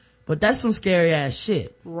 but that's some scary ass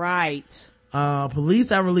shit. Right. Police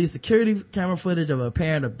have released security camera footage of a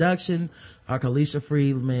apparent abduction of Kalisha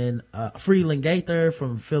Freeland Gaither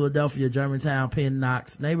from Philadelphia, Germantown, Penn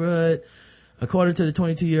Knox neighborhood. According to the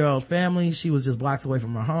 22-year-old family, she was just blocks away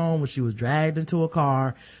from her home when she was dragged into a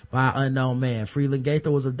car by an unknown man. Freeland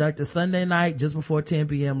Gaither was abducted Sunday night just before 10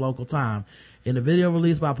 p.m. local time. In the video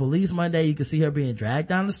released by police Monday, you can see her being dragged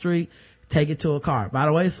down the street, taken to a car. By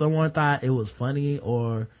the way, someone thought it was funny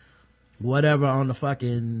or whatever on the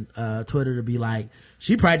fucking Twitter to be like,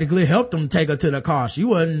 she practically helped them take her to the car. She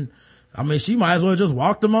might as well just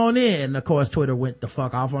walk them on in. And of course Twitter went the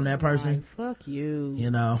fuck off on that person. Fuck you.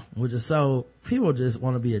 You know, which is people just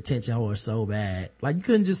want to be attention whores so bad. Like you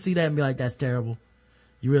couldn't just see that and be like, that's terrible.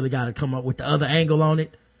 You really got to come up with the other angle on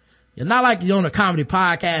it. You're not like you're on a comedy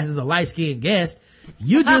podcast as a light-skinned guest.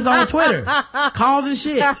 You just on Twitter causing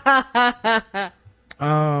shit.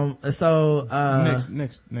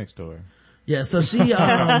 Next story. Yeah, so she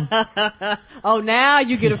oh, now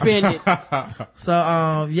you get offended.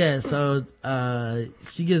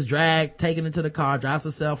 She gets dragged, taken into the car, drops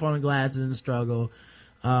her cell phone and glasses in the struggle.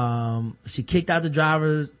 She kicked out the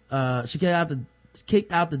driver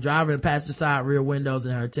and passenger side rear windows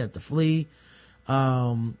in her attempt to flee.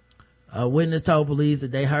 A witness told police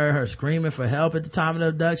that they heard her screaming for help at the time of the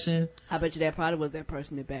abduction. I bet you that probably was that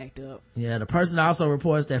person that backed up. Yeah, the person also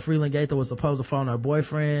reports that Freeland Gaither was supposed to phone her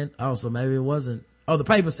boyfriend. Oh, so maybe it wasn't. Oh, the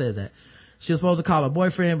paper says that. She was supposed to call her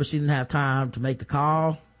boyfriend, but she didn't have time to make the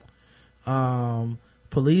call.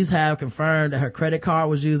 Police have confirmed that her credit card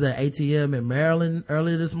was used at ATM in Maryland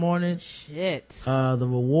earlier this morning. Shit. The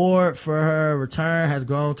reward for her return has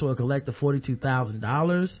grown to a collective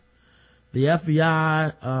 $42,000. The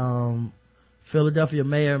FBI, Philadelphia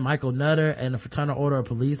Mayor Michael Nutter and the Fraternal Order of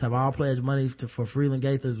Police have all pledged money for Freeland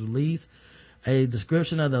Gaither's release. A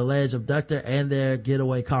description of the alleged abductor and their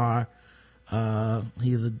getaway car.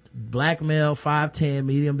 He's a black male, 5'10",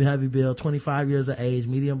 medium heavy build, 25 years of age,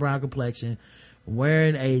 medium brown complexion,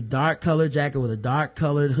 wearing a dark colored jacket with a dark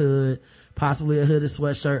colored hood, possibly a hooded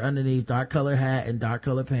sweatshirt underneath, dark colored hat, and dark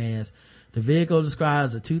colored pants. The vehicle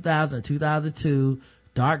describes a 2000 and 2002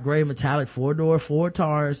 dark gray metallic four-door Ford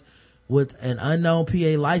Taurus with an unknown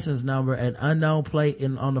PA license number and unknown plate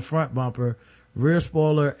on the front bumper, rear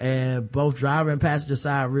spoiler, and both driver and passenger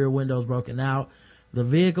side rear windows broken out. The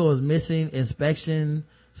vehicle is missing inspection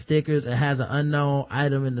stickers and has an unknown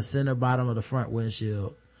item in the center bottom of the front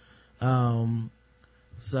windshield.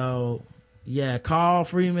 So yeah, Carl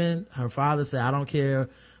Freeman, her father said, I don't care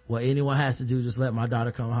what anyone has to do, just let my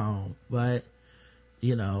daughter come home. But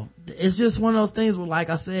you know, it's just one of those things where, like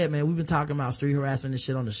I said, man, we've been talking about street harassment and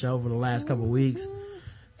shit on the show for the last couple of weeks.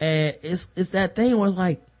 And it's that thing where it's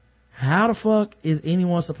like, how the fuck is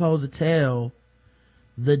anyone supposed to tell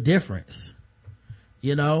the difference?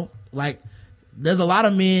 You know, like there's a lot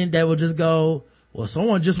of men that will just go, well,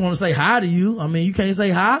 someone just want to say hi to you. I mean, you can't say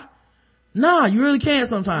hi. Nah, you really can't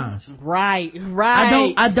sometimes. Right.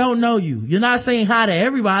 I don't know you. You're not saying hi to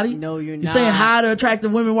everybody. No, you're not. You're saying hi to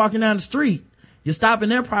attractive women walking down the street. You're stopping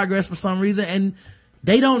their progress for some reason and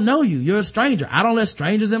they don't know you. You're a stranger. I don't let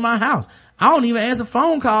strangers in my house. I don't even answer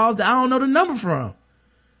phone calls that I don't know the number from.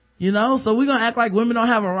 You know, so we're gonna act like women don't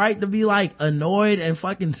have a right to be like annoyed and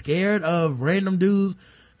fucking scared of random dudes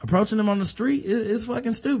approaching them on the street. It's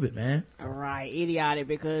fucking stupid, man. Right. Idiotic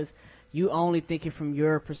because you only thinking from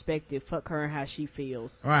your perspective. Fuck her and how she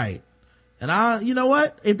feels. Right. And you know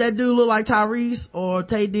what? If that dude looked like Tyrese or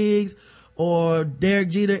Tay Diggs or Derek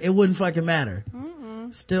Jeter, it wouldn't fucking matter.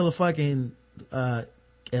 Still a fucking at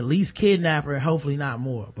least kidnapper, hopefully not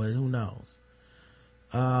more, but who knows.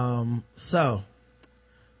 So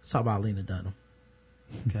let's talk about Lena Dunham.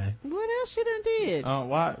 Okay. What else she done did?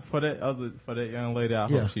 Why for that young lady, I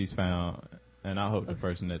hope she's found And I hope the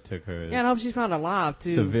person that took her is Yeah, I hope she's found alive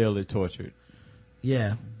too. severely tortured.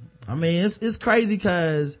 Yeah. I mean, it's crazy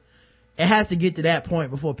because it has to get to that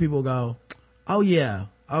point before people go, oh yeah,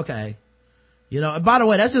 okay. And by the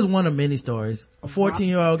way, that's just one of many stories. A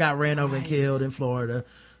 14-year-old got ran over and killed in Florida.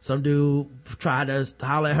 Some dude tried to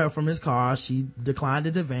holler at her from his car. She declined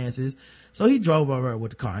his advances. So he drove over her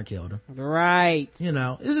with the car and killed her. Right.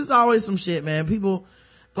 It's just always some shit, man. People,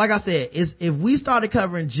 like I said, if we started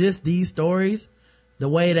covering just these stories, the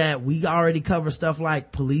way that we already cover stuff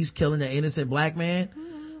like police killing an innocent black man,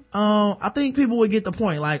 I think people would get the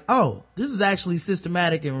point. Like, oh, this is actually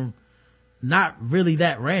systematic and not really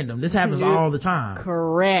that random. This happens all the time.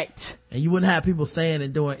 Correct. And you wouldn't have people saying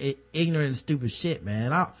and doing ignorant and stupid shit,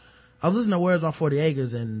 man. I was listening to Words on 40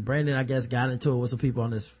 Acres, and Brandon, I guess, got into it with some people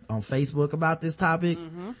on Facebook about this topic.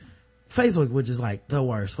 Facebook, which is like the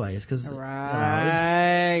worst place, because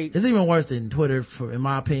it's even worse than Twitter, in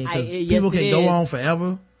my opinion, because people can go on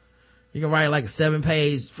forever. You can write like a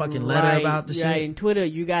 7-page fucking letter about the shit. Right, in Twitter,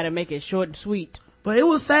 you gotta make it short and sweet. But it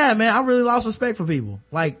was sad, man. I really lost respect for people.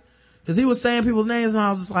 Like, cause he was saying people's names and I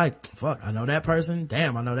was just like, fuck, I know that person.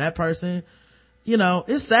 Damn, I know that person.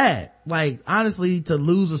 It's sad. Like, honestly, to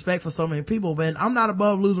lose respect for so many people, man. I'm not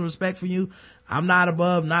above losing respect for you. I'm not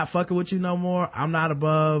above not fucking with you no more. I'm not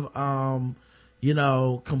above,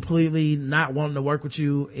 completely not wanting to work with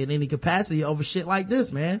you in any capacity over shit like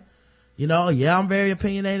this, man. Yeah, I'm very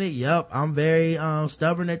opinionated. Yep, I'm very,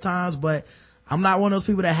 stubborn at times, but I'm not one of those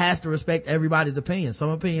people that has to respect everybody's opinion. Some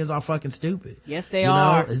opinions are fucking stupid. Yes, they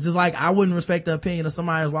are. It's just like I wouldn't respect the opinion of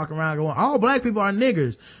somebody who's walking around going, all black people are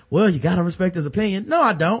niggers. Well, you gotta respect his opinion. No,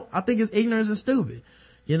 I don't. I think it's ignorance and stupid.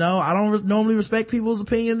 I don't normally respect people's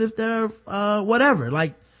opinion if they're, whatever.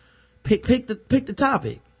 Like, pick the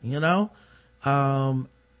topic, and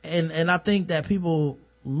I think that people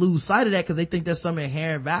lose sight of that because they think there's some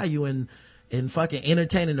inherent value in fucking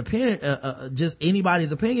entertaining just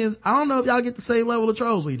anybody's opinions. I don't know if y'all get the same level of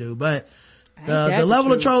trolls we do, but the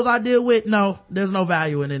level of trolls I deal with, no, there's no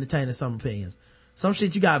value in entertaining some opinions. Some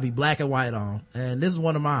shit you gotta be black and white on, and this is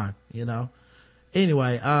one of mine.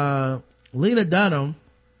 Anyway, Lena Dunham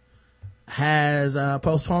has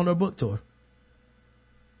postponed her book tour.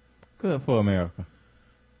 Good for America.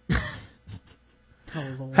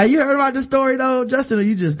 Have you heard about this story though, Justin, or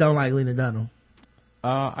you just don't like Lena Dunham?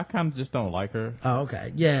 I kind of just don't like her. Oh,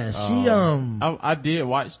 okay. Yeah, she, I did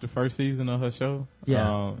watch the first season of her show.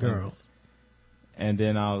 Yeah, Girls. And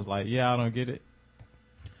then I was like, yeah, I don't get it.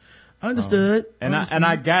 Understood.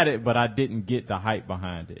 I got it, but I didn't get the hype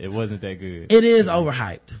behind it. It wasn't that good. It is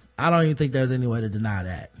overhyped. I don't even think there's any way to deny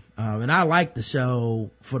that. And I liked the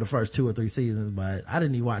show for the first 2 or 3 seasons, but I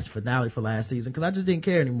didn't even watch the finale for last season because I just didn't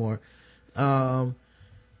care anymore.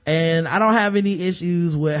 And I don't have any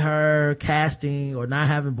issues with her casting or not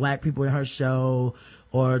having black people in her show,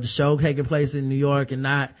 or the show taking place in New York and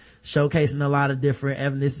not showcasing a lot of different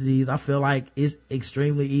ethnicities. I feel like it's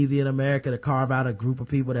extremely easy in America to carve out a group of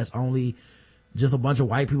people that's only just a bunch of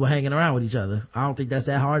white people hanging around with each other. I don't think that's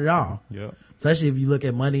that hard at all. Yeah. Especially if you look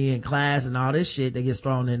at money and class and all this shit that gets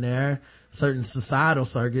thrown in there, certain societal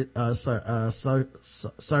circles.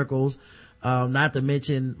 Not to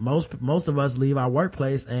mention most of us leave our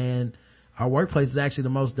workplace, and our workplace is actually the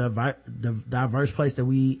most diverse place that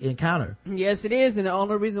we encounter. Yes, it is. And the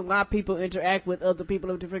only reason why people interact with other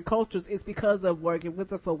people of different cultures is because of working with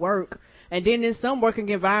them for work. And then in some working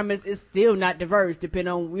environments, it's still not diverse,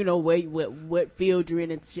 depending on, what field you're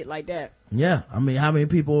in and shit like that. Yeah. I mean, how many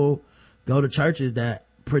people go to churches that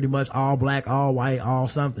pretty much all black, all white, all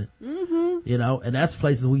something? And that's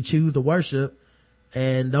places we choose to worship.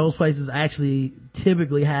 And those places actually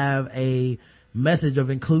typically have a message of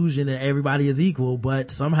inclusion and everybody is equal, but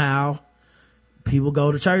somehow people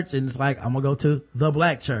go to church and it's like, I'm gonna go to the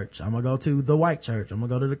black church, I'm gonna go to the white church, I'm gonna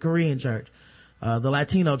go to the Korean church, the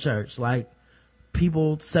Latino church. Like,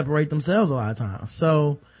 people separate themselves a lot of times.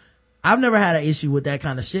 So I've never had an issue with that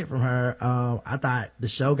kind of shit from her. I thought the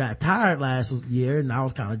show got tired last year and I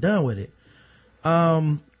was kind of done with it.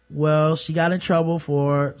 Well, she got in trouble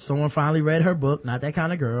for someone finally read her book, Not That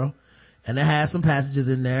Kind of Girl, and it has some passages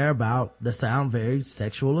in there that sound very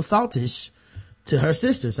sexual assaultish to her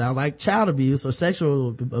sister. Sounds like child abuse or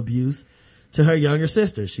sexual abuse to her younger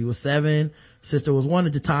sister. She was 7. Sister was 1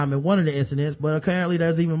 at the time in one of the incidents, but apparently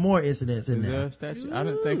there's even more incidents in there. Is there a statute? I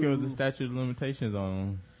didn't think it was a statute of limitations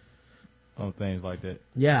on things like that.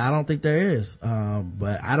 Yeah, I don't think there is.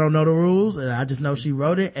 But I don't know the rules, and I just know she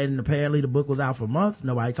wrote it, and apparently the book was out for months.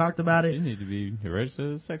 Nobody talked about it. You need to be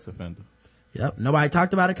registered as a sex offender. Yep. Nobody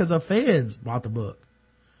talked about it because her fans bought the book.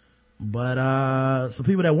 But, some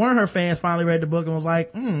people that weren't her fans finally read the book and was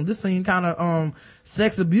like, this seemed kind of,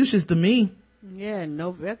 sex abusive to me. Yeah,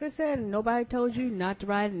 no, like I said, nobody told you not to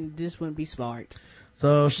ride, and this wouldn't be smart.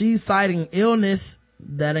 So she's citing illness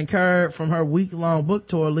that incurred from her week-long book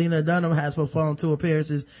tour. Lena Dunham has postponed 2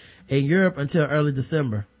 appearances in Europe until early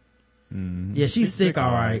December. Yeah, she's sick,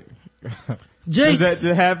 all right. Jinx! Did that just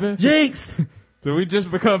happen? Jinx! Did we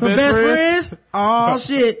just become Best best friends? friends? Oh,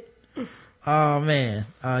 shit. Oh, man.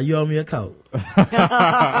 You owe me a coat.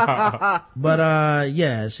 But,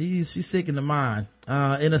 yeah, she's sick in the mind.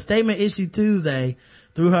 In a statement issued Tuesday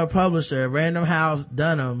through her publisher, Random House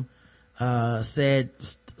Dunham, said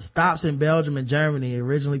stops in Belgium and Germany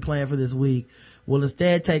originally planned for this week will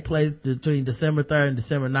instead take place between December 3rd and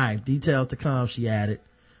December 9th. Details to come, she added.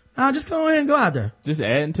 Now just go ahead and go out there. Just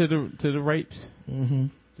adding to the rapes. Mm-hmm.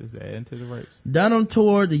 Just adding to the rapes. Dunham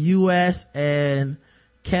toured the U.S. and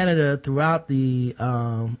Canada throughout the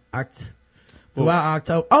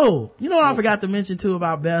October. Oh, you know what I forgot to mention too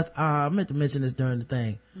about Beth? I meant to mention this during the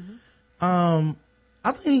thing. I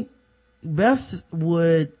think Beth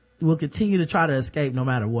will continue to try to escape no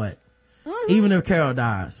matter what, even if Carol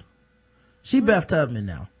dies. She Beth Tubman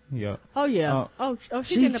now. Yeah. Oh yeah.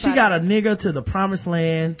 She got a nigga to the promised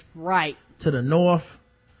land, right to the north,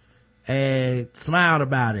 and smiled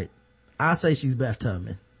about it. I say she's Beth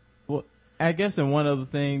Tubman. Well, I guess in one other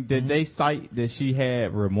thing, did they cite that she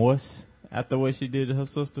had remorse after what she did to her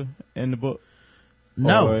sister in the book?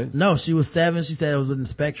 No, she was 7. She said it was in the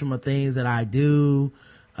spectrum of things that I do.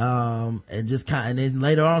 And then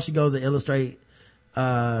later on she goes to illustrate,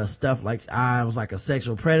 stuff like I was like a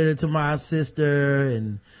sexual predator to my sister.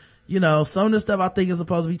 And, you know, some of the stuff I think is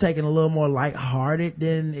supposed to be taken a little more lighthearted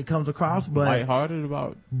than it comes across, but lighthearted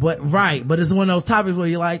about, but it's one of those topics where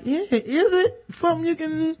you're like, yeah, is it something you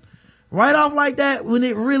can write off like that when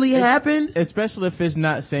it really happened? Especially if it's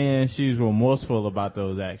not saying she's remorseful about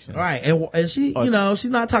those actions. Right. And she, you know,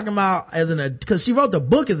 she's not talking about cause she wrote the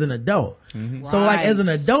book as an adult. Mm-hmm. So like as an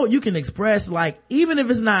adult, you can express like, even if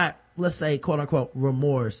it's not, let's say quote unquote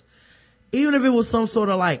remorse, even if it was some sort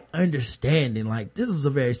of like understanding, like this is a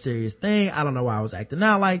very serious thing. I don't know why I was acting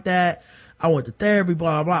out like that. I went to therapy,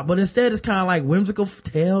 blah, blah, blah. But instead it's kind of like whimsical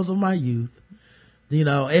tales of my youth. You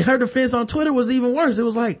know, and her defense on Twitter was even worse. It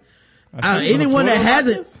was like, anyone that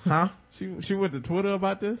hasn't, she went to Twitter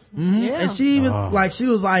about this. Mm-hmm. Yeah. And she even she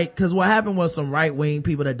was like, cause what happened was some right wing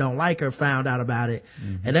people that don't like her found out about it.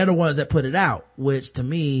 Mm-hmm. And they're the ones that put it out, which to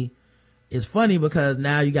me is funny because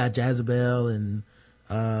now you got Jezebel and,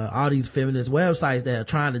 all these feminist websites that are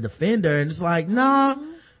trying to defend her. And it's like, nah,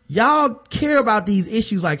 y'all care about these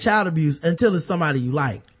issues like child abuse until it's somebody you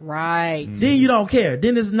like. Right. Mm-hmm. Then you don't care.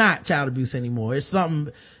 Then it's not child abuse anymore. It's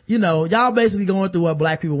something, you know, y'all basically going through what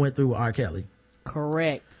black people went through with R. Kelly.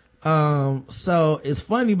 Correct. So it's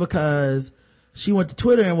funny because she went to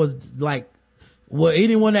Twitter and was like, well,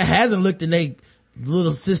 anyone that hasn't looked in their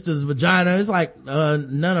little sister's vagina, it's like,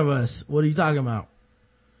 none of us. What are you talking about?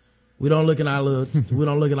 We don't look in our little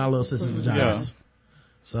sister's vaginas. Yeah.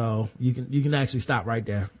 So you can actually stop right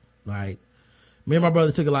there. Like, me and my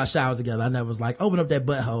brother took a lot of showers together. I never was like, open up that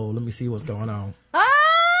butthole. Let me see what's going on.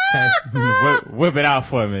 Okay. Whip it out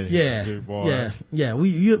for me. Yeah. Yeah.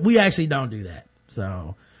 We actually don't do that.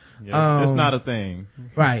 So. Yeah, it's not a thing.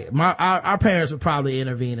 Right. Our parents would probably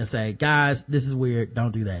intervene and say, guys, this is weird.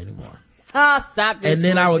 Don't do that anymore. Stop this. And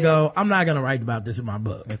then bullshit. I would go, I'm not going to write about this in my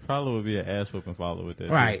book. It probably would be an ass whooping follow with that.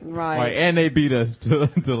 Right. Too. Right. And they beat us to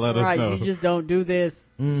let us know. Right. You just don't do this.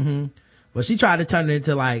 Mm-hmm. But she tried to turn it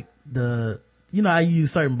into like you know, I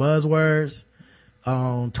use certain buzzwords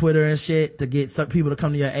on Twitter and shit to get some people to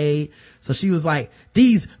come to your aid. So she was like,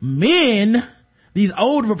 these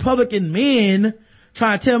old Republican men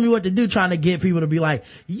trying to tell me what to do, trying to get people to be like,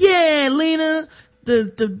 yeah, Lena,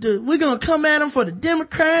 we're gonna come at them for the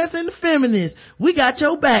Democrats and the feminists. We got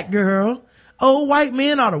your back, girl. Old white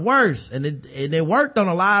men are the worst. And it worked on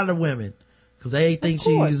a lot of the women because they think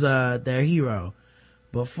she's their hero.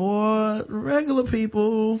 But for regular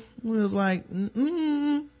people, it was like,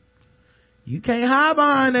 you can't hide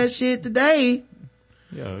behind that shit today.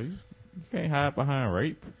 Yo, you can't hide behind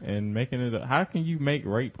rape and making it how can you make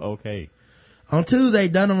rape okay? On Tuesday,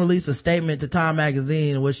 Dunham released a statement to Time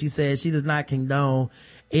magazine in which she said she does not condone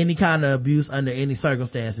any kind of abuse under any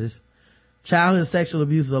circumstances. Childhood sexual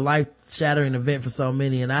abuse is a life-shattering event for so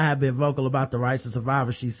many, and I have been vocal about the rights of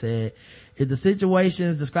survivors, she said. If the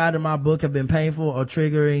situations described in my book have been painful or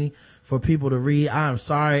triggering for people to read, I am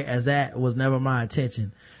sorry, as that was never my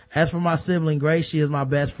intention. As for my sibling Grace, she is my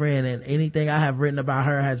best friend, and anything I have written about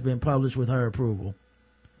her has been published with her approval.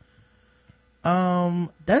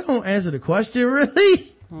 That don't answer the question,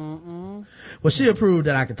 really. Well, she approved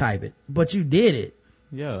that I could type it, but you did it.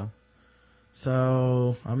 Yeah.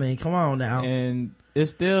 So, I mean, come on now. And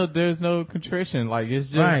it's still, there's no contrition. Like, it's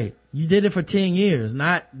just. Right. You did it for 10 years,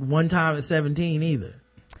 not one time at 17 either.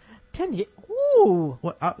 10 years. Ooh.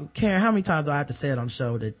 What, Karen, how many times do I have to say it on the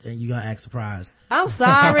show that you gonna act surprised? I'm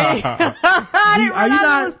sorry. I didn't realize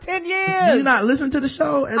it was 10 years. Do you not listen to the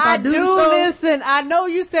show as I do the show? Listen. I know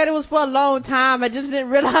you said it was for a long time. I just didn't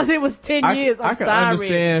realize it was 10 years. I'm sorry. I can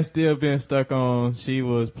understand still being stuck on she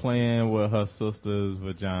was playing with her sister's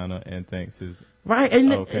vagina and thinks it's right.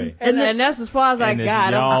 And okay. And that's as far as I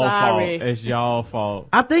got. I'm sorry. It's y'all fault.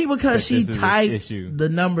 I think because she typed the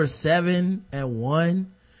number 7 and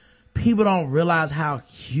 1, people don't realize how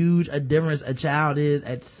huge a difference a child is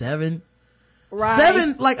at 7. Right.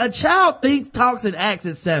 7, like a child thinks, talks, and acts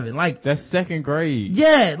at 7. Like that's second grade.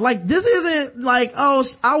 Yeah, like this isn't like, oh,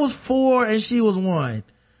 I was 4 and she was 1.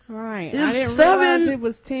 Right. It's I didn't 7, realize it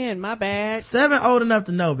was 10. My bad. 7 old enough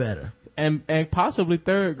to know better. And possibly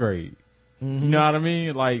third grade. Mm-hmm. You know what I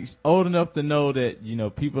mean? Like old enough to know that, you know,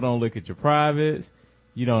 people don't look at your privates.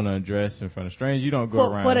 You don't undress in front of strangers. You don't go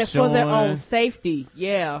around showing. For their own safety.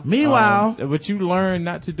 Yeah. Meanwhile. But you learn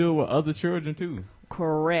not to do it with other children too.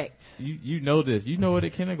 Correct. You know this. You know it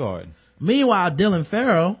at kindergarten. Meanwhile, Dylan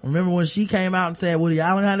Farrell, remember when she came out and said Woody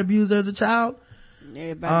Allen had abused her as a child?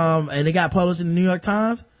 Everybody. And it got published in the New York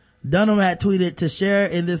Times. Dunham had tweeted, "To share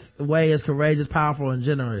in this way is courageous, powerful, and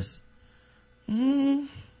generous." Okay.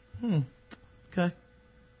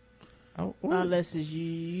 Oh, unless it's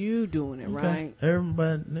you doing it, okay.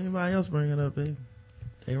 Right? Anybody else bring it up,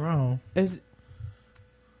 they wrong.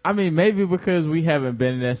 I mean, maybe because we haven't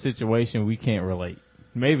been in that situation, we can't relate.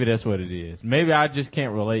 Maybe that's what it is. Maybe I just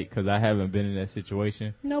can't relate because I haven't been in that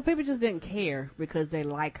situation. No, people just didn't care because they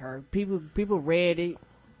like her. People read it,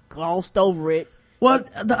 glossed over it. Well,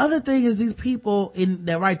 the other thing is these people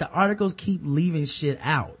that write the articles keep leaving shit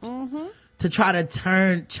out to try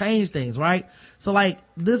to change things, right? So like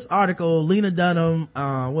this article, Lena Dunham,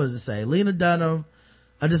 what does it say?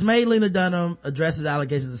 A dismayed Lena Dunham addresses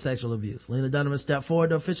allegations of sexual abuse. Lena Dunham has stepped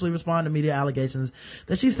forward to officially respond to media allegations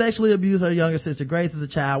that she sexually abused her younger sister Grace as a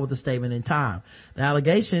child with a statement in Time. The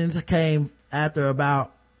allegations came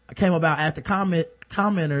about after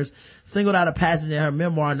commenters singled out a passage in her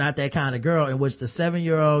memoir, Not That Kind of Girl, in which the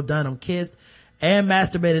 7-year-old Dunham kissed and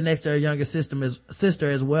masturbated next to her younger sister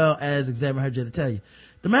as well as examined her genitalia.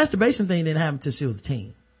 The masturbation thing didn't happen until she was a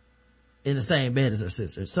teen in the same bed as her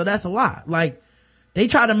sister. So that's a lot. Like, they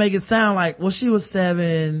try to make it sound like, well, she was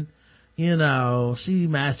 7, you know, she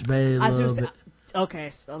masturbated a little bit.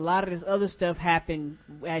 Okay, so a lot of this other stuff happened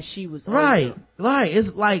as she was older. Right.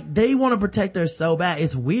 It's like they want to protect her so bad.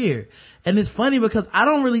 It's weird. And it's funny because I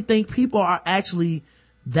don't really think people are actually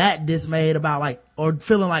that dismayed about like, or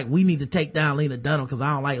feeling like we need to take down Lena Dunham because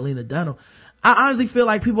I don't like Lena Dunham. I honestly feel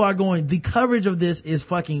like people are going, the coverage of this is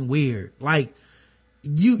fucking weird. Like,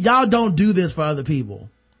 y'all don't do this for other people.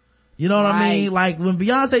 You know what I mean? Like when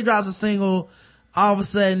Beyonce drops a single, all of a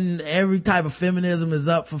sudden every type of feminism is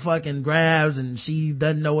up for fucking grabs and she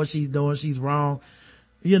doesn't know what she's doing. She's wrong.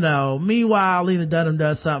 You know, meanwhile, Lena Dunham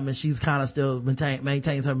does something and she's kind of still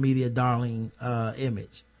maintains her media darling,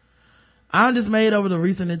 image. I'm dismayed over the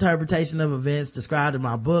recent interpretation of events described in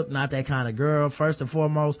my book, Not That Kind of Girl. First and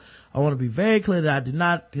foremost, I want to be very clear that I do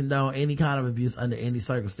not condone any kind of abuse under any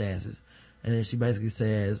circumstances. And then she basically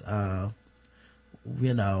says, that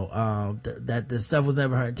the stuff was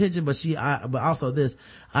never her intention, but also this.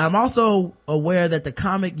 I'm also aware that the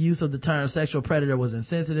comic use of the term sexual predator was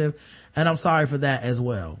insensitive, and I'm sorry for that as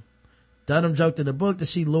well. Dunham joked in the book that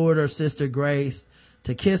she lured her sister Grace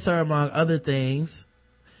to kiss her, among other things,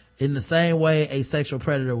 in the same way a sexual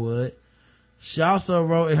predator would. She also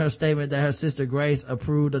wrote in her statement that her sister Grace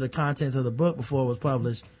approved of the contents of the book before it was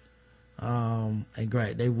published. And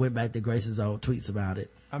great, they went back to Grace's old tweets about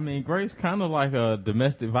it. I mean, Grace kind of like a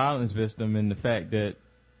domestic violence victim in the fact that,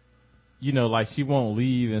 you know, like she won't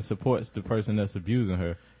leave and supports the person that's abusing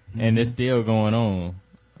her. And it's still going on.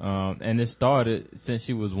 And it started since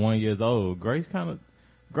she was 1 year old. Grace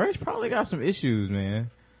probably got some issues,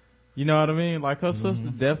 man. You know what I mean? Like her sister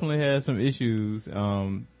definitely has some issues,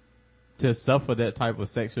 to suffer that type of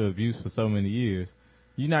sexual abuse for so many years.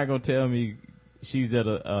 You're not going to tell me she's at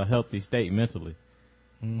a healthy state mentally.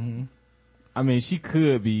 I mean, she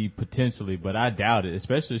could be potentially, but I doubt it.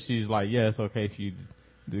 Especially if she's like, yeah, it's okay for you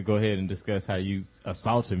to go ahead and discuss how you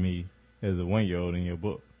assaulted me as a 1-year-old in your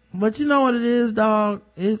book. But you know what it is, dog?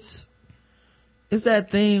 It's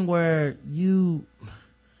that thing where when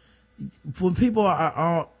people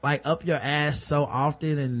are like up your ass so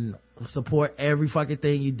often and support every fucking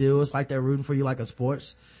thing you do, it's like they're rooting for you like a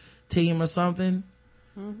sports team or something.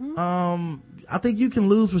 I think you can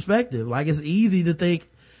lose perspective. Like it's easy to think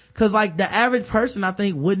Cause like the average person, I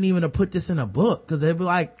think, wouldn't even have put this in a book. Cause they'd be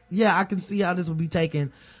like, yeah, I can see how this would be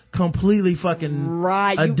taken completely fucking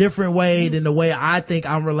a different way than the way I think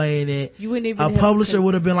I'm relaying it. You wouldn't even a publisher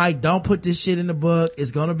would have been like, don't put this shit in the book.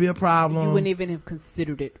 It's gonna be a problem. You wouldn't even have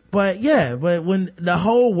considered it. But when the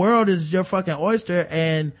whole world is your fucking oyster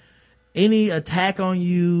and any attack on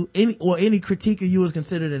you, any critique of you is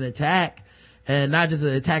considered an attack, and not just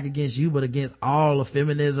an attack against you, but against all of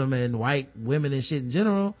feminism and white women and shit in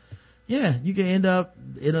general, yeah, you can end up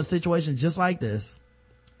in a situation just like this.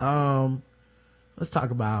 Let's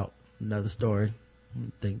talk about another story.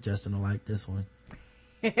 I think Justin will like this one.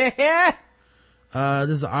 This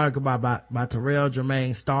is an article by Terrell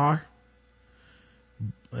Jermaine Starr.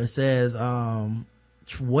 It says,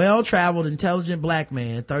 well-traveled, intelligent black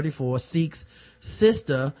man, 34, seeks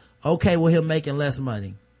sister, okay with him making less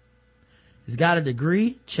money. He's got a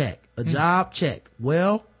degree, check. A job, check.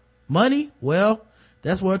 Well, money, well,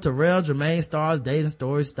 that's where Terrell Jermaine Starr's dating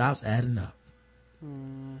story stops adding up.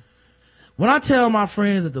 When I tell my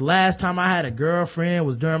friends that the last time I had a girlfriend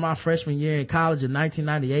was during my freshman year in college in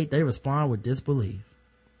 1998, they respond with disbelief.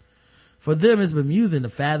 For them, it's bemusing to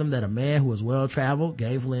fathom that a man who is well-traveled,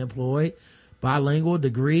 gainfully employed, bilingual,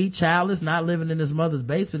 degree, childless, not living in his mother's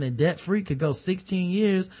basement, and debt-free could go 16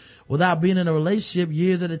 years without being in a relationship,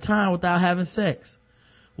 years at a time, without having sex.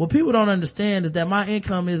 What people don't understand is that my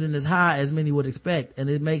income isn't as high as many would expect, and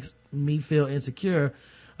it makes me feel insecure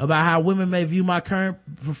about how women may view my current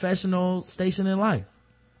professional station in life.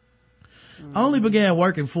 I only began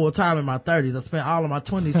working full-time in my 30s. I spent all of my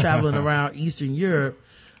 20s traveling around Eastern Europe,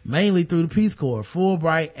 mainly through the Peace Corps,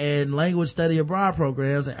 Fulbright, and language study abroad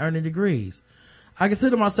programs, and earning degrees. I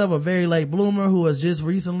consider myself a very late bloomer who has just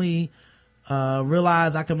recently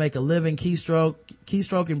realized I can make a living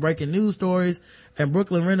keystroking breaking news stories and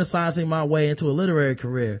Brooklyn Renaissancing my way into a literary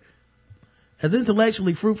career. As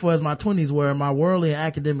intellectually fruitful as my 20s were, my worldly and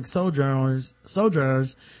academic sojourns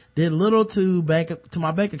did little for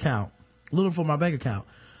my bank account.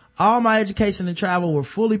 All my education and travel were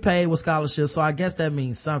fully paid with scholarships, so I guess that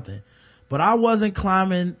means something. But I wasn't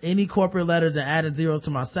climbing any corporate ladders and adding zeros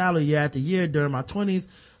to my salary year after year during my 20s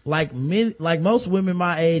like most women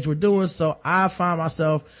my age were doing, so I find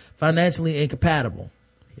myself financially incompatible.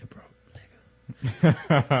 Yeah, bro.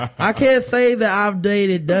 I can't say that I've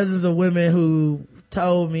dated dozens of women who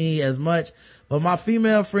told me as much, but my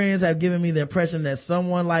female friends have given me the impression that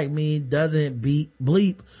someone like me doesn't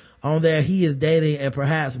bleep on their he is dating and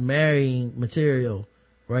perhaps marrying material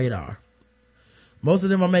radar. Most of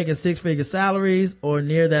them are making 6-figure salaries or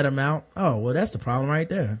near that amount. Oh, well, that's the problem right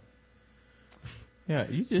there. Yeah,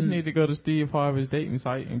 you just need to go to Steve Harvey's dating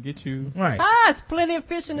site and get you right. It's plenty of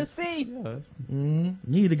fish in the sea. Yeah. You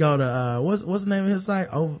need to go to what's the name of his site?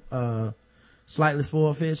 Slightly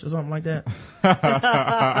Spoiled Fish or something like that.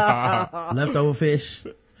 Leftover fish.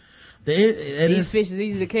 These fish is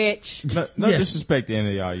easy to catch. No disrespect to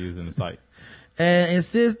any of y'all using the site. And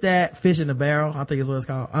insist that fish in the barrel, I think is what it's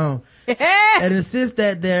called. And insist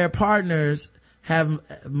that their partners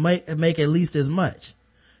make at least as much.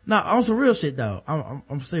 Now, on some real shit though,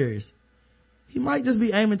 I'm serious. He might just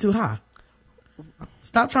be aiming too high.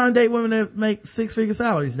 Stop trying to date women that make 6-figure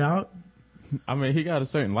salaries, dog. I mean, he got a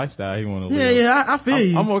certain lifestyle he want to live. Yeah, I feel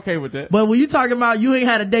you. I'm okay with that. But when you talking about you ain't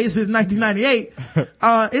had a date since 1998,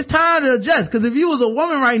 it's time to adjust. Cause if you was a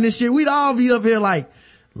woman writing this shit, we'd all be up here like,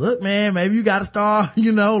 look, man, maybe you gotta start,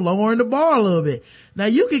 lowering the bar a little bit. Now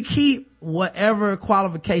you can keep whatever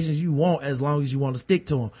qualifications you want as long as you want to stick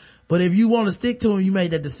to them. But if you want to stick to them, you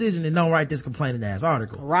made that decision, and don't write this complaining ass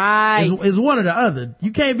article. Right. It's one or the other.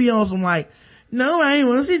 You can't be on some like, no, I ain't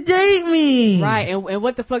want to date me. Right. And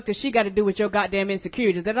what the fuck does she got to do with your goddamn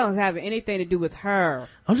insecurities? That don't have anything to do with her.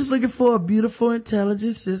 I'm just looking for a beautiful,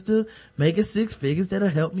 intelligent sister making 6 figures that'll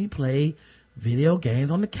help me play video games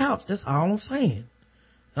on the couch. That's all I'm saying.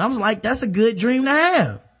 And I was like, that's a good dream to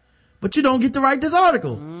have. But you don't get to write this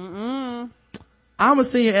article. I'm a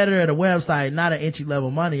senior editor at a website, not an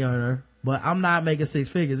entry-level money earner, but I'm not making 6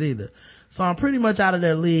 figures either. So I'm pretty much out of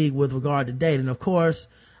that league with regard to dating. Of course,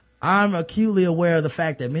 I'm acutely aware of the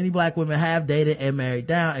fact that many black women have dated and married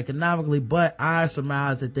down economically, but I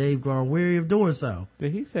surmise that they've grown weary of doing so.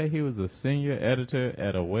 Did he say he was a senior editor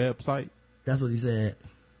at a website? That's what he said.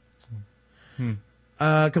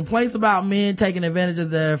 Complaints about men taking advantage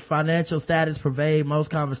of their financial status pervade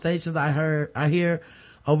most conversations I hear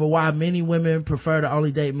over why many women prefer to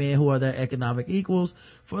only date men who are their economic equals.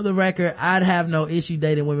 For the record, I'd have no issue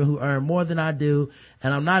dating women who earn more than I do,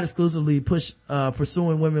 and I'm not exclusively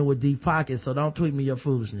pursuing women with deep pockets, so don't tweet me your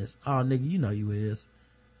foolishness. Oh, nigga, you know you is.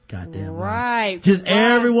 Goddamn. Right. Man. Just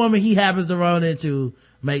every woman he happens to run into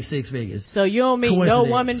makes six figures. So you don't meet no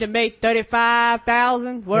woman to make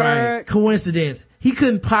 35,000? Word. Right. Coincidence. He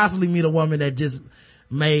couldn't possibly meet a woman that just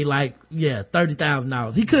made like,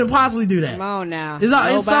 $30,000. He couldn't possibly do that. Come on now. It's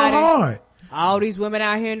so hard. All these women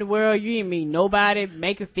out here in the world, you ain't meet nobody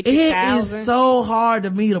making 50,000. It is so hard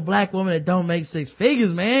to meet a black woman that don't make six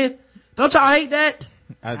figures, man. Don't y'all hate that?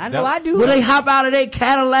 I know I do. Will they hop out of their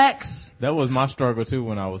Cadillacs? That was my struggle too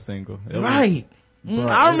when I was single. Right.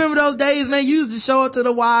 I remember those days, man. You used to show up to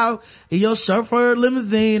the wild in your chauffeur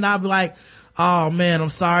limousine. I'd be like, oh man, I'm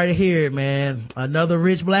sorry to hear it, man. Another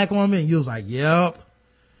rich black woman. You was like, yep.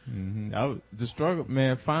 Mm-hmm. The struggle,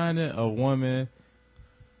 man, finding a woman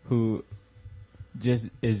who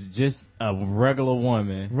is just a regular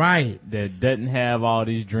woman. Right. That doesn't have all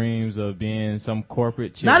these dreams of being some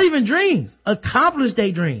corporate chick. Not even dreams. Accomplish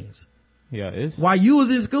their dreams. Yeah, it's while you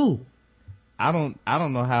was in school. I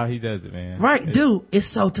don't know how he does it, man. Right, dude, it's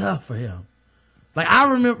so tough for him. Like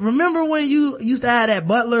I remember when you used to have that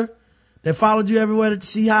butler that followed you everywhere that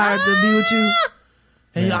she hired to be with you?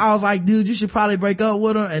 And I was like, dude, you should probably break up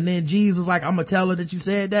with her. And then Jeeves was like, I'm gonna tell her that you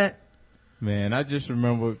said that. Man, I just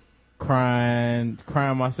remember crying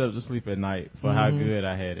myself to sleep at night for how good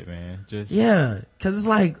I had it, man. Cause it's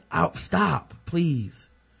like, stop, please.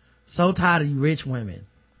 So tired of you rich women.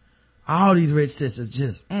 All these rich sisters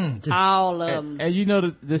just all of them. And you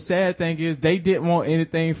know, the sad thing is they didn't want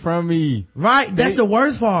anything from me. Right. That's the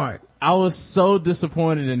worst part. I was so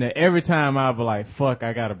disappointed in that. Every time I'd be like, fuck,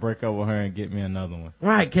 I gotta break up with her and get me another one.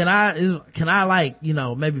 Right. Can I like,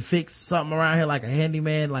 maybe fix something around here, like a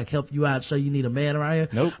handyman, like help you out, show you need a man around here?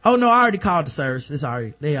 Nope. Oh no, I already called the service.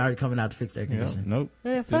 They already coming out to fix their condition. Nope.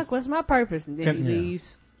 Yeah, fuck, what's my purpose? And then he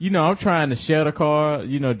leaves. You know, I'm trying to share the car,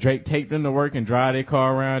 Drake take them to work and drive their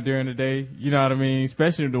car around during the day. You know what I mean?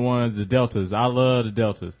 Especially the Deltas. I love the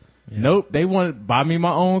Deltas. Yeah. Nope. They want to buy me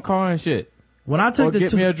my own car and shit. When I took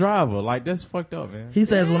get me a driver. Like, that's fucked up, man. He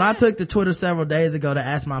says, when I took to Twitter several days ago to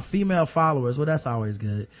ask my female followers, well, that's always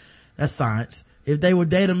good. That's science. If they would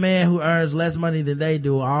date a man who earns less money than they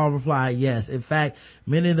do, I'll reply yes. In fact,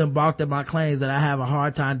 many of them balked at my claims that I have a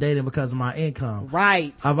hard time dating because of my income.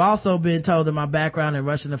 Right. I've also been told that my background in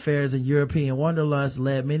Russian affairs and European wanderlust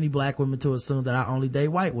led many black women to assume that I only date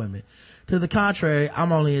white women. To the contrary,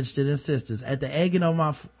 I'm only interested in sisters. At the egging of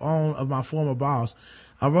my former boss,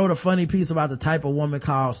 I wrote a funny piece about the type of woman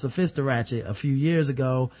called Sophistiratchet a few years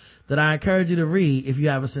ago that I encourage you to read if you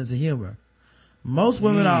have a sense of humor. Most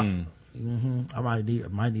women are... I might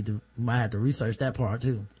have to research that part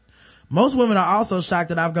too. Most women are also shocked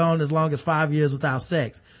that I've gone as long as 5 years without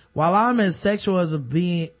sex. While I'm as sexual as a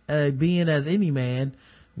being as any man,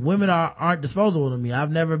 women aren't disposable to me.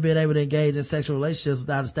 I've never been able to engage in sexual relationships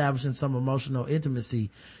without establishing some emotional intimacy.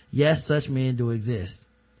 Yes, such men do exist.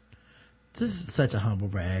 This is such a humble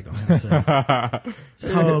brag on himself.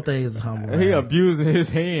 This whole thing is humble brag. He abusing his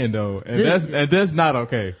hand though, and that's not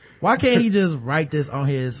okay. Why can't he just write this on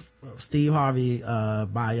his Steve Harvey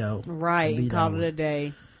bio? Right, and call it a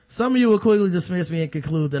day. Some of you will quickly dismiss me and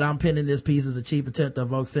conclude that I'm penning this piece as a cheap attempt to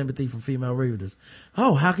evoke sympathy from female readers.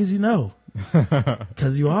 Oh, how could you know?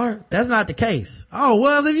 Because you are? That's not the case. Oh,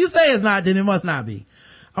 well, if you say it's not, then it must not be.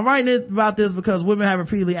 I'm writing about this because women have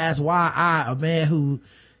repeatedly asked why I, a man who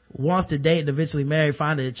wants to date and eventually marry,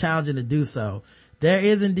 find it challenging to do so. There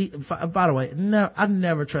is indeed, by the way, no, I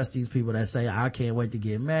never trust these people that say, I can't wait to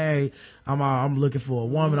get married. I'm looking for a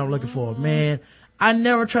woman. I'm looking for a man. I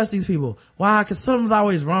never trust these people. Why? Cause something's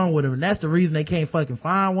always wrong with them. And that's the reason they can't fucking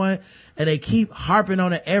find one. And they keep harping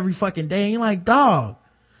on it every fucking day. And you're like, dog,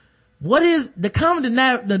 what is the common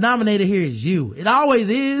denominator here is you. It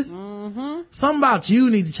always is. Something about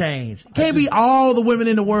you need to change. It can't be all the women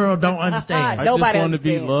in the world don't understand. I just want to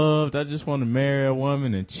be loved. I just want to marry a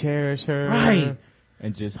woman and cherish her. Right.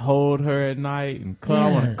 And just hold her at night and cook.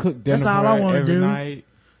 I want to cook dinner That's all for I her want to every do. night.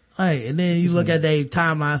 Right, and then you look at their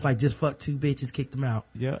timelines like just fuck two bitches, kick them out.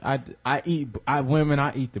 Yeah, I eat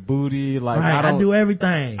the booty. Like right, I do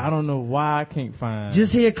everything. I don't know why I can't find.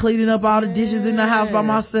 Just here cleaning up all the dishes in the house by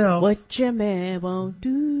myself. What your man won't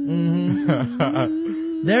do.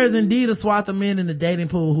 There is indeed a swath of men in the dating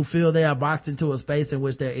pool who feel they are boxed into a space in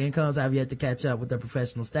which their incomes have yet to catch up with their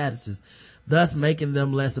professional statuses, thus making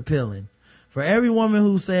them less appealing. For every woman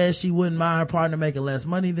who says she wouldn't mind her partner making less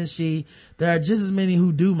money than she, there are just as many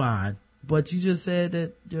who do mind. But you just said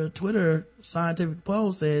that your Twitter scientific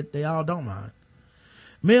poll said they all don't mind.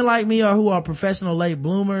 Men like me or who are professional late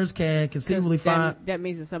bloomers can conceivably find... That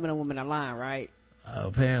means that some of the women are lying, right?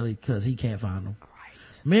 Apparently, because he can't find them.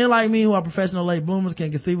 Right. Men like me who are professional late bloomers can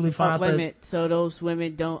conceivably find... wait a minute. So those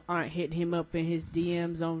women aren't hitting him up in his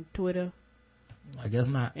DMs on Twitter? I guess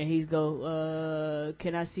not. And he's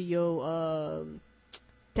can I see your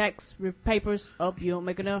tax papers up? You don't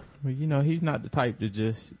make enough? Well, he's not the type to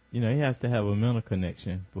just, he has to have a mental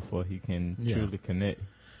connection before he can truly connect.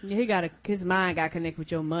 Yeah, his mind got to connect with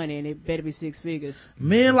your money, and it better be 6 figures.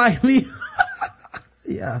 Men like me,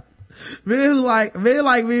 yeah. Men like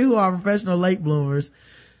me who are professional late bloomers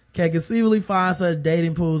can conceivably find such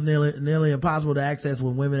dating pools nearly impossible to access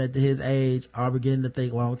when women at his age are beginning to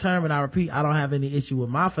think long term. And I repeat, I don't have any issue with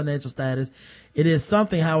my financial status. It is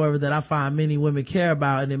something, however, that I find many women care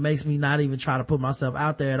about, and it makes me not even try to put myself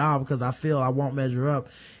out there at all because I feel I won't measure up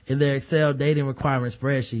in their Excel dating requirement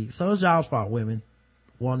spreadsheet. So it's y'all's fault, women,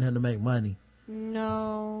 wanting him to make money.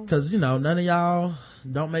 No. Cause, none of y'all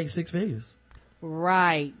don't make 6 figures.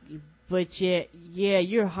 Right. But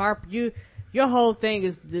your whole thing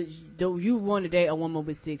is you want to date a woman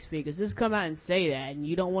with 6 figures. Just come out and say that. And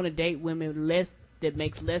you don't want to date women that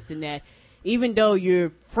makes less than that. Even though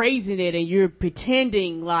you're phrasing it and you're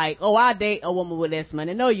pretending like, oh, I date a woman with less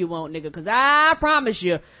money. No, you won't, nigga. Cause I promise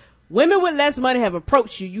you, women with less money have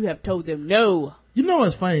approached you. You have told them no. You know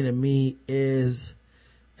what's funny to me is,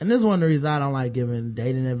 and this is one of the reasons I don't like giving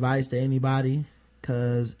dating advice to anybody,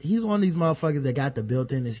 cause he's one of these motherfuckers that got the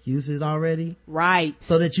built-in excuses already. Right.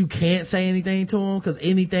 So that you can't say anything to him, cause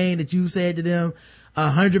anything that you said to them,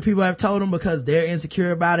 100 people have told them because they're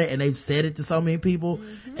insecure about it and they've said it to so many people,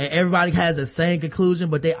 and everybody has the same conclusion,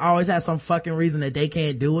 but they always have some fucking reason that they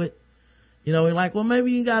can't do it. And like, well,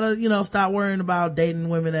 maybe you gotta, stop worrying about dating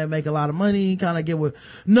women that make a lot of money, kind of get with,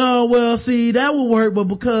 no, well, see, that will work, but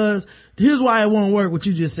because here's why it won't work, what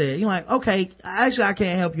you just said. You're like, okay, actually, I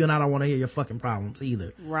can't help you and I don't want to hear your fucking problems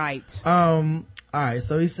either. Right. All right.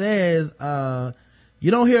 So he says, you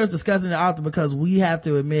don't hear us discussing it often because we have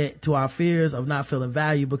to admit to our fears of not feeling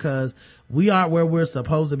valued because we aren't where we're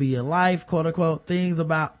supposed to be in life, quote unquote. Think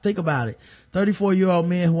about it. 34-year-old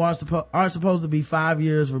men who aren't supposed to be 5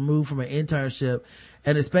 years removed from an internship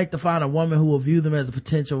and expect to find a woman who will view them as a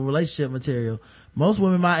potential relationship material. Most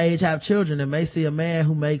women my age have children and may see a man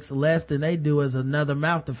who makes less than they do as another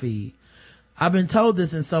mouth to feed. I've been told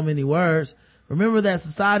this in so many words. Remember that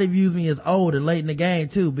society views me as old and late in the game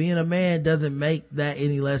too. Being a man doesn't make that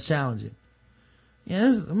any less challenging.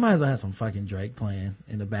 Yeah, I might as well have some fucking Drake playing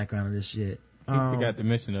in the background of this shit. He forgot to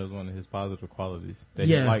mention that was one of his positive qualities, that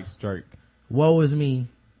he likes Drake. Woe is me.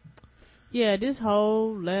 Yeah, this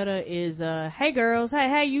whole letter is, hey girls,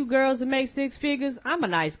 hey you girls that make 6 figures, I'm a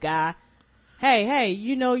nice guy. Hey,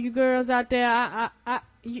 you girls out there,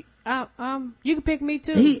 you can pick me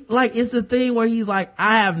too. It's the thing where he's like,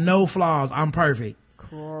 I have no flaws, I'm perfect.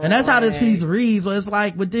 Correct. And that's how this piece reads. So it's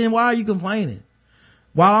like, but then why are you complaining?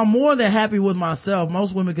 While I'm more than happy with myself,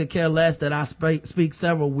 most women could care less that I speak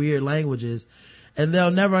several weird languages, and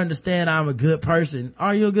they'll never understand I'm a good person.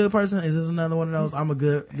 Are you a good person? Is this another one of those? I'm a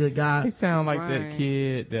good guy. He sound like that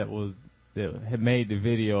kid that had made the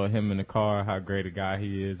video of him in the car, how great a guy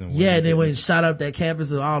he is. And then went and shot up that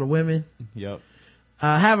campus of all the women. Yep.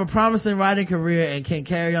 Have a promising writing career and can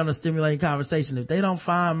carry on a stimulating conversation. If they don't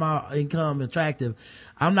find my income attractive,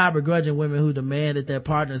 I'm not begrudging women who demand that their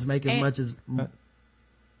partners make as much as.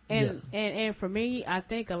 And for me, I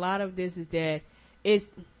think a lot of this is that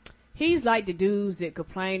he's like the dudes that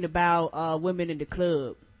complained about women in the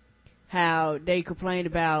club, how they complained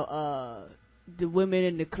about the women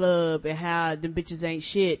in the club and how the bitches ain't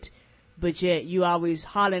shit, but yet you always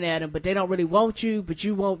hollering at them, but they don't really want you, but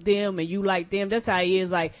you want them and you like them. That's how he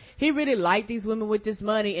is. Like, he really liked these women with this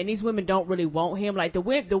money, and these women don't really want him. Like, the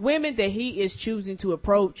women that he is choosing to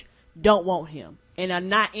approach don't want him and are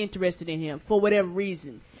not interested in him for whatever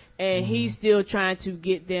reason. And he's still trying to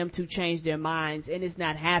get them to change their minds, and it's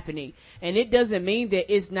not happening. And it doesn't mean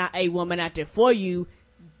that it's not a woman out there for you.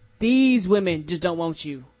 These women just don't want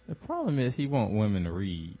you. The problem is he want women to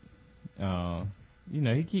read.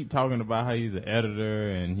 He keep talking about how he's an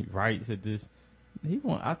editor and he writes at this.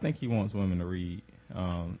 I think he wants women to read.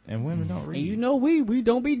 And women don't read. And we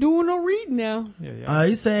don't be doing no reading now. Yeah.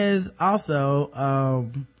 He says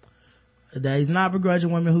also, that he's not begrudging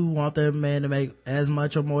women who want their man to make as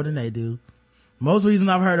much or more than they do. Most reasons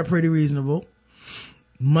I've heard are pretty reasonable.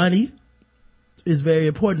 Money is very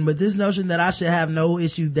important, but this notion that I should have no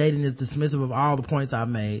issues dating is dismissive of all the points I've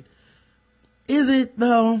made. Is it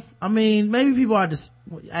though? I mean, maybe people are just,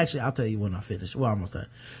 actually, I'll tell you when I finish. We're almost done.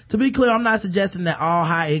 To be clear, I'm not suggesting that all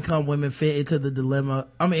high income women fit into the dilemma.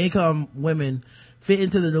 Income women fit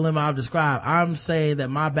into the dilemma I've described. I'm saying that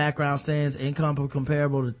my background sends income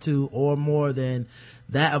comparable to or more than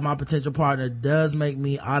that of my potential partner doesn't make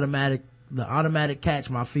me the automatic catch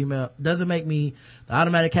my female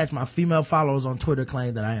followers on Twitter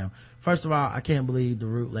claim that I am. First of all, I can't believe the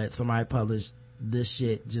root let somebody publish this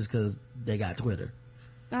shit just because they got Twitter.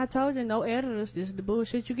 I told you, no editors. This is the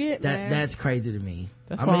bullshit you get, man. That's crazy to me.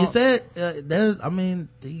 That's I why mean, it said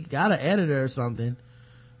he got an editor or something.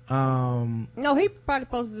 No, he probably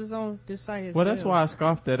posted this on this site as well, that's why I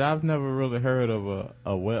scoffed that. I've never really heard of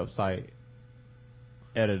a website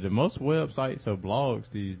editor. Most websites are blogs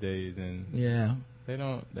these days, and Yeah. they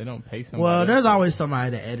don't pay somebody. Well, there's else. always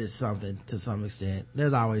somebody that edits something to some extent.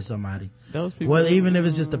 There's always somebody. Those people. Well, even if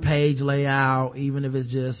it's just the page layout, even if it's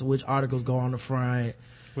just which articles go on the front,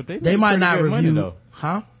 But they make might pretty not good review. money, though.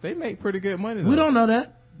 Huh? They make pretty good money. Though. We don't know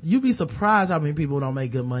that. You'd be surprised how many people don't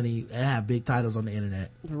make good money and have big titles on the internet.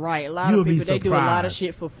 Right. A lot You of would be people, they do a lot of surprised.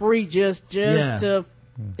 shit for free just Yeah. to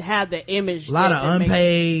have the image. A lot that of they make.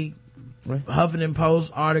 unpaid Right. Huffington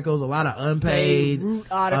Post articles, a lot of unpaid Root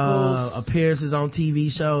articles. appearances on TV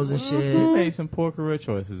shows and shit. You made some poor career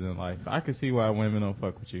choices in life. I can see why women don't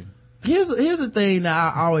fuck with you. Here's the thing that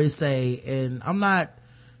I always say, and I'm not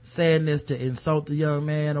saying this to insult the young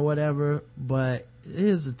man or whatever, but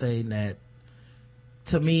here's the thing that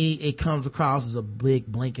to me it comes across as a big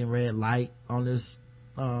blinking red light on this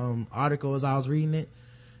article as I was reading it,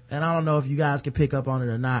 and I don't know if you guys can pick up on it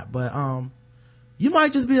or not, but you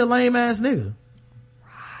might just be a lame ass nigga.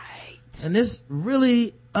 Right. And it's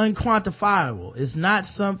really unquantifiable. It's not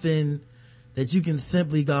something that you can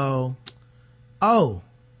simply go, oh,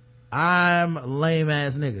 I'm a lame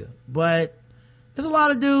ass nigga. But there's a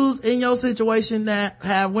lot of dudes in your situation that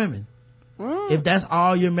have women. If that's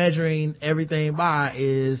all you're measuring everything by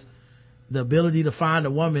is the ability to find a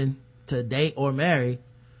woman to date or marry,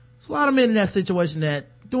 there's a lot of men in that situation that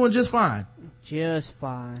doing just fine. Just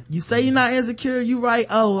fine. You say you're not insecure, you write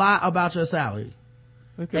a lot about your salary.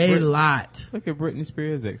 Look at A lot. Look at Britney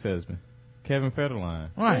Spears' ex-husband, Kevin Federline.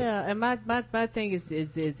 Right. Yeah, and my thing is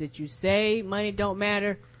that you say money don't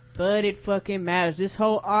matter, but it fucking matters. This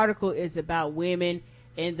whole article is about women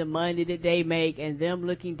and the money that they make and them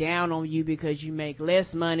looking down on you because you make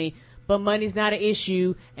less money. But money's not an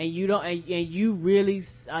issue, and you don't, and you really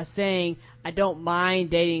are saying, I don't mind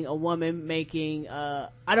dating a woman making, I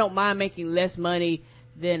don't mind making less money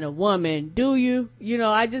than a woman. Do you? You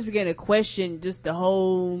know, I just began to question just the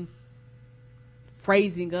whole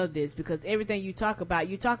phrasing of this, because everything you talk about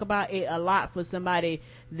it a lot for somebody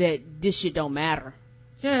that this shit don't matter.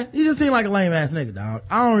 Yeah, you just seem like a lame ass nigga, dog.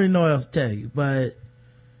 I don't really know what else to tell you, but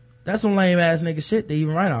that's some lame ass nigga shit to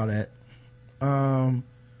even write all that.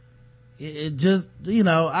 It just, you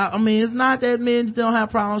know, I mean, it's not that men don't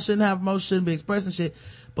have problems, shouldn't have emotions, shouldn't be expressing shit,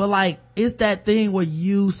 but like, it's that thing where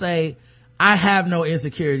you say, I have no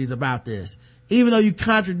insecurities about this, even though you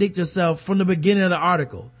contradict yourself from the beginning of the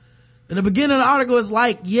article. In the beginning of the article, it's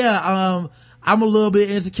like, yeah, I'm a little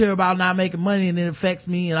bit insecure about not making money and it affects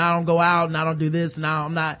me and I don't go out and I don't do this and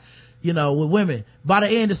I'm not, you know, with women. By the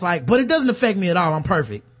end, it's like, but it doesn't affect me at all. I'm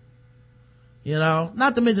perfect. You know,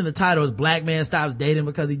 not to mention the title is Black Man Stops Dating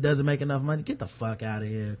Because He Doesn't Make Enough Money. Get the fuck out of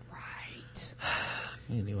here. Right.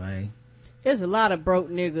 Anyway. There's a lot of broke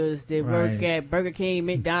niggas that work Right. at Burger King,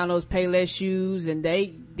 McDonald's, Payless Shoes, and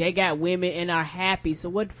they got women and are happy. So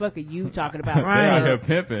what the fuck are you talking about? Right. They out sir? here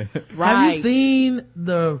pimping. Right.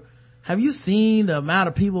 Have you seen the amount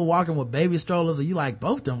of people walking with baby strollers? Or you like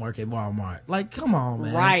both them work at Walmart? Like, come on,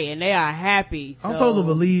 man. Right, and they are happy. I'm so- supposed to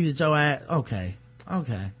believe that your ass, okay. All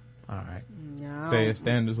right. No. Say his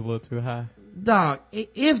standards a little too high. Dog,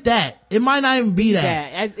 if that, it might not even be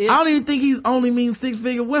that. Yeah, I don't even think he's only mean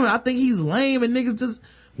 6-figure women. I think he's lame and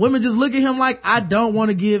women just look at him like, I don't want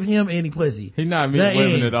to give him any pussy. He not That meeting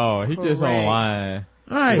women ain't- at all. He just Correct. online.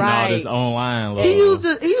 Right. All Right. this online love. He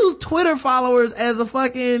used Twitter followers as a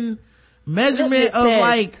fucking measurement of Litmus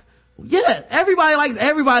like, test. yeah, everybody likes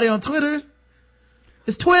everybody on Twitter.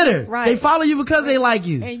 It's Twitter. Right. They follow you because they like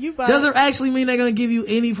you. And you buy- Doesn't actually mean they're gonna give you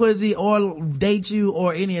any pussy or date you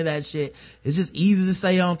or any of that shit. It's just easy to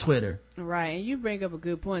say on Twitter. Right, and you bring up a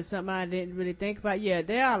good point, something I didn't really think about. Yeah,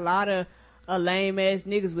 there are a lot of lame ass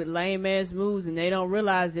niggas with lame ass moves, and they don't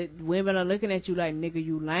realize that women are looking at you like, nigga,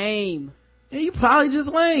 you lame. And you probably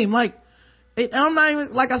just lame. Like, I'm not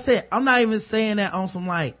even, like I said, I'm not even saying that on some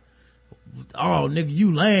like, oh nigga,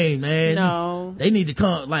 you lame, man. No. They need to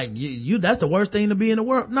come, like, you that's the worst thing to be in the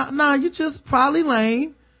world. Nah, you just probably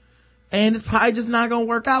lame. And it's probably just not gonna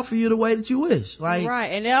work out for you the way that you wish. Like, Right,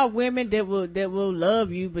 and there are women that will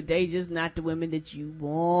love you, but they just not the women that you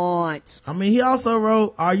want. I mean, he also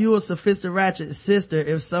wrote, are you a sophisticated ratchet sister?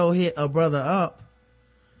 If so, hit a brother up.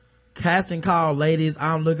 Casting call, ladies,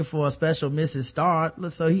 I'm looking for a special Mrs. Star.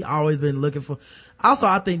 So he always been looking for, also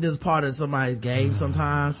I think this is part of somebody's game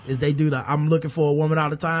sometimes, is they do the I'm looking for a woman all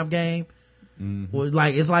the time game. Well,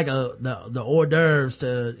 like it's like the hors d'oeuvres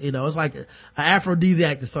to, you know, it's like an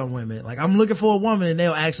aphrodisiac to some women. Like, I'm looking for a woman, and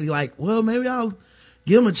they'll actually like, well, maybe I'll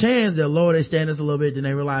give them a chance. They'll lower their standards a little bit, then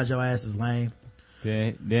they realize your ass is lame.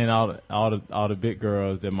 Then all the big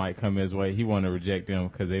girls that might come his way, he want to reject them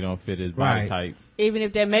because they don't fit his body type. Even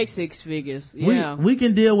if they make 6 figures, yeah. We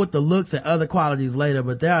can deal with the looks and other qualities later,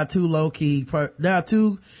 but there are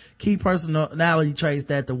two key personality traits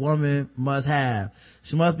that the woman must have.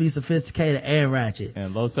 She must be sophisticated and ratchet.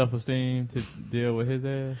 And low self-esteem to deal with his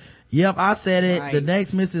ass? Yep, I said it. Right. The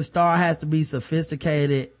next Mrs. Star has to be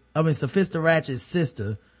sophisticated ratchet's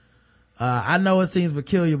sister. I know it seems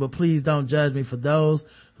peculiar, but please don't judge me. For those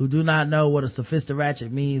who do not know what a sophisticated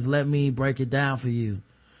ratchet means, let me break it down for you.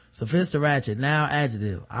 Sophisticated ratchet, noun,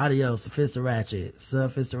 adjective, adios, sophisticated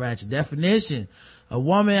ratchet. Definition: a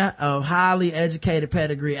woman of highly educated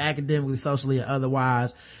pedigree, academically, socially, and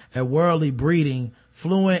otherwise, and worldly breeding,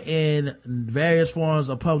 fluent in various forms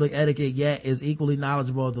of public etiquette, yet is equally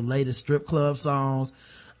knowledgeable of the latest strip club songs,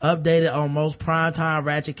 updated on most primetime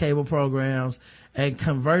ratchet cable programs, and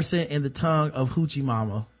conversant in the tongue of hoochie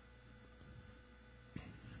mama.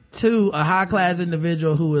 2, a high-class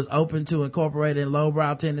individual who is open to incorporating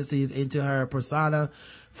lowbrow tendencies into her persona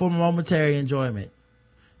for momentary enjoyment.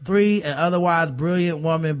 3, an otherwise brilliant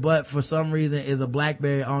woman, but for some reason is a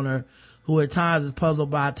BlackBerry owner who at times is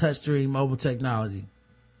puzzled by touchscreen mobile technology.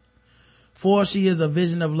 4, she is a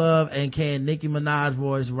vision of love and can Nicki Minaj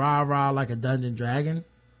voice rah-rah like a dungeon dragon.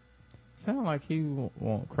 Sound like he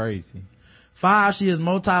want crazy. 5, she is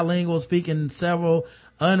multilingual, speaking several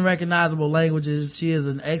unrecognizable languages. She is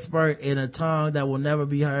an expert in a tongue that will never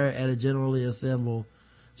be heard at a General Assembly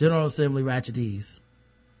ratchetees.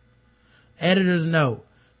 Editor's note: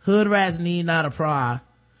 hood rats need not apply,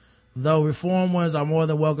 though reform ones are more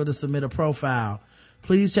than welcome to submit a profile.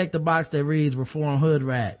 Please check the box that reads reform hood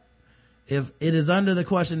rat. If it is under the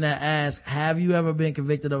question that asks, have you ever been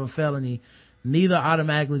convicted of a felony, neither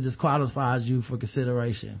automatically disqualifies you for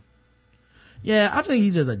consideration. Yeah, I think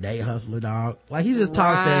he's just a day hustler, dog. Like, he just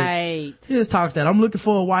talks that I'm looking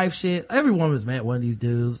for a wife shit. Every woman's met one of these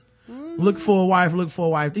dudes. Look for a wife.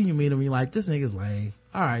 Then you meet him, you're like, this nigga's lame.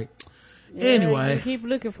 All right. Yeah, Anyway. you keep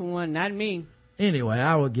looking for one, not me. Anyway,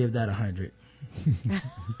 I would give that 100.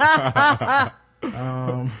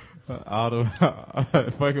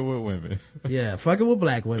 Fucking with women. Yeah, fucking with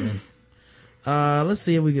black women. Let's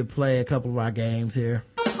see if we can play a couple of our games here.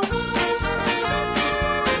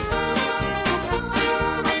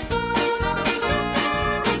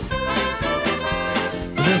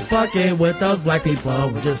 Just fucking with those black people.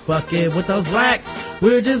 We're just fucking with those blacks.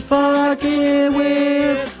 We're just fucking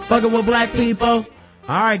with black people.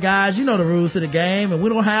 All right, guys, you know the rules to the game, and we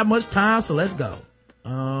don't have much time, so let's go.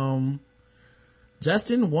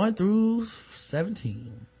 Justin, 1 through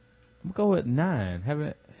 17. I'm gonna go with 9.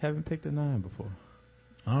 Haven't picked a 9 before.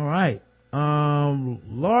 All right.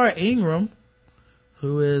 Laura Ingram,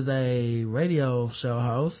 who is a radio show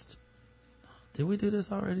host. Did we do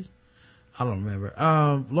this already? I don't remember.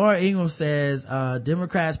 Laura Ingram says,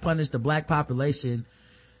 Democrats punish the black population,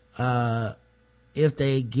 if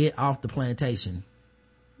they get off the plantation.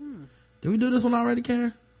 Did we do this one already,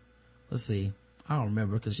 Karen? Let's see. I don't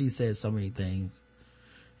remember, because she said so many things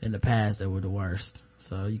in the past that were the worst.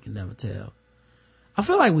 So you can never tell. I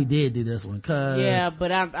feel like we did do this one, cause. Yeah,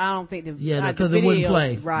 but I don't think because it wouldn't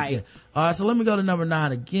play. Right. Yeah. All right, so let me go to number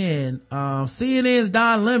 9 again. CNN's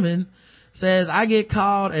Don Lemon says, I get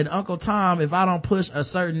called an Uncle Tom if I don't push a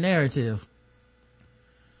certain narrative.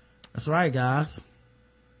 That's right, guys.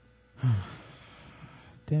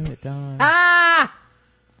 Damn it, Don.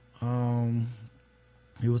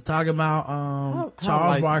 He was talking about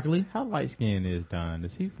Charles Barkley. How light skinned is Don?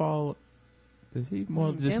 Does he fall? Does he more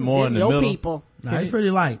in the your middle? People. No, he's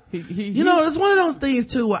pretty light. You know, it's one of those things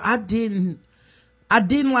too where I didn't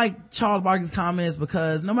like Charles Barkley's comments,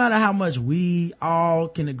 because no matter how much we all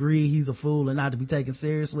can agree he's a fool and not to be taken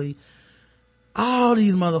seriously, all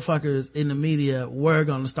these motherfuckers in the media were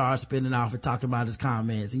going to start spinning off and talking about his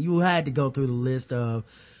comments, and you had to go through the list of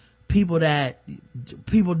people that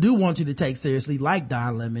people do want you to take seriously, like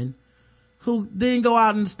Don Lemon, who then go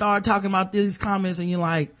out and start talking about these comments, and you're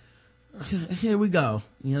like, here we go,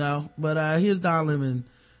 you know. But here's Don Lemon,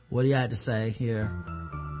 what he had to say here.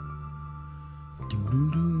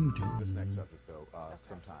 This next subject, though,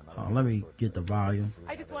 sometime. Let me get the volume.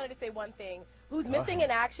 I just wanted to say one thing. Who's missing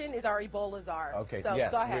in action is our Ebola czar. Okay, so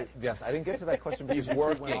yes. go ahead. Yes, I didn't get to that question. He's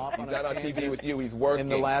working. He's not on TV with you. He's working. In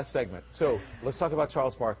the last segment. So let's talk about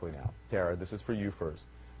Charles Barkley now. Tara, this is for you first.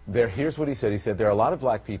 Here's what he said. He said, there are a lot of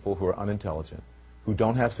black people who are unintelligent, who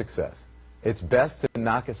don't have success. It's best to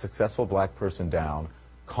knock a successful black person down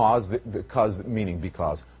because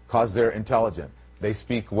they're intelligent, they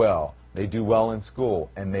speak well, they do well in school,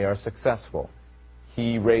 and they are successful.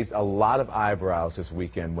 He raised a lot of eyebrows this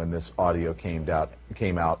weekend when this audio came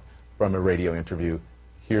out from a radio interview.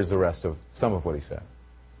 Here's the rest of some of what he said.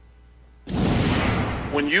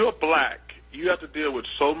 When you're black, you have to deal with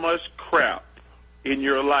so much crap in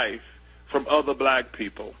your life from other black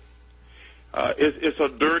people. It's a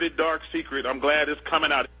dirty, dark secret. I'm glad it's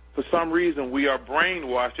coming out. For some reason, we are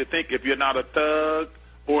brainwashed to think if you're not a thug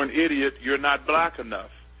or an idiot, you're not black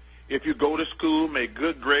enough. If you go to school, make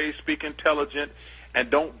good grades, speak intelligent, and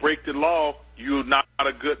don't break the law, you're not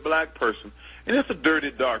a good black person. And it's a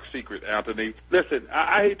dirty, dark secret, Anthony. Listen,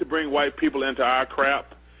 I hate to bring white people into our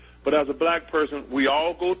crap, but as a black person, we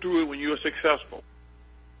all go through it when you're successful.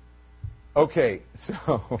 Okay,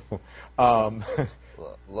 so,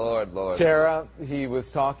 Lord. Tara, he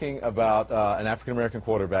was talking about an African-American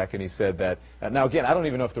quarterback, and he said that, now again, I don't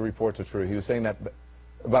even know if the reports are true. He was saying that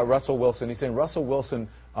about Russell Wilson. He's saying Russell Wilson,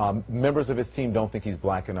 members of his team don't think he's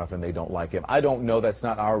black enough and they don't like him. I don't know. That's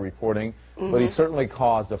not our reporting, but he certainly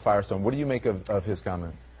caused a firestorm. What do you make of his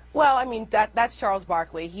comments? Well, I mean, that's Charles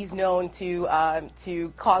Barkley. He's known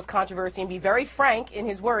to cause controversy and be very frank in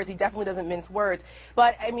his words. He definitely doesn't mince words.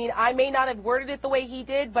 But, I mean, I may not have worded it the way he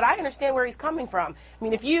did, but I understand where he's coming from. I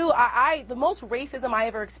mean, the most racism I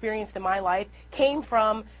ever experienced in my life came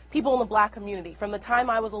from people in the black community from the time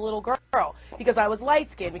I was a little girl, because I was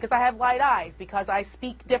light-skinned, because I have light eyes, because I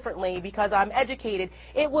speak differently, because I'm educated.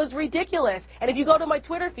 It was ridiculous. And if you go to my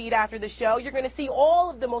Twitter feed after the show, you're going to see all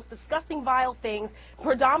of the most disgusting, vile things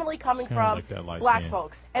predominantly coming from black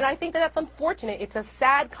folks. And I think that that's unfortunate. It's a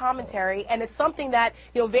sad commentary, and it's something that,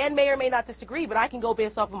 Van may or may not disagree, but I can go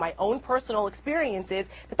based off of my own personal experiences,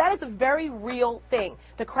 that is a very real thing.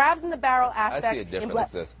 The crabs in the barrel aspect. I see it differently,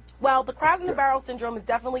 sis. Well, the crabs in the barrel syndrome is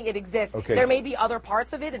definitely, it exists. Okay. There may be other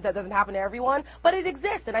parts of it, and that doesn't happen to everyone, but it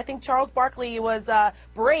exists. And I think Charles Barkley was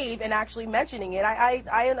brave in actually mentioning it.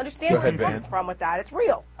 I understand where he's coming from with that. It's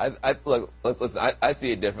real. Look, listen, I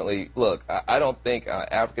see it differently. Look, I don't think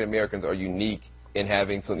African Americans are unique in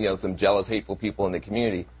having some jealous, hateful people in the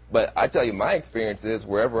community. But I tell you, my experience is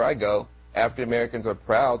wherever I go, African Americans are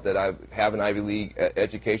proud that I have an Ivy League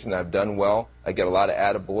education. I've done well. I get a lot of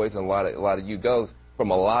attaboys and a lot of you-goes from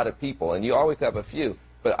a lot of people, and you always have a few.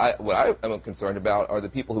 But what I am concerned about are the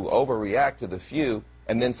people who overreact to the few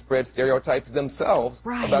and then spread stereotypes themselves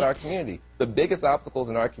about our community. The biggest obstacles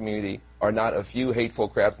in our community are not a few hateful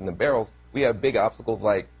crabs in the barrels. We have big obstacles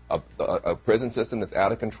like a prison system that's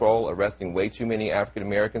out of control, arresting way too many African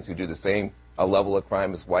Americans who do the same level of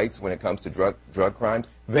crime as whites when it comes to drug crimes.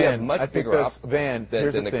 We have much bigger obstacles than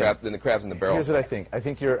the crabs in the barrel. Here's what I think. I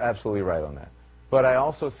think you're absolutely right on that. But I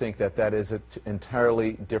also think that is an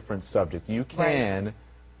entirely different subject. You can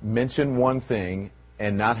mention one thing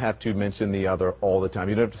and not have to mention the other all the time.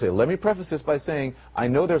 You don't have to say, let me preface this by saying, I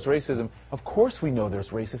know there's racism. Of course we know there's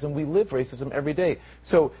racism. We live racism every day.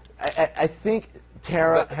 So I think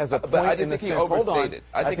Tara has a point but I just in the think sense. He overstated.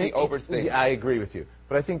 I think he overstated. I agree with you.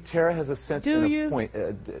 But I think Tara has a sense to a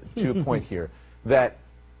point here that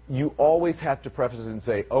you always have to preface it and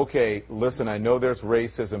say, okay, listen, I know there's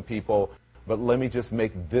racism, people, but let me just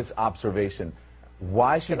make this observation.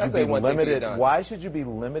 Why should you be limited? Why should you be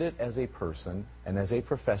limited as a person and as a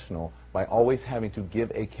professional by always having to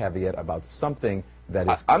give a caveat about something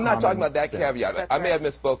that is? I'm not talking about that caveat. I may have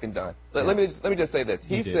misspoken, Don. Let me just say this.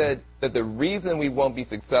 He said that the reason we won't be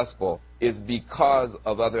successful is because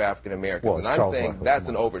of other African Americans, and I'm saying that's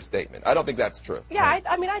an overstatement. I don't think that's true. Yeah,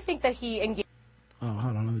 I mean, I think that he engaged. Oh,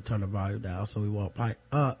 hold on. Let me turn the volume down so we won't pipe.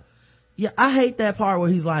 Yeah, I hate that part where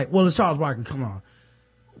he's like, well, it's Charles Barkley, come on.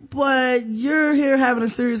 But you're here having a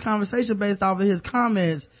serious conversation based off of his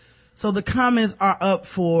comments. So the comments are up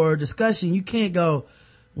for discussion. You can't go,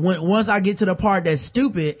 once I get to the part that's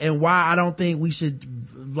stupid and why I don't think we should,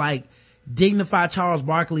 dignify Charles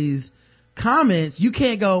Barkley's comments, you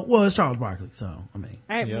can't go, well, it's Charles Barkley. So, I mean.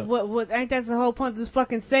 Ain't that the whole point of this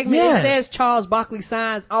fucking segment? Yeah. It says Charles Barkley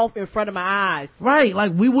signs off in front of my eyes. Right.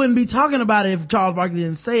 Like, we wouldn't be talking about it if Charles Barkley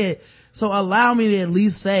didn't say it. So allow me to at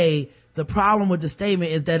least say the problem with the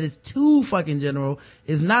statement is that it's too fucking general,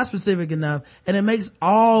 it's not specific enough, and it makes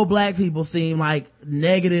all black people seem like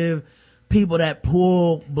negative people that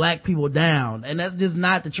pull black people down, and that's just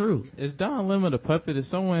not the truth. Is Don Lemon a puppet? Is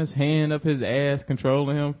someone's hand up his ass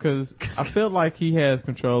controlling him? Because I feel like he has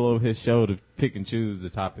control over his show to pick and choose the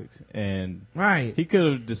topics, and he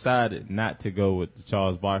could have decided not to go with the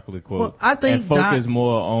Charles Barkley quote. Well, I think and focus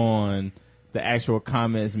more on the actual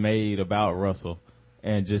comments made about Russell.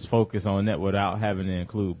 and just focus on that without having to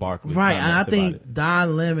include Barkley. Right, and I think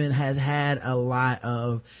Don Lemon has had a lot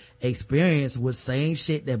of experience with saying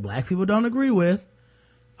shit that black people don't agree with.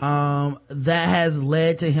 That has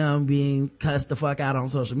led to him being cussed the fuck out on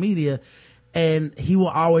social media. And he will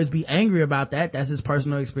always be angry about that. That's his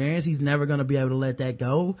personal experience. He's never going to be able to let that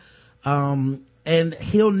go. And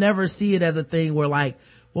he'll never see it as a thing where like,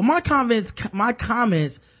 well, my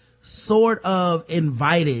comments sort of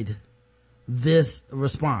invited this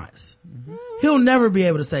response. Mm-hmm. He'll never be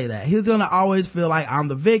able to say that. He's going to always feel like I'm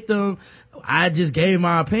the victim. I just gave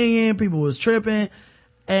my opinion. People was tripping.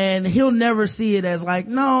 And he'll never see it as like,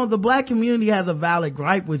 no, the black community has a valid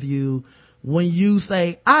gripe with you when you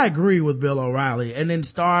say, I agree with Bill O'Reilly, and then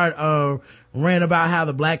start rant about how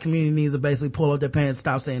the black community needs to basically pull up their pants,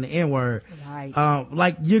 stop saying the N-word. Right.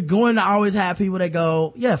 Like you're going to always have people that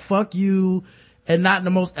go, yeah, fuck you, and not in the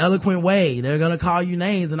most eloquent way. They're going to call you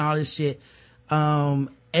names and all this shit. And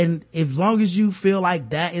as long as you feel like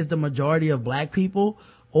that is the majority of black people,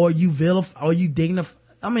 or you vilify, or you dignify,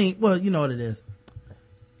 I mean, well, you know what it is.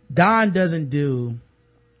 Don doesn't do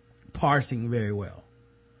parsing very well.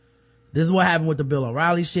 This is what happened with the Bill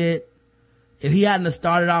O'Reilly shit. If he hadn't have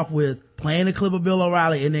started off with playing a clip of Bill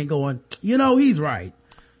O'Reilly and then going, you know, he's right.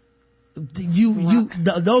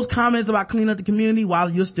 Those comments about cleaning up the community, while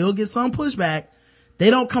you'll still get some pushback, they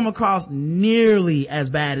don't come across nearly as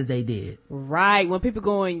bad as they did. Right. When people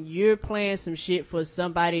going, you're playing some shit for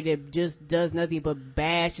somebody that just does nothing but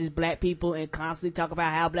bashes black people and constantly talk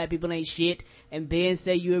about how black people ain't shit, and then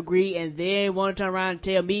say you agree, and then want to turn around and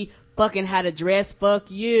tell me fucking how to dress, fuck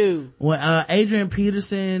you. When Adrian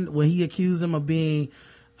Peterson, when he accused him of being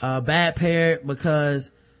a bad parent because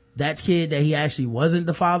that kid that he actually wasn't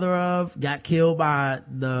the father of got killed by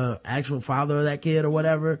the actual father of that kid or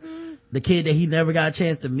whatever, the kid that he never got a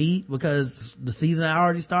chance to meet because the season had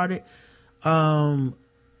already started,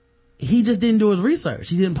 he just didn't do his research.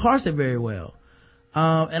 He didn't parse it very well.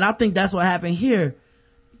 And I think that's what happened here.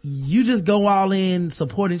 You just go all in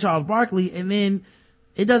supporting Charles Barkley, and then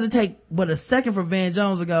it doesn't take but a second for Van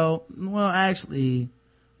Jones to go, well, actually,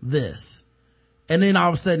 this. And then all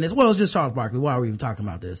of a sudden it's, well, it's just Charles Barkley. Why are we even talking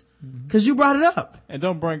about this? Because you brought it up. And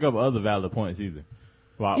don't bring up other valid points either.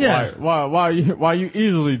 Why you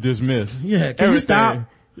easily dismiss? Yeah, can you stop?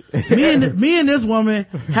 me and this woman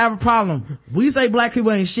have a problem. We say black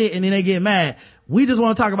people ain't shit and then they get mad. We just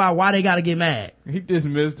want to talk about why they gotta get mad. He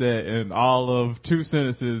dismissed that in all of 2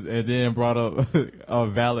 sentences and then brought up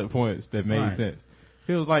valid points that made sense.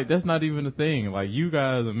 He was like, that's not even a thing. Like, you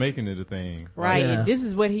guys are making it a thing. Right. Yeah. And this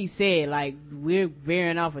is what he said. Like, we're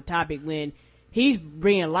veering off a topic when he's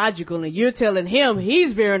being logical and you're telling him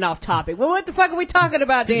he's veering off topic. Well, what the fuck are we talking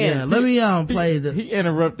about then? Yeah, let me play the... He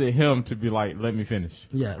interrupted him to be like, let me finish.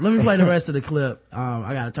 Yeah, let me play the rest of the clip.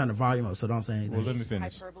 I gotta turn the volume up, so don't say anything. Well, let me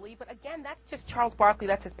finish. Hyperbole, but again, that's just Charles Barkley.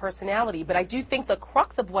 That's his personality. But I do think the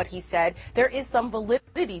crux of what he said, there is some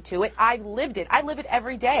validity to it. I've lived it. I live it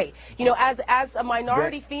every day. You know, as a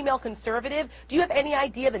minority female conservative, do you have any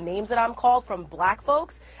idea the names that I'm called from black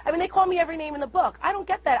folks? I mean, they call me every name in the book. I don't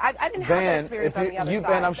get that. I didn't have that experience on the other side.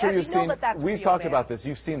 Ben, I'm sure you've seen. We've talked about about this.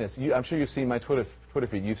 You've seen this. I'm sure you've seen my Twitter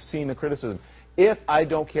feed. You've seen the criticism. If I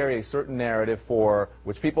don't carry a certain narrative for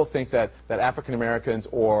which people think that African Americans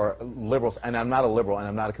or liberals, and I'm not a liberal and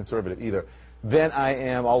I'm not a conservative either, then I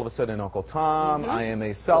am all of a sudden an Uncle Tom. I am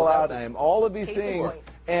a sellout. I am all of these things.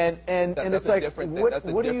 And it's like,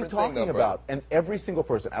 what are you talking about? And every single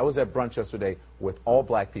person. I was at brunch yesterday with all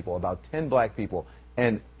black people, about 10 black people,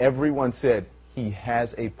 and everyone said he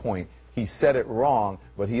has a point. He said it wrong,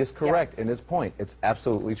 but he is correct in his point. It's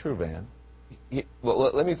absolutely true, Van.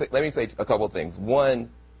 Well, let me say a couple of things. One,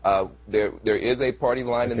 there is a party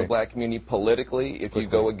line in the black community politically. If you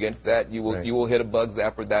go against that, you will hit a bug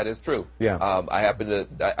zapper. That is true. Yeah. I happen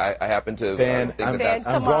to Van, think that's.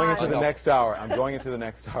 I'm going into the next hour. I'm going into the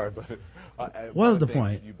next hour, but what's the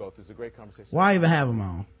point? You both. It's a great conversation. Why even have him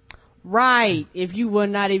on? Right. If you were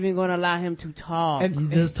not even going to allow him to talk. And you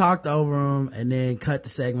just talked over him and then cut the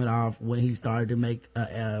segment off when he started to make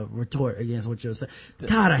a retort against what you're saying.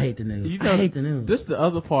 God, I hate the news. I hate the news. This is the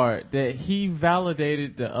other part, that he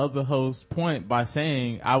validated the other host's point by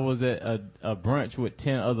saying, I was at a brunch with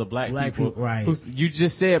 10 other black people. Right. You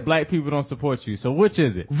just said black people don't support you. So which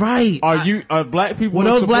is it? Right. Are black people were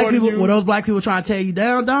those black people? you? Were those black people trying to tear you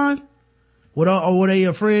down, Don? Or were they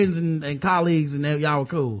your friends and colleagues and y'all were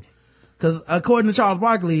cool? Because according to Charles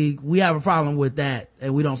Barkley, we have a problem with that,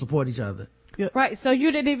 and we don't support each other. Yeah. Right, so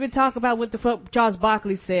you didn't even talk about what the fuck Charles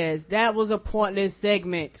Barkley says. That was a pointless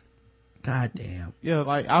segment. God damn. Yeah,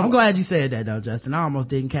 like I'm glad you said that though, Justin. I almost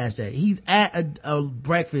didn't catch that. He's at a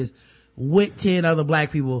breakfast with 10 other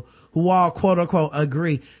black people who all quote unquote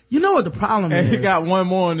agree. You know what the problem and is? he got one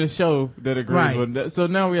more on the show that agrees Right. with that. So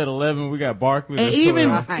now we had 11. We got Barkley.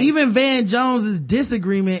 And even Van Jones's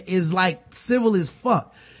disagreement is like civil as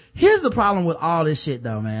fuck. Here's the problem with all this shit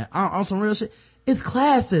though, man. On some real shit. It's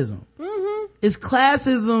classism. It's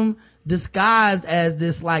classism disguised as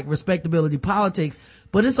this like respectability politics,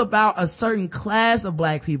 but it's about a certain class of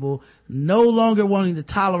black people no longer wanting to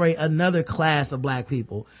tolerate another class of black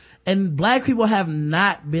people. And black people have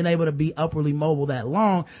not been able to be upwardly mobile that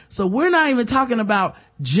long. So we're not even talking about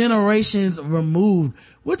generations removed.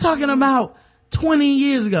 We're talking about 20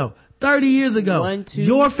 years ago, 30 years ago.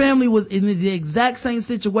 Your family was in the exact same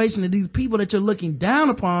situation that these people that you're looking down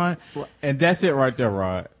upon. And that's it right there,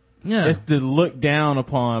 Rod. Yeah. It's the look down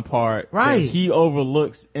upon part Right. that he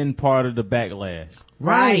overlooks in part of the backlash.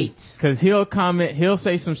 Right. Cause he'll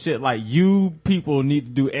say some shit like, you people need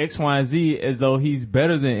to do X, Y, and Z, as though he's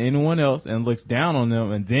better than anyone else, and looks down on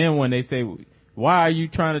them. And then when they say, why are you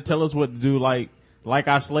trying to tell us what to do like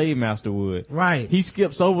our slave master would? Right. He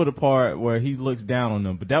skips over the part where he looks down on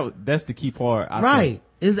them. But that's the key part. I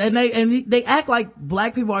think. And they act like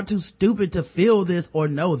black people are too stupid to feel this or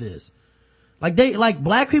know this. Like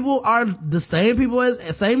black people are the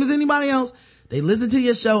same as anybody else. They listen to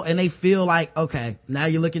your show and they feel like, okay, now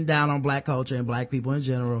you're looking down on black culture and black people in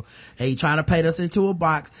general. And you're trying to paint us into a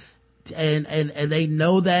box. And they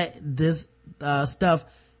know that this, stuff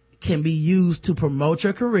can be used to promote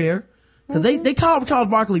your career. Cause they call Charles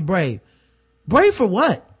Barkley brave. Brave for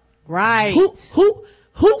what? Right. Who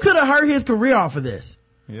could have hurt his career off of this?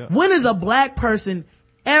 Yeah. When has a black person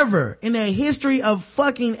ever in their history of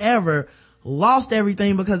fucking ever lost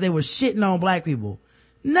everything because they were shitting on black people?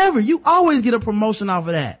 Never. You always get a promotion off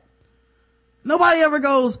of that. Nobody ever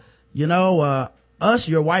goes, us,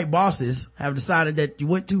 your white bosses, have decided that you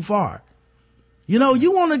went too far. You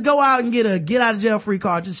want to go out and get a get out of jail free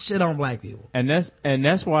card, just shit on black people. And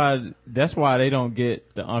that's why they don't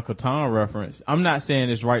get the Uncle Tom reference. I'm not saying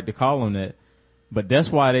it's right to call him that, but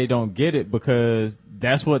that's why they don't get it, because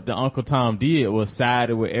that's what the Uncle Tom did, was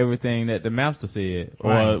sided with everything that the master said,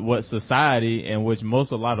 Right. or what society, in which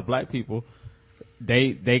a lot of black people,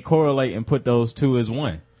 they correlate and put those two as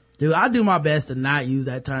one. Dude, I do my best to not use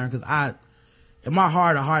that term, because in my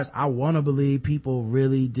heart of hearts, I want to believe people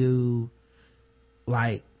really do,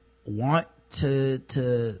 like, want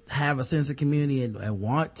to have a sense of community and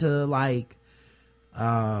want to, like,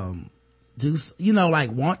 want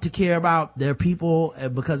to care about their people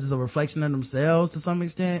because it's a reflection of themselves to some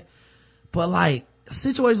extent. But like, a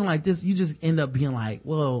situation like this, you just end up being like,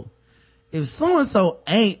 well, if so-and-so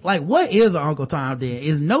ain't, like, what is an Uncle Tom then?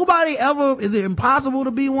 Is it impossible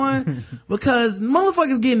to be one? Because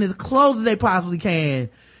motherfuckers getting as close as they possibly can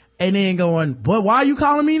and then going, but why are you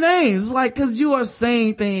calling me names? It's like, cause you are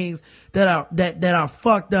saying things that are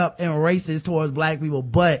fucked up and racist towards black people,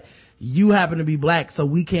 but you happen to be black, so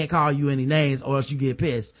we can't call you any names or else you get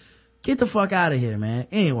pissed. Get the fuck out of here, man.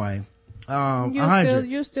 Anyway, 100.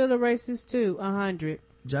 You're still a racist too. 100.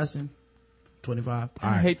 Justin, 25.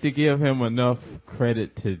 I hate to give him enough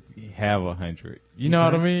credit to have 100. You know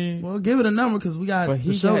what I mean? Well, give it a number, because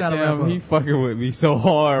the show got to wrap up. He fucking with me so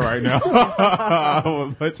hard right now. I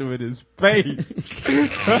would punch him in his face. He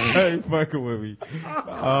fucking with me.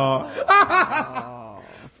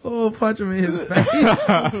 Punch him in his face.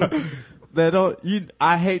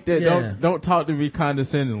 I hate that. Yeah. Don't talk to me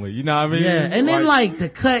condescendingly. You know what I mean? Yeah, and then like to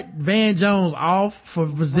cut Van Jones off for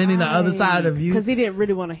presenting the other side of the view. Because he didn't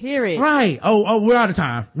really want to hear it. Right. Oh, we're out of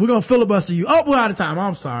time. We're gonna filibuster you. Oh, we're out of time.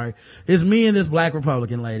 I'm sorry. It's me and this black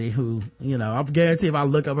Republican lady who, I guarantee if I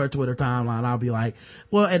look up her Twitter timeline, I'll be like,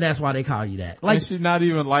 well, and that's why they call you that. Like, and she's not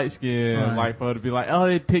even light skinned, right. like for her to be like, oh,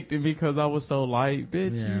 they picked me because I was so light,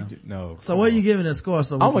 bitch. Yeah. No. So what are you giving a score?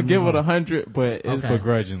 So I'm gonna give it 100, but it's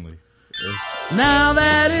begrudgingly. Now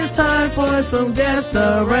that it's time for some guest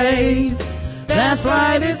race. That's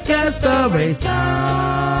right, it's guest race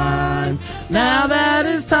time. Now that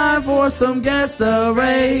it's time for some guest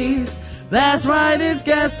race. That's right, it's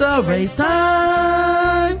guest race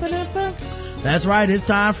time. That's right, it's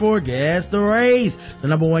time for Guess the Race, the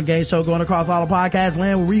 #1 game show going across all of podcast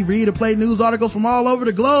land, where we read and play news articles from all over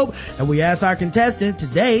the globe, and we ask our contestant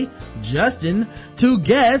today, Justin, to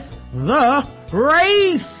guess the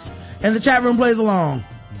race. And the chat room plays along.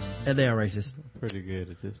 And they are racist. Pretty good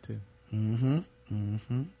at this too.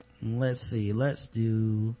 Let's see. Let's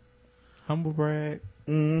do humble brag.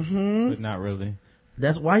 But not really.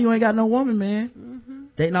 That's why you ain't got no woman, man.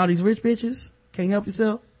 Dating all these rich bitches. Can't help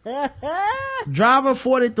yourself. Driver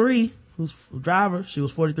 43, she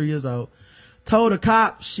was 43 years old, told a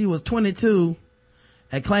cop she was 22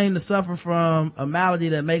 and claimed to suffer from a malady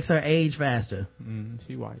that makes her age faster.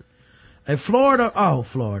 She white. A Florida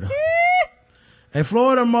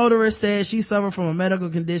motorist said she suffered from a medical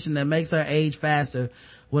condition that makes her age faster,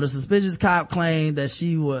 when a suspicious cop claimed that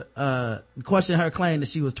she would questioned her claim that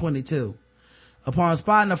she was 22. Upon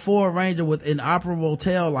spotting a Ford Ranger with inoperable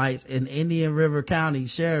tail lights, an Indian River County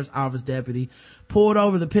Sheriff's Office deputy pulled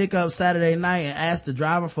over the pickup Saturday night and asked the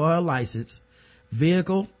driver for her license,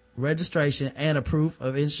 vehicle, registration, and a proof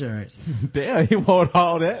of insurance. Damn, he want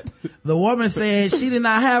all that. The woman said she did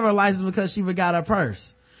not have her license because she forgot her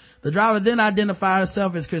purse. The driver then identified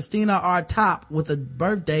herself as Christina R. Top with a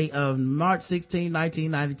birth date of March 16,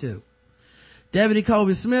 1992. Deputy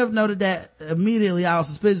Kobe Smith noted that immediately I was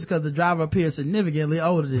suspicious because the driver appeared significantly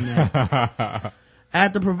older than that.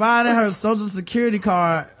 After providing her social security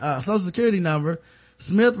number,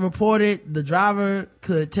 Smith reported the driver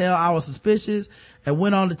could tell I was suspicious and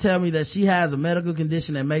went on to tell me that she has a medical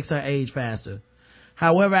condition that makes her age faster.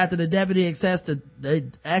 However, after the deputy accessed the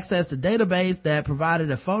database that provided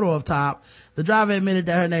a photo of Top, the driver admitted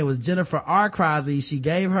that her name was Jennifer R. Crosby. She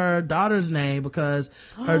gave her daughter's name because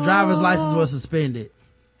her driver's license was suspended.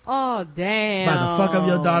 Oh, damn. About to fuck up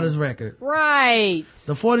your daughter's record. Right.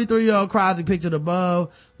 The 43-year-old Crosby pictured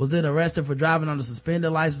above was then arrested for driving on a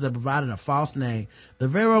suspended license and providing a false name. The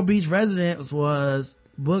Vero Beach resident was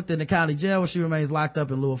booked in the county jail where she remains locked up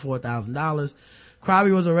in lieu of $4,000.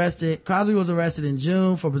 Crosby was arrested in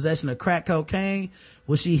June for possession of crack cocaine,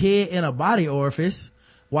 which she hid in a body orifice.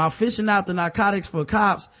 While fishing out the narcotics for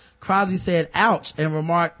cops, Crosby said, ouch, and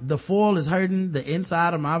remarked, the foil is hurting the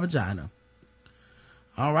inside of my vagina.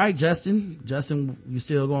 All right, Justin, you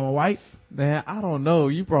still going white? Man, I don't know.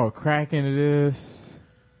 You brought crack into this.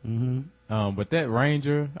 But that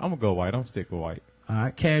Ranger, I'm gonna go white. I'm gonna stick with white. All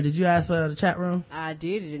right, Karen, did you ask the chat room? I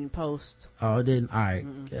did. It didn't post. Oh, it didn't. All right.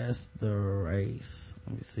 Guess the race.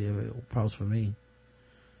 Let me see if it will post for me.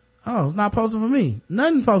 Oh, it's not posting for me.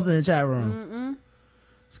 Nothing posted in the chat room.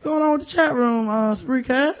 What's going on with the chat room,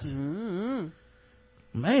 Spreecast?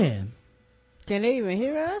 Man. Can they even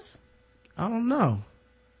hear us? I don't know.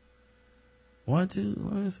 1, 2,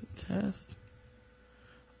 let's test.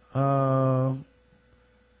 Yeah,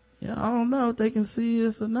 I don't know if they can see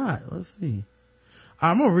us or not. Let's see.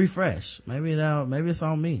 I'm gonna refresh. Maybe it's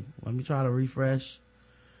on me. Let me try to refresh.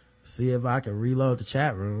 See if I can reload the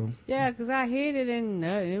chat room. Yeah, cause I hit it and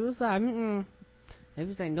it was like, It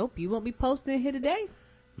was like, nope, you won't be posting it here today.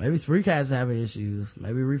 Maybe Spreecast is having issues.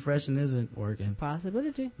 Maybe refreshing isn't working.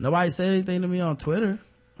 Possibility. Nobody said anything to me on Twitter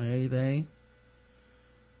or anything.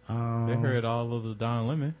 They heard all of the Don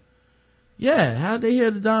Lemon. Yeah, how'd they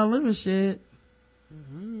hear the Don Lemon shit?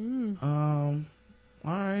 All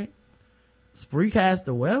right. Spreecast,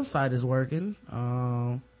 the website is working.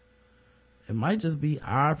 It might just be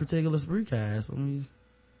our particular Spreecast. Let me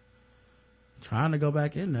trying to go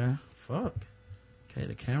back in there. Fuck. Okay,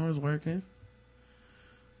 the camera's working.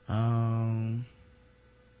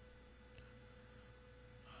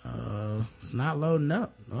 It's not loading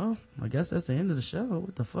up. Well, I guess that's the end of the show.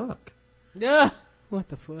 What the fuck? Yeah. What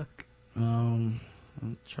the fuck? I'll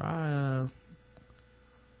try.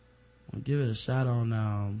 I'll give it a shot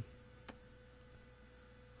on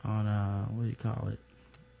what do you call it?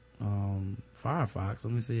 Firefox.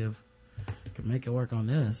 Let me see if I can make it work on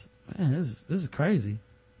this. Man, this is crazy.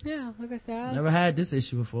 Yeah, like I said, Never had this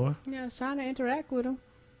issue before. Yeah, I was trying to interact with them.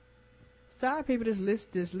 Sorry, people just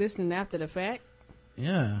listening after the fact.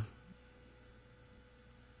 Yeah.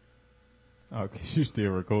 Oh, cause you're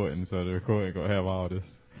still recording, so the recording gonna have all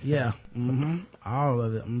this. Yeah. All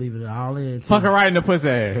of it. I'm leaving it all in. Fuck her right in the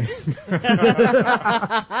pussy.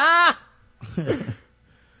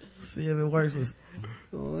 See if it works with.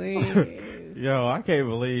 Yo, I can't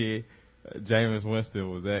believe Jameis Winston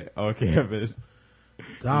was on campus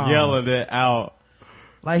yelling it out.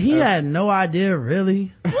 Like he had no idea,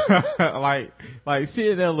 really. like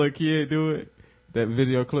seeing that little kid do it, that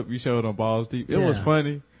video clip you showed on Balls Deep, it was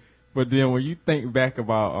funny. But then when you think back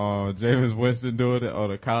about Jameis Winston doing it on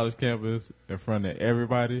the college campus in front of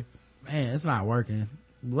everybody, man, it's not working.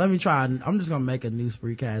 Let me try. I'm just gonna make a new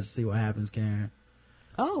Spreecast to see what happens, Karen.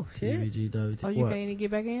 Oh shit! TVGWT. Oh, you can't even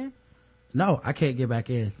get back in? No, I can't get back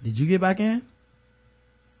in. Did you get back in?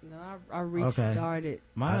 No, I restarted.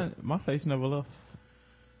 My face never left.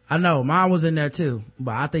 I know mine was in there too,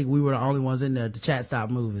 but I think we were the only ones in there. The chat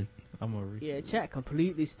stopped moving. Yeah, chat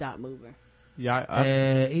completely stopped moving. Yeah,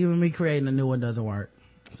 and even me creating a new one doesn't work.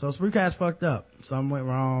 So Spreecast fucked up. Something went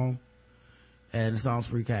wrong, and it's on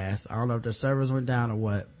Spreecast. I don't know if the servers went down or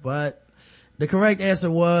what, but the correct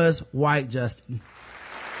answer was white, Justin.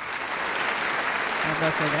 I was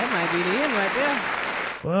about to say that might be the end right there.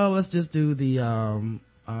 Well, let's just do the,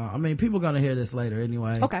 I mean, people gonna hear this later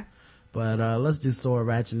anyway. Okay. But, let's do sword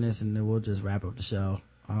ratchetness and then we'll just wrap up the show.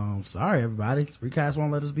 Sorry everybody. Recast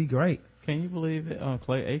won't let us be great. Can you believe that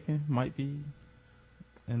Clay Aiken might be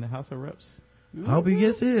in the House of Reps? I hope he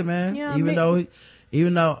gets in, man. Yeah, even though,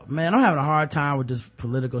 man, I'm having a hard time with this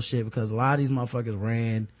political shit because a lot of these motherfuckers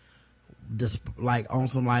ran just like on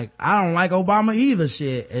some like, I don't like Obama either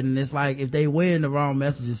shit. And it's like, if they win, the wrong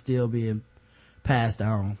message is still being passed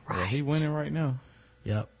on. Right. Yeah, he winning right now.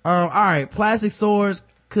 Yep. All right. Plastic swords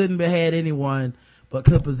couldn't behead anyone, but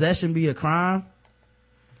could possession be a crime?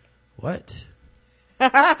 What?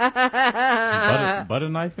 Butter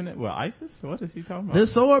knife in it? Well, ISIS? What is he talking about?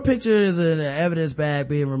 This sword picture is in an evidence bag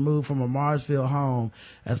being removed from a Marsfield home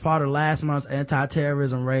as part of last month's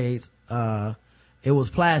anti-terrorism raids. It was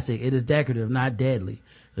plastic. It is decorative, not deadly.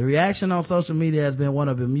 The reaction on social media has been one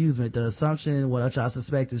of amusement. The assumption, which I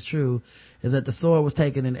suspect is true, is that the sword was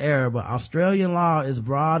taken in error, but Australian law is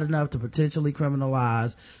broad enough to potentially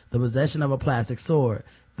criminalize the possession of a plastic sword.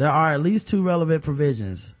 There are at least two relevant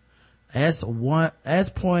provisions.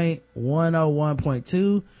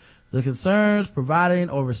 S.101.2, the concerns providing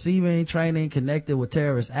or receiving training connected with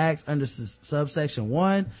terrorist acts under subsection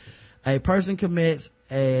 1. A person commits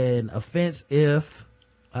an offense if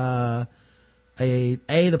the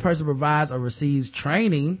person provides or receives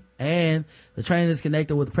training and the training is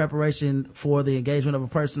connected with preparation for the engagement of a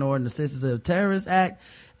person or an assistance in a terrorist act,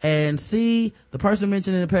 and C, the person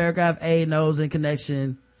mentioned in paragraph A knows in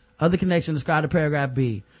connection described in paragraph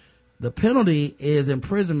B. The penalty is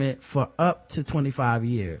imprisonment for up to 25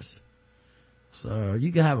 years. So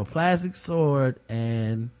you can have a plastic sword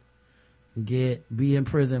and be in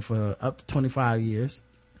prison for up to 25 years.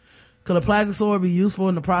 Could a plastic sword be useful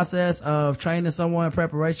in the process of training someone in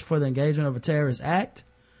preparation for the engagement of a terrorist act?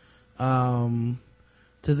 To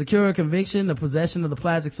secure a conviction, the possession of the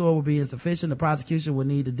plastic sword would be insufficient. The prosecution would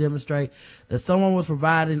need to demonstrate that someone was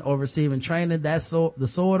providing or receiving training. The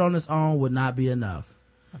sword on its own would not be enough.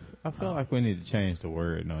 I feel like we need to change the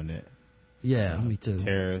word on that. Yeah, me too.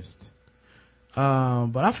 Terrorist.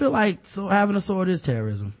 But I feel like having a sword is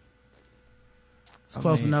terrorism. It's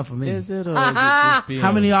close enough for me. Is it? Or is it just being,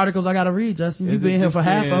 how many articles I gotta read, Justin? You've been here for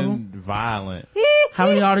half of them. Violent. How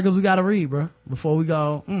many articles we gotta read, bro, before we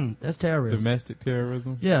go, that's terrorism. Domestic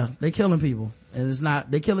terrorism? Yeah, they killing people. And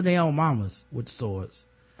they killing their own mamas with swords.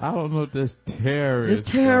 I don't know if that's terrorism. It's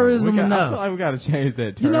terrorism enough. I feel like we gotta change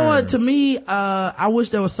that term. You know what? To me, I wish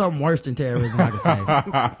there was something worse than terrorism I could say.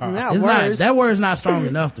 That word's not strong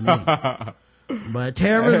enough to me. But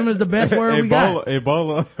terrorism is the best word we got.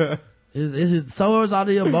 Ebola. Swords are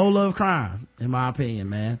the Ebola of crime, in my opinion,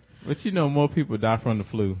 man. But you know, more people die from the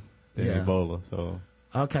flu than Ebola, so.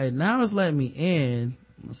 Okay, now it's letting me in.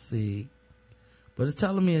 Let's see. But it's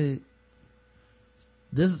telling me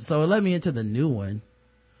so it let me into the new one.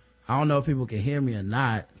 I don't know if people can hear me or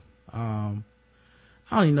not. I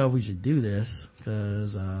don't even know if we should do this,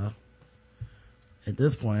 cause, at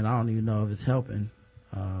this point, I don't even know if it's helping.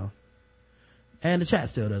 And the chat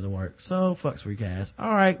still doesn't work. So, fucks Recast.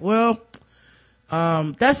 Alright, well,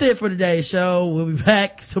 that's it for today's show. We'll be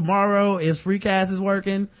back tomorrow if Freecast is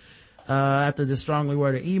working, after the strongly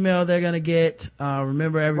worded email they're gonna get.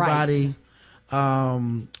 Remember everybody,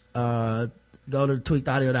 go to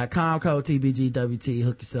tweakedaudio.com, code TBGWT,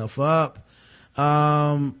 hook yourself up.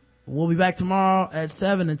 We'll be back tomorrow at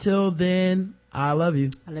 7. Until then, I love you.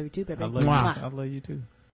 I love you too, baby. I love you too.